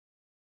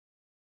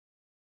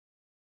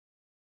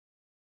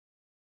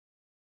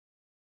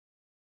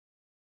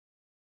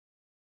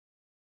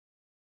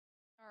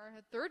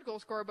our third goal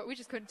scorer, but we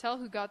just couldn't tell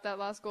who got that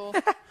last goal.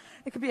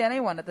 It could be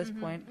anyone at this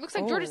point. Looks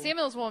like Georgia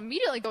Samuels will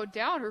immediately go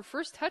down. Her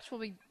first touch will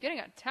be getting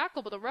a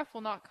tackle, but the ref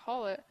will not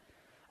call it.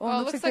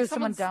 Oh, it looks like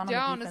someone's down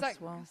on the defense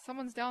as well.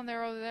 Someone's down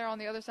there over there on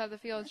the other side of the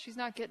field. She's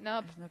not getting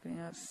up.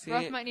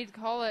 Ref might need to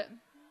call it.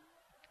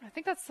 I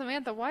think that's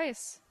Samantha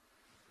Weiss.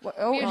 He's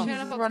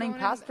running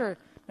past her.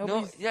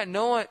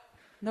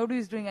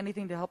 Nobody's doing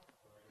anything to help.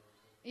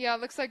 Yeah,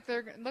 looks like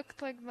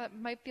that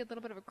might be a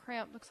little bit of a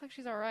cramp. Looks like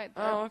she's all right,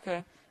 though. Oh,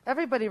 okay.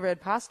 Everybody ran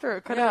past her.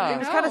 It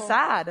was kind of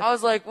sad. I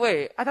was like,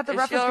 wait. I thought the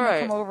ref was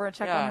going to come over and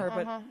check on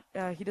her,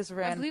 but he just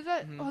ran. I believe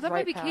that. That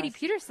might be Katie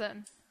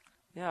Peterson.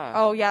 Yeah.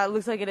 Oh, yeah, it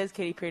looks like it is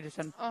Katie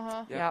Peterson.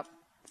 Yep. Yeah.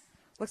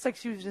 Looks like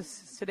she was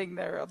just sitting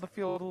there on the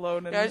field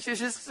alone. And she's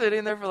just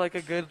sitting there for like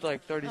a good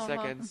 30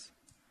 seconds.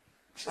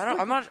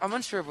 I'm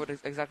unsure of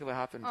exactly what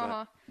happened.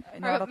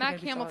 But Matt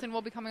Hamilton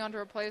will be coming on to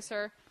replace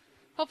her.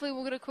 Hopefully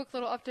we'll get a quick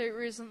little update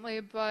recently,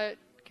 but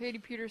Katie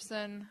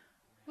Peterson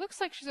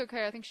looks like she's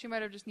okay. I think she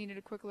might have just needed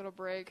a quick little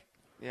break.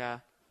 Yeah.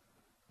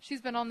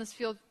 She's been on this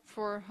field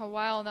for a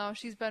while now.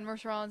 She's been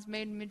Mercer Island's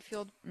main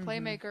midfield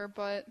playmaker,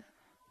 but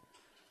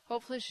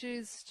hopefully she'll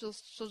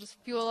just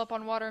fuel up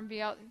on water and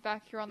be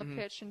back here on the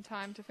pitch in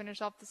time to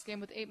finish off this game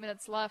with 8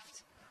 minutes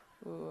left.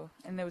 Ooh,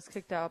 and it was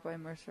kicked out by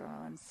Mercer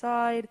on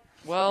side.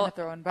 Well,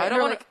 I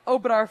don't want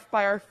to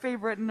by our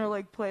favorite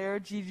Interlake player,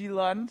 Gigi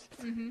Lund.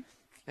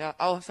 Yeah.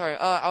 Oh, sorry.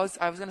 I was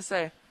gonna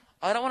say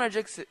I don't want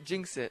to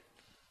jinx it,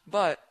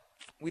 but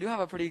we do have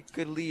a pretty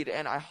good lead,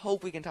 and I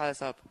hope we can tie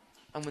this up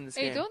and win this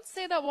game. Hey, don't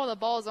say that while the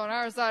ball's on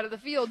our side of the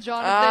field,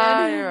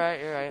 Johnathan.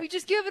 You're right. We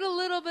just give it a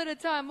little bit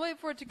of time. Wait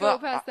for it to go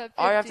past that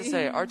 50. I have to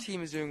say, our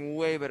team is doing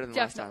way better than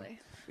last time.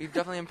 We've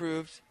definitely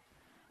improved.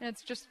 And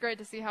it's just great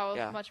to see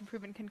how much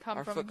improvement can come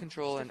from our foot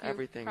control and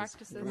everything.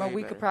 From a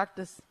week of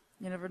practice,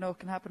 you never know what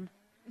can happen.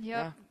 Yep.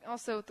 Yeah.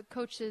 Also, the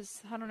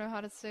coaches, I don't know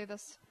how to say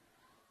this.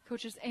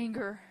 Coach's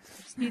anger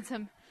just needs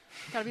him.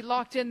 Got to be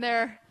locked in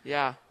there.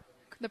 Yeah.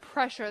 The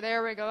pressure.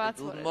 There we go.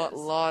 That's what it is. A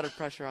lot of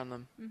pressure on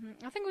them.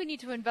 I think we need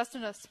to invest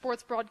in a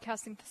sports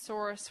broadcasting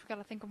thesaurus. We've got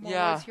to think of more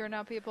words here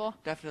now, people.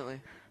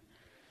 Definitely.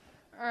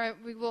 All right.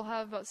 We will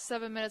have about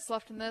 7 minutes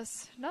left in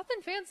this.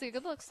 Nothing fancy.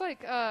 It looks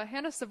like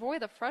Hannah Savoy,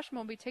 the freshman,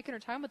 will be taking her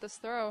time with this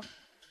throw. And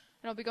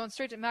it'll be going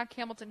straight to Matt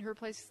Hamilton, who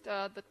replaced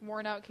the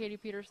worn-out Katie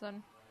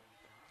Peterson.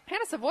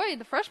 Hannah Savoy,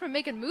 the freshman,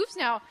 making moves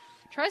now.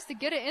 Tries to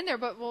get it in there,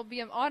 but will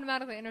be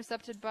automatically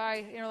intercepted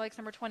by Interlake's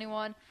number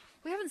 21.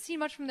 We haven't seen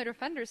much from the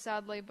defenders,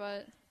 sadly,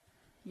 but...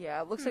 Yeah,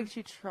 it looks like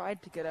she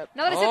tried to get up.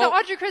 Now that I said that,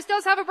 Audrey Chris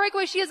does have a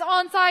breakaway. She is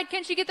onside.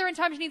 Can she get there in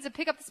time? She needs to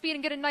pick up the speed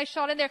and get a nice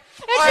shot in there.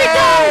 And she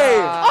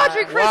does!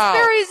 Audrey Chris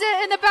buries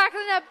it in the back of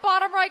the net,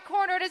 bottom right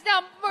corner. It is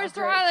now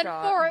Mercer Island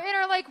 4,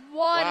 Interlake 1.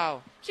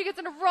 Wow. She gets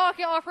a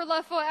rocket off her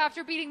left foot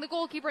after beating the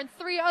goalkeeper and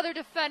 3 other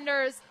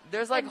defenders.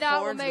 There's horns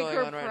going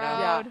on right now.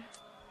 Yeah.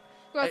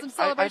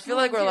 I feel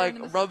like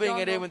we're rubbing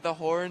it in with the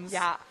horns.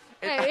 Yeah.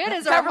 Hey, it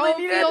is our home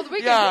field.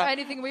 We can do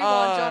anything we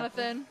want,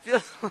 Johnathan.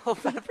 Feels a little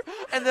bad.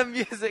 And the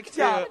music,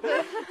 too.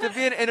 To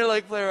be an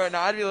Interlake player right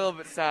now, I'd be a little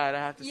bit sad, I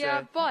have to say.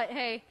 Yeah, but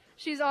hey,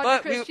 she's Audrey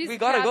Chris. She's the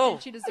captain.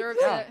 She deserves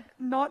it.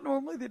 Not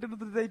normally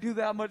they do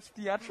that much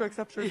theatrics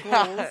after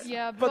goals.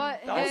 Yeah,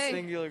 but hey. A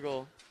singular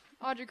goal.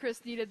 Audrey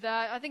Chris needed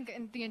that. I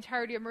think the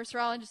entirety of Mercer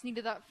Island just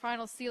needed that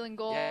final sealing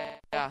goal.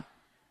 Yeah.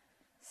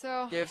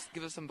 So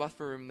Give us some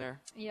buffer room there.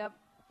 Yep.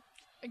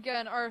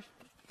 Again, our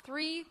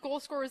 3 goal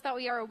scorers that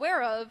we are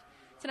aware of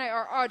tonight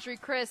are Audrey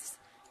Chris,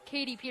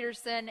 Katie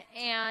Peterson,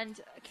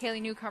 and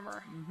Kaylee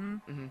Newcomer.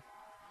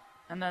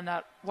 And then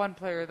that one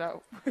player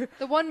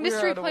the one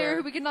mystery player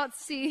who we could not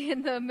see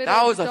in the middle.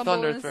 That was a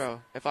thunder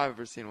throw, if I've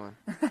ever seen one.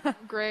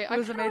 Great. I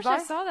wish I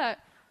saw that.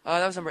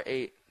 That was number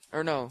 8.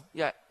 Or no.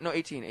 Yeah. No,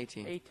 18.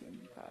 18.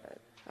 Got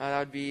it. That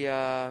would be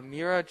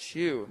Mira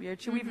Chu.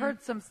 We've heard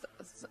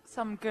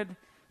some good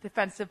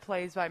defensive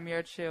plays by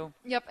Mira Chu.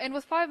 Yep, and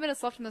with 5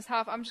 minutes left in this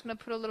half, I'm just going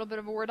to put a little bit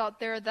of a word out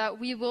there that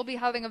we will be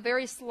having a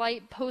very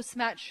slight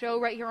post-match show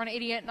right here on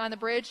 88.9 The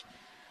Bridge.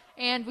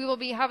 And we will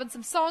be having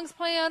some songs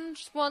planned.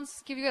 Just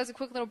once, give you guys a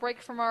quick little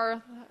break from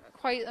our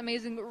quite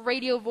amazing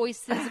radio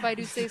voices, if I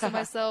do say so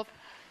myself.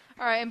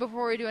 All right, and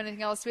before we do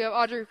anything else, we have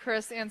Audrey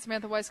Chris and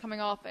Samantha Weiss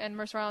coming off, and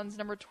Mercer Island's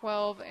number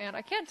 12. And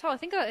I can't tell. I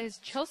think that is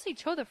Chelsea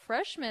Cho, the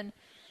freshman.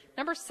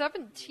 Number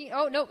 17.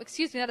 Oh, no,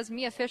 excuse me. That is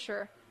Mia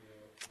Fisher.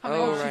 She's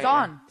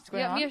on.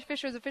 Yeah, Mia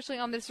Fisher is officially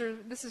on. This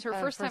is her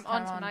first time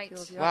on tonight.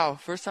 Field, yeah. Wow,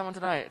 first time on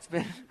tonight. It's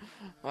been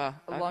a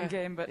long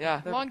game, but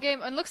yeah, long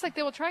game. And looks like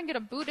they will try and get a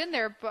boot in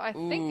there, but I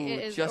think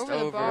it is just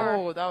over the bar.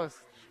 Oh, that was.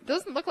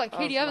 Doesn't look like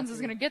Katie Evans is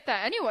going to get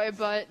that anyway,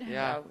 but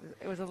yeah,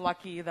 it was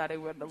lucky that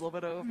it went a little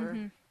bit over.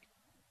 Mm-hmm.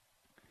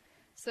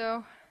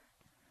 So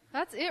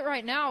that's it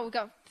right now. We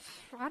got.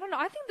 I don't know.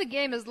 I think the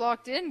game is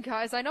locked in,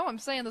 guys. I know I'm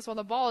saying this while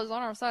the ball is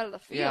on our side of the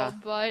field,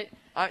 but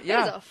it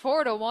is a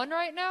 4-1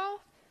 right now.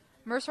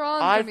 Mercer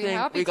Island's going to be happy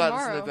tomorrow. I think we got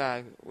this in the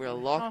bag. We're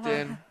locked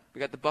in. We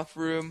got the buff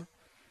room.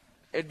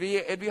 It'd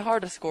be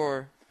hard to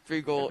score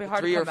 3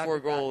 or 4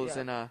 goals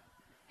in a.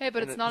 Hey,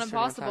 but it's not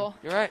impossible.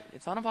 You're right.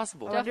 It's not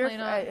impossible. Definitely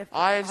not. If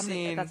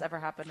that's ever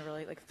happened,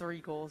 really, like 3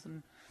 goals.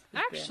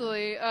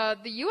 Actually,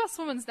 the U.S.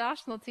 women's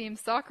national team,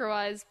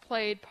 soccer-wise,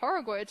 played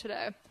Paraguay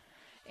today.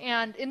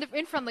 And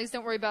in friendlies,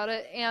 don't worry about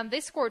it. And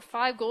they scored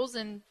 5 goals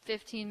in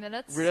 15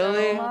 minutes.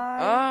 Really? So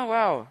oh,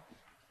 wow.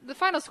 The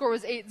final score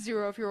was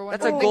 8-0, if you were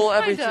wondering. That's a goal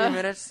every 3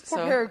 minutes. For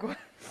Paraguay.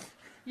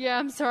 Yeah,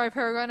 I'm sorry,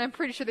 Paraguay, and I'm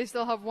pretty sure they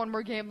still have one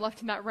more game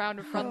left in that round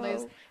of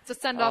friendlies. It's a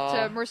send-off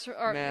to Mercer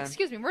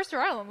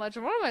Island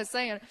legend. What am I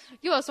saying?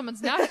 U.S.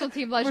 Women's National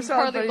Team legend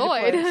Carly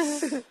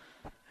Lloyd.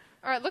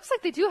 All right, looks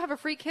like they do have a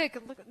free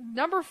kick. Look,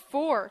 number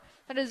 4,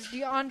 that is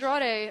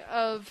Andrade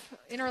of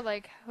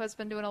Interlake, who has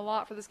been doing a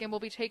lot for this game, will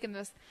be taking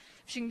this.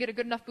 If she can get a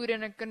good enough boot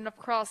in, a good enough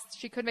cross,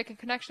 she could make a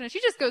connection, and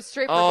she just goes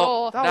straight for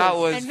goal.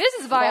 And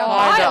misses by a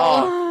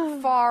mile.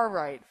 Far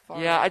right.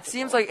 It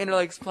seems like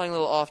Interlake's playing a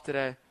little off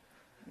today.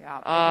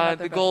 Yeah,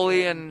 the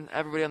goalie and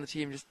everybody on the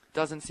team just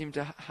doesn't seem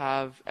to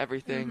have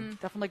everything. Mm-hmm.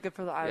 Definitely good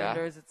for the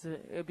Islanders. Yeah.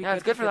 It'd be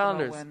it's good for the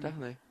Islanders,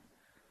 definitely.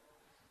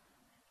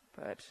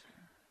 But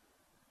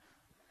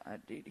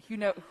dude,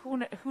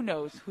 who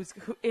knows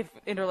if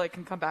Interlake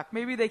can come back?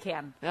 Maybe they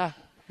can. Yeah,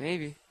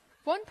 maybe.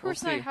 One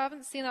person I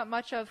haven't seen that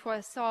much of, who I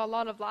saw a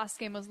lot of last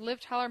game, was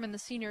Liv Tallerman, the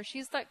senior.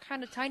 She's that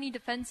kind of tiny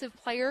defensive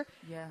player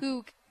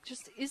who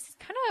just is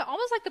kind of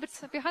almost like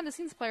the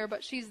behind-the-scenes player,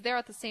 but she's there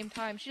at the same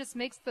time. She just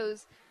makes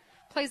those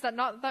plays that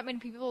not that many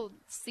people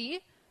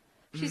see.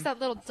 She's that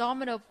little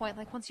domino point.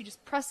 Like once you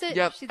just press it,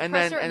 and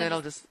then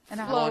it'll just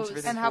launch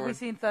everything And have we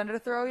seen Thunder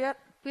Throw yet?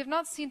 We have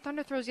not seen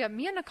Thunder Throws yet.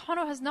 Mia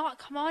Nakano has not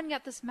come on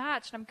yet this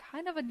match, and I'm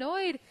kind of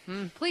annoyed.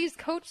 Please,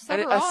 coach, sub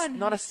her on.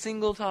 Not a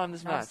single time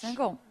this match. Not a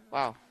single.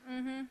 Wow.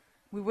 Mm-hmm.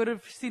 We would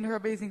have seen her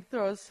amazing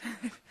throws.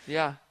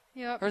 Yeah.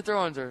 Yep. Her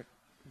throw-ins are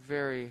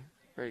very,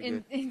 very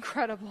good.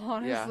 Incredible,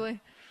 honestly. Yeah.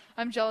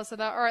 I'm jealous of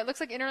that. All right,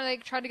 looks like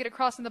Interlake tried to get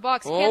across in the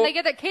box. Oh. Can they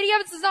get that? Katie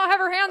Evans does not have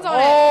her hands on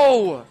it.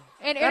 Oh!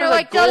 And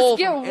Interlake does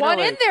get one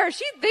in there.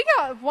 They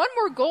got one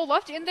more goal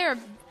left in there.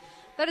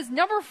 That is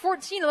number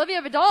 14,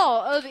 Olivia Vidal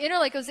of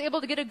Interlake, was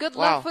able to get a good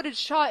left-footed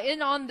shot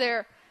in on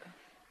there.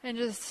 And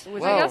just, I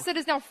guess it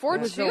is now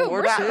 4-2. That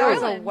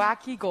was a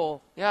wacky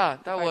goal. Yeah,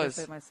 that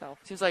was.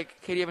 Seems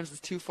like Katie Evans was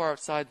too far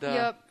outside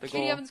the goal.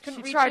 Katie Evans couldn't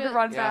reach it. She tried to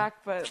run back,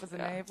 but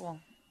wasn't able.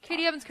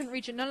 Katie Evans couldn't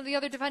reach it. None of the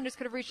other defenders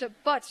could have reached it,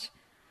 but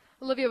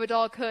Olivia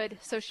Vidal could.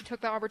 So she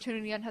took that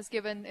opportunity and has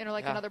given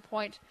Interlake another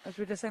point. As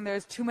we were just saying,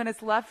 there's 2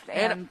 minutes left.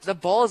 And the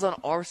ball is on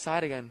our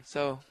side again.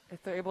 So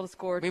if they're able to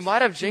score, we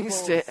might have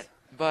jinxed it,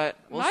 but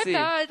we'll see.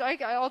 My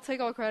bad. I'll take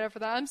all credit for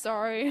that. I'm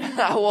sorry.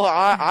 Well,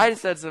 I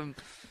said some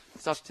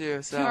stuff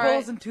too. So 2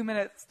 goals in 2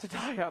 minutes to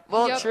tie up.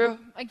 Well, true.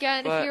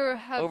 Again, if you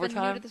have been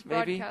new to this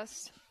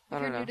broadcast,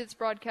 new to this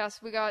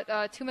broadcast, we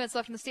got 2 minutes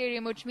left in the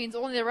stadium, which means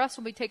only the refs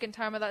will be taking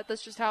time of that.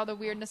 That's just how the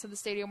weirdness of the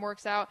stadium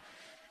works out.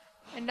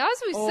 And as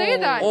we say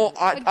that,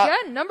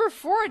 number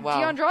 4,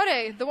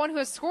 DeAndrade, the one who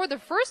has scored the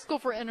first goal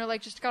for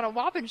Interlake, just got a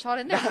whopping shot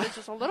in there, but it's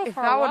just a little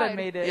far wide. That would have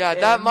made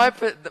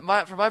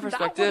it. From my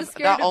perspective,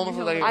 that almost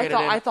looked like it made it in.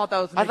 I thought that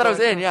was. I thought it was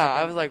in. Yeah,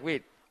 I was like,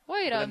 wait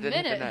a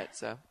minute. Net,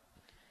 so.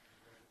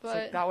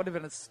 But that would have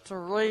been a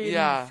strange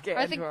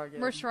I think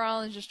Mercer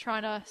Island is just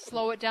trying to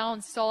slow it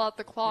down, stall out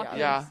the clock.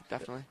 Yeah,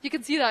 definitely. You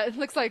can see that. It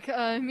looks like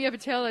Mia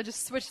Patela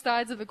just switched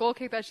sides of the goal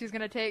kick that she's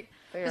going to take.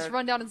 Just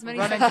run down as many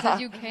seconds as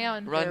you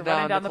can. Run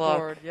down the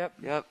board. Yep.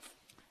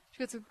 She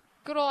gets a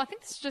good old. I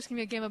think this is just going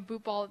to be a game of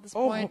boot ball at this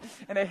point.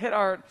 And it hit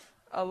our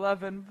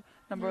 11,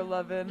 number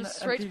 11. Just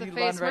straight to the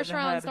face. Mercer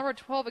Island's number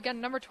 12.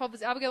 Again, number 12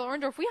 is Abigail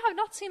Orndorff. We have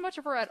not seen much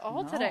of her at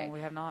all today. No,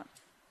 we have not.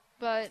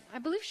 But I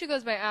believe she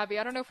goes by Abby.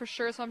 I don't know for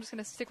sure, so I'm just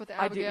going to stick with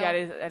Abigail.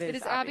 It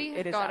is Abby?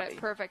 It is Got Abby. it.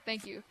 Perfect.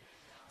 Thank you.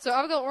 So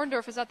Abigail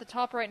Orndorff is at the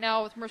top right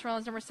now with Mercer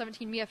Island's number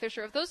 17, Mia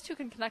Fisher. If those two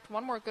can connect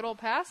one more good old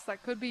pass,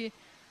 that could be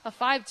a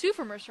 5-2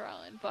 for Mercer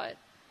Island. But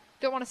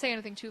don't want to say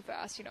anything too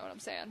fast, you know what I'm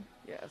saying?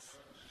 Yes.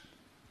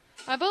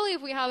 I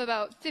believe we have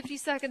about 50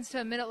 seconds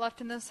to a minute left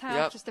in this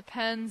half. Just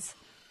depends.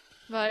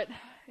 But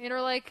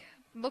Interlake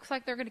looks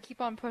like they're going to keep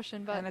on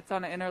pushing. But and it's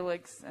on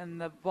Interlake's, and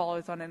the ball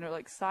is on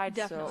Interlake's side.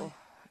 Definitely. So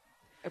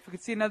if we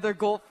could see another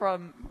goal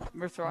from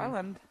Mercer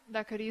Island,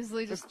 that could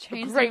easily just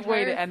change a great the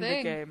way to end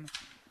thing. the game.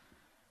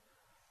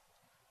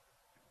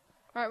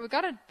 All right, we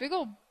got a big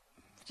old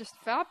just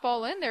fat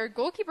ball in there.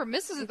 Goalkeeper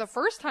misses it the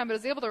first time, but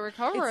is able to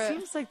recover it. It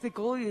seems like the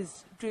goalie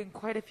is doing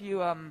quite a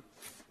few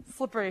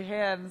slippery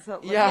hands.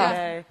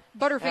 Butterfingers.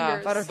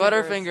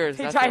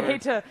 Butterfingers. I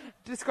hate to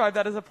describe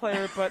that as a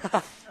player,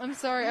 but I'm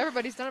sorry,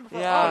 everybody's done it before.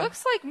 Yeah. Oh, it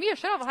looks like Mia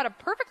Shanov had a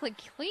perfectly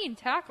clean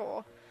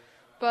tackle,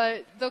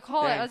 but they'll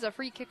call it as a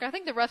free kick. I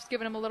think the ref's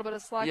giving him a little bit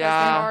of slack as they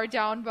are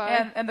down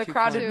by. And the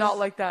crowd did not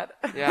like that.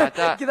 Yeah,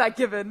 that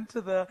given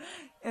to the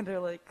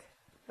Interlake.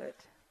 But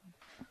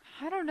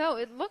I don't know.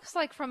 It looks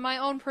like from my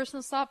own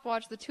personal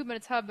stopwatch, the 2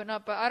 minutes have been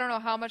up, but I don't know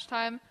how much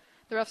time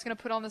the ref's going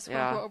to put on this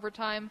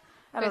overtime.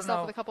 I don't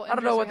know. A couple I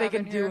don't know what they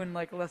can do here. in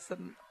like less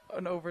than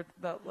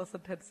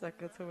 10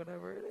 seconds or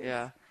whatever it is.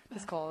 Yeah.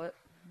 Just call it.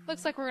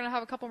 Looks like we're going to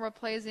have a couple more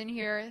plays in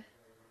here.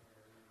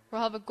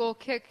 We'll have a goal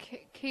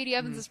kick. Katie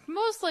Evans is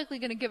most likely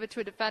going to give it to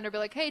a defender, be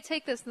like, hey,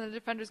 take this, and the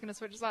defender's going to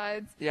switch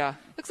sides. Yeah.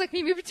 Looks like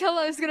Mimi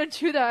Patella is going to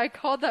do that. I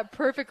called that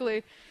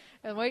perfectly.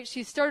 And wait,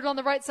 she started on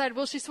the right side.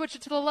 Will she switch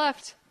it to the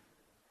left?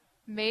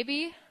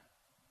 Maybe.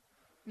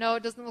 No,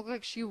 it doesn't look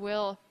like she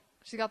will.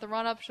 She got the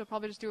run up. She'll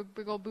probably just do a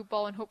big old boot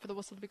ball and hope for the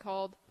whistle to be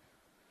called.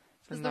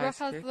 Does the ref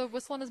have the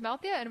whistle in his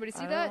mouth yet? Anybody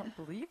see that? I don't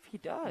believe he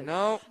does.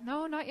 No,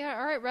 not yet.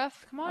 All right,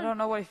 ref, come on. I don't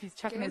know if he's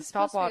checking his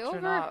stopwatch or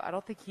not. I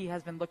don't think he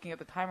has been looking at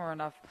the timer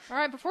enough. All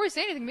right, before we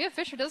say anything, Mia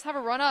Fisher does have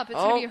a run up. It's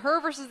going to be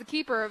her versus the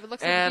keeper. It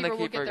looks like the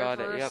keeper will get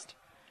there first.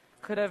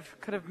 Could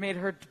have made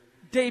her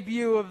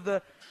debut of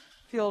the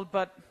field,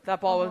 but that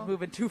ball was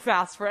moving too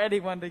fast for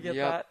anyone to get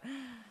that.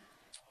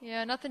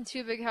 Yeah, nothing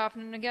too big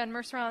happening. Again,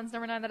 Mercer Island's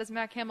number 9, that is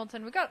Mac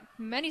Hamilton. We've got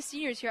many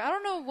seniors here. I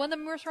don't know when the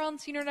Mercer Island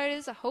senior night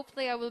is.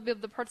 Hopefully I will be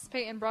able to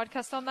participate and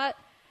broadcast on that.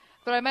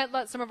 But I might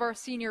let some of our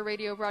senior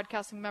radio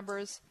broadcasting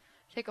members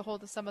take a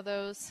hold of some of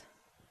those.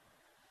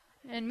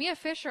 And Mia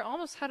Fisher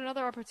almost had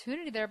another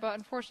opportunity there, but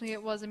unfortunately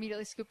it was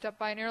immediately scooped up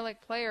by an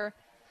Interlake player.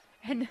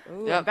 And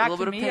back a little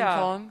bit of ping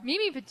pong.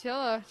 Mimi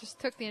Patilla just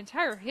took the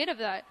entire hit of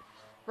that.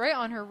 Right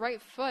on her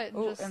right foot.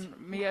 And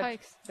Mia,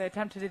 they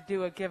attempted to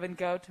do a give and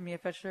go to Mia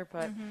Fisher,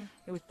 but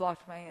it was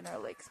blocked by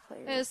Interlake's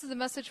player. Hey, this is a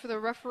message for the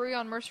referee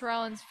on Mercer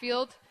Island's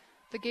field.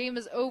 The game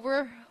is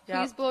over.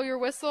 Please blow your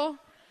whistle.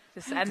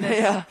 Just end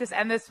this. Just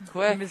end this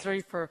quick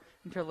misery for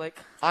Interlake.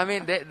 I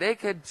mean, they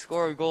could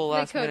score a goal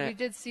last minute. We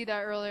did see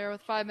that earlier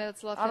with 5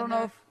 minutes left. I don't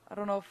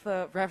know if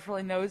the ref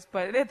really knows,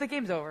 but the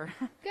game's over.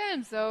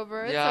 Game's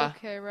over. It's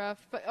okay,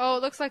 ref. But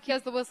it looks like he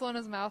has the whistle in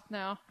his mouth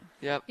now.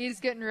 Yep.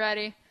 He's getting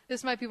ready.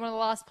 This might be one of the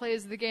last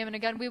plays of the game. And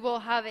again, we will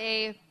have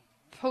a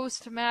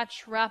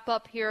post-match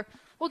wrap-up here.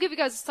 We'll give you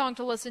guys a song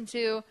to listen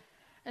to,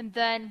 and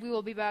then we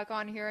will be back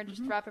on here and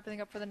just wrap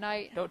everything up for the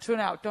night. Don't tune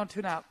out. Don't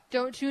tune out.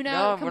 Don't tune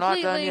out completely. No, we're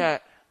not done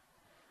yet.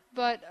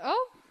 But,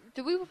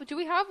 do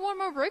we have one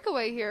more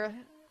breakaway here?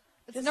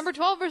 It's number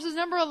 12 versus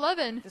number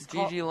 11.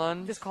 Gigi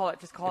Lund. Just call it.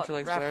 Ref.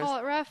 Call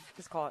it, ref.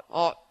 Just call it.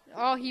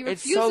 Oh, he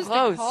refuses so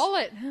close. to call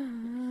it.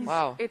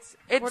 Wow. It's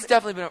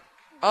definitely been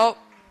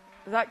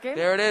is that game?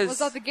 There it is. Was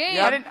that the game?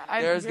 Yep.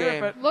 There's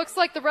game. Looks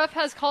like the ref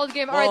has called the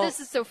game. All right, this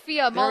is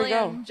Sophia, Molly,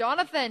 and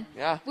Johnathan.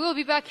 Yeah. We will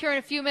be back here in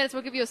a few minutes.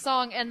 We'll give you a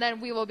song, and then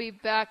we will be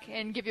back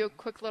and give you a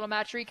quick little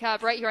match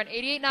recap right here on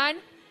 88.9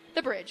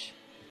 The Bridge.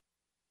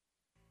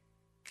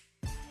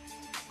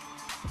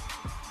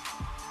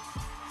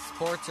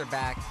 Sports are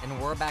back,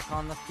 and we're back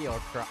on the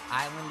field for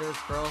Islanders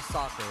girls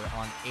soccer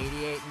on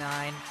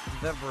 88.9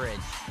 The Bridge.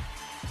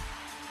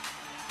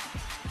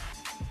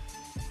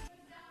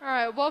 All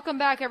right, welcome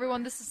back,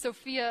 everyone. This is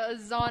Sophia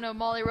Azano,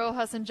 Molly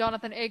Rojas, and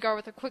Johnathan Agar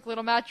with a quick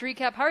little match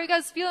recap. How are you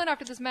guys feeling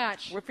after this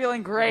match? We're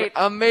feeling great.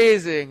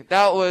 Amazing.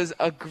 That was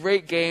a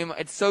great game.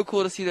 It's so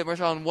cool to see that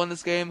Mercer Island won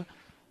this game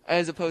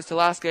as opposed to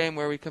last game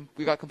where we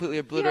got completely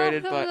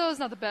obliterated. That was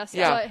not the best.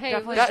 Yeah, but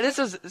hey, this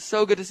was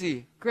so good to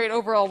see. Great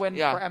overall win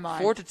for MI.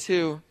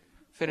 4-2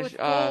 finish. With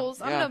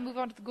goals. I'm going to move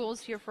on to the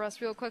goals here for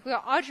us real quick. We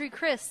got Audrey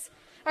Chris.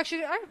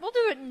 Actually, we'll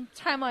do it in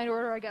timeline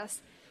order, I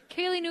guess.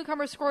 Kaylee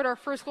Newcomer scored our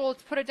first goal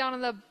to put it down in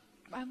the,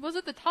 was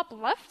it the top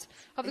left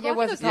of the goal? It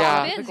was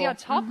top bins. Yeah,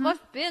 top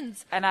left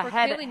bins. And a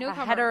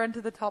header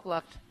into the top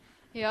left.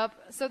 Yep.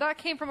 So that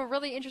came from a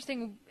really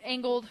interesting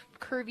angled,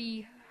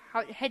 curvy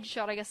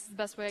headshot, I guess is the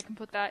best way I can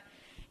put that.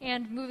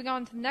 And moving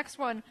on to the next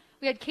one,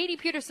 we had Katie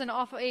Peterson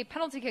off a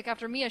penalty kick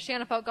after Mia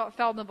Shanafelt got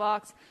fouled in the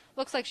box.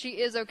 Looks like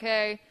she is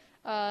okay.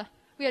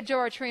 We had Joe,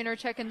 our trainer,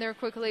 check in there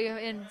quickly,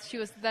 and she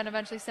was then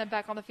eventually sent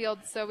back on the field.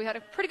 So we had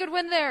a pretty good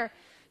win there.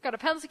 Got a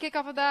penalty kick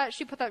off of that.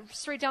 She put that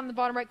straight down the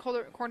bottom right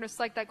corner,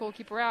 psyched that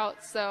goalkeeper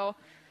out. So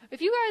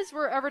if you guys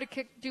were ever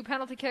to do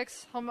penalty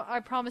kicks, I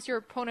promise your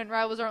opponent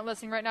rivals aren't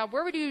listening right now,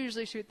 where would you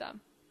usually shoot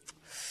them?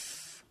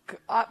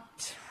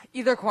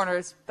 Either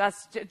corners.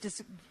 That's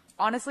just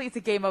honestly, it's a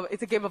game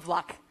of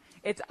luck.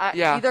 It's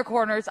either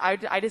corners.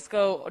 I just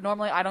go.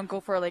 Normally, I don't go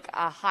for like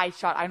a high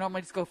shot. I normally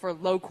just go for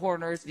low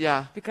corners.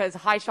 Yeah. Because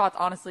high shots,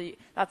 honestly,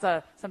 that's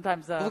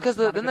sometimes. Because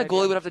then the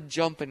goalie would have to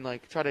jump and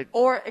like try to.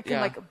 Or it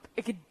can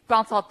it could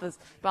bounce off the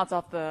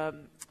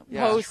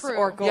post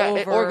or go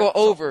over. Or go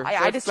over. So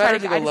I just try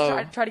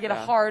to get a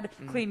hard,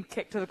 clean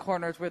kick to the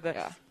corners where the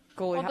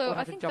goalie Although would have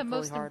I to think jump the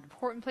most really hard.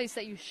 important place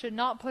that you should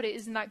not put it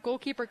is in that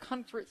goalkeeper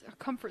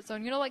comfort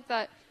zone. You know, like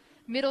that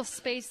middle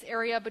space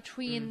area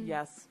between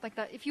yes. like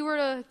that. If you were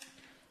to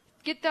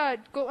get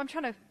that goal, I'm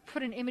trying to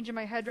put an image in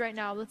my head right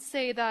now. Let's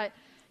say that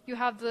you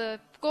have the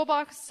goal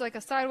box, like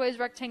a sideways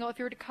rectangle. If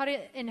you were to cut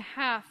it in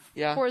half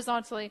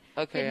horizontally,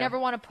 you'd never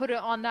want to put it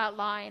on that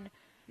line.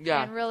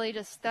 Yeah. And really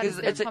just, that is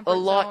their it's comfort a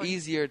lot zone.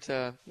 easier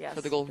for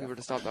the goalkeeper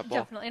to stop that ball.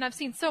 Definitely. And I've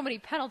seen so many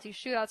penalty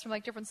shootouts from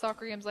like different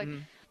soccer games. Like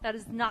that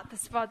is not the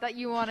spot that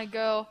you want to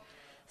go.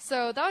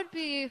 So that would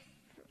be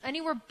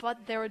anywhere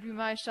but there would be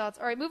my shots.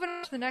 All right, moving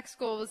on to the next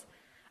goal was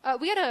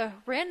we had a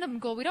random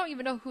goal. We don't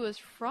even know who it was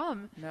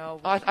from. No.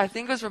 I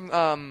think it was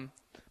from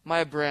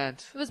Maya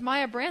Brandt. It was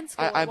Maya Brandt's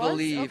goal. I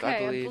believe.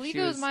 Okay, I believe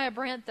it was Maya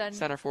Brandt then.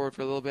 Center forward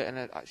for a little bit,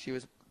 and she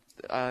was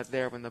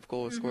there when the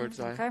goal was scored.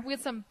 So we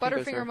had some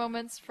butterfinger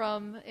moments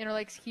from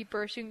Interlake's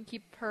keeper. She didn't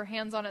keep her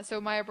hands on it,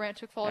 so Maya Brandt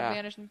took full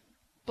advantage and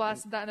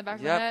blasted that in the back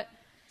of the net.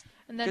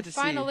 And then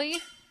finally,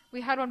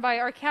 we had one by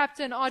our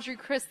captain, Audrey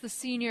Chris, the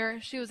senior.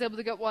 She was able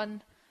to get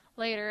one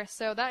later.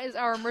 So that is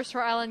our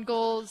Mercer Island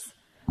goals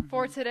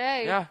for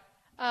today. Yeah.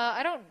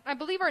 I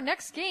believe our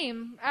next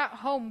game at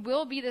home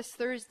will be this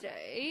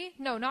Thursday.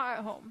 No, not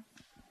at home.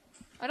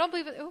 I don't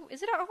believe it. Oh,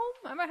 is it at home?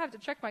 I might have to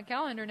check my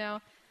calendar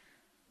now.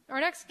 Our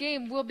next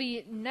game will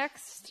be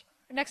next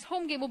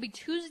home game will be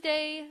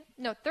Thursday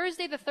the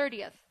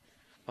 30th.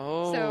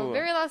 Oh. So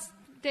very last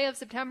day of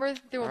September,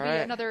 there will be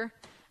another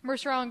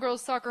Mercer Island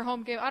girls soccer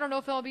home game. I don't know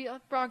if I'll be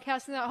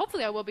broadcasting that.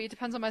 Hopefully I will be. It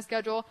depends on my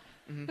schedule.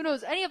 Who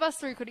knows? Any of us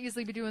three could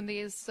easily be doing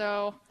these.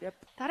 So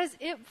that is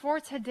it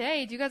for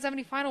today. Do you guys have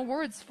any final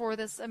words for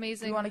this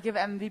amazing? You want to give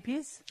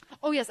MVPs?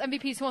 Oh yes,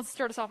 MVPs. Who wants to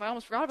start us off? I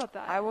almost forgot about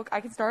that.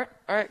 I can start.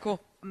 All right, cool.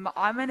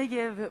 I'm going to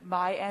give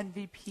my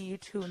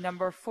MVP to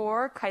number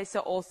 4,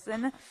 Kaisa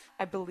Olsen.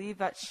 I believe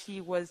that she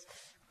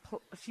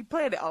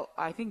played,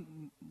 I think,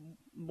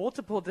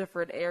 multiple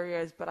different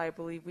areas, but I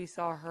believe we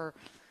saw her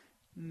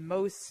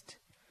most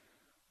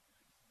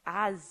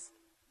as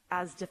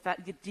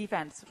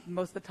defense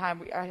most of the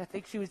time. I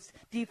think she was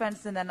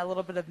defense and then a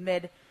little bit of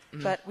mid,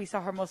 but we saw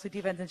her mostly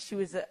defense, and she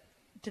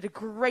did a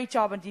great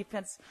job on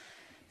defense.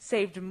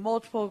 Saved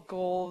multiple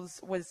goals,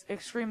 was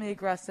extremely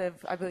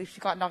aggressive. I believe she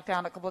got knocked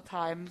down a couple of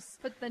times.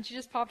 But then she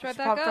just popped right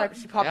back up.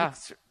 She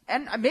popped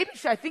and maybe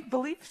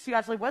believe she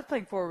actually was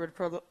playing forward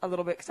for a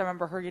little bit, because I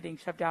remember her getting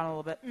shoved down a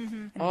little bit.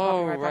 And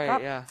back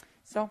up. Yeah.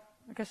 So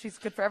I guess she's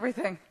good for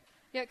everything.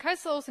 Yeah,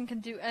 Kaisa Olsen can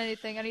do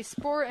anything, any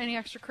sport, any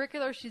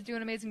extracurricular. She's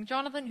doing amazing.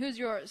 Johnathan, who's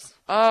yours?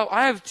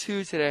 I have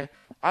 2 today.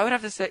 I would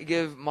have to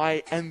give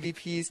my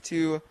MVPs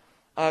to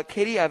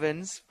Katie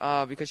Evans,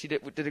 because she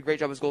did a great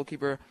job as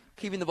goalkeeper,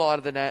 keeping the ball out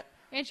of the net.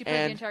 And she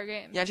played the entire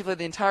game. Yeah, she played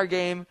the entire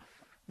game.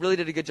 Really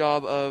did a good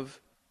job of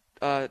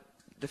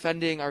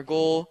defending our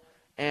goal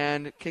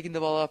and kicking the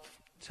ball up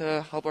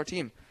to help our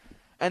team.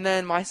 And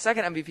then my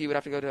second MVP would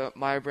have to go to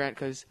Maya Brandt,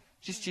 because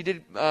she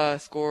did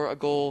score a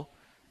goal,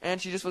 and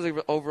she just was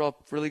an overall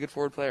really good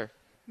forward player.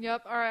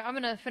 Yep. All right, I'm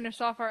going to finish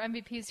off our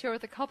MVPs here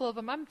with a couple of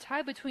them. I'm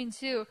tied between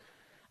 2.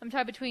 I'm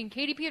tied between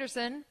Katie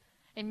Peterson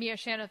and Mia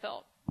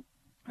Shannenfeld.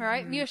 All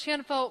right, Mia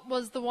Shannenfeld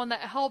was the one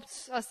that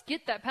helped us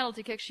get that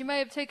penalty kick. She may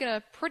have taken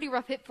a pretty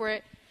rough hit for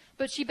it,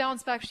 but she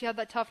bounced back. She had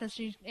that toughness,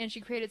 and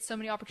she created so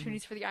many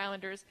opportunities for the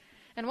Islanders.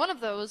 And one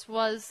of those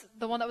was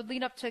the one that would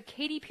lead up to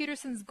Katie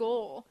Peterson's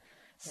goal.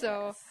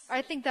 So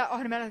I think that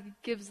automatically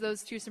gives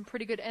those 2 some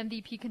pretty good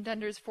MVP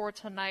contenders for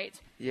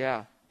tonight.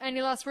 Yeah.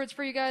 Any last words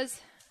for you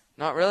guys?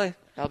 Not really.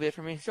 That'll be it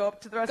for me. Show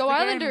up to the rest Go of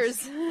the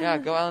Islanders. games. Yeah,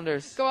 go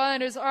Islanders. Go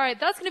Islanders. All right,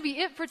 that's going to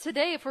be it for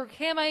today for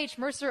KMIH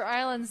Mercer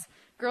Island's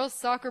girls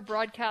soccer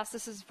broadcast.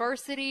 This is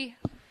Varsity,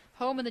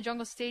 home in the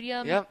Jungle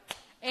Stadium. Yep.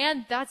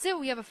 And that's it.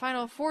 We have a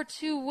final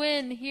 4-2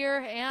 win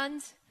here,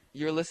 and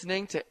you're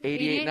listening to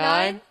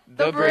 88.9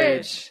 The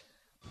Bridge.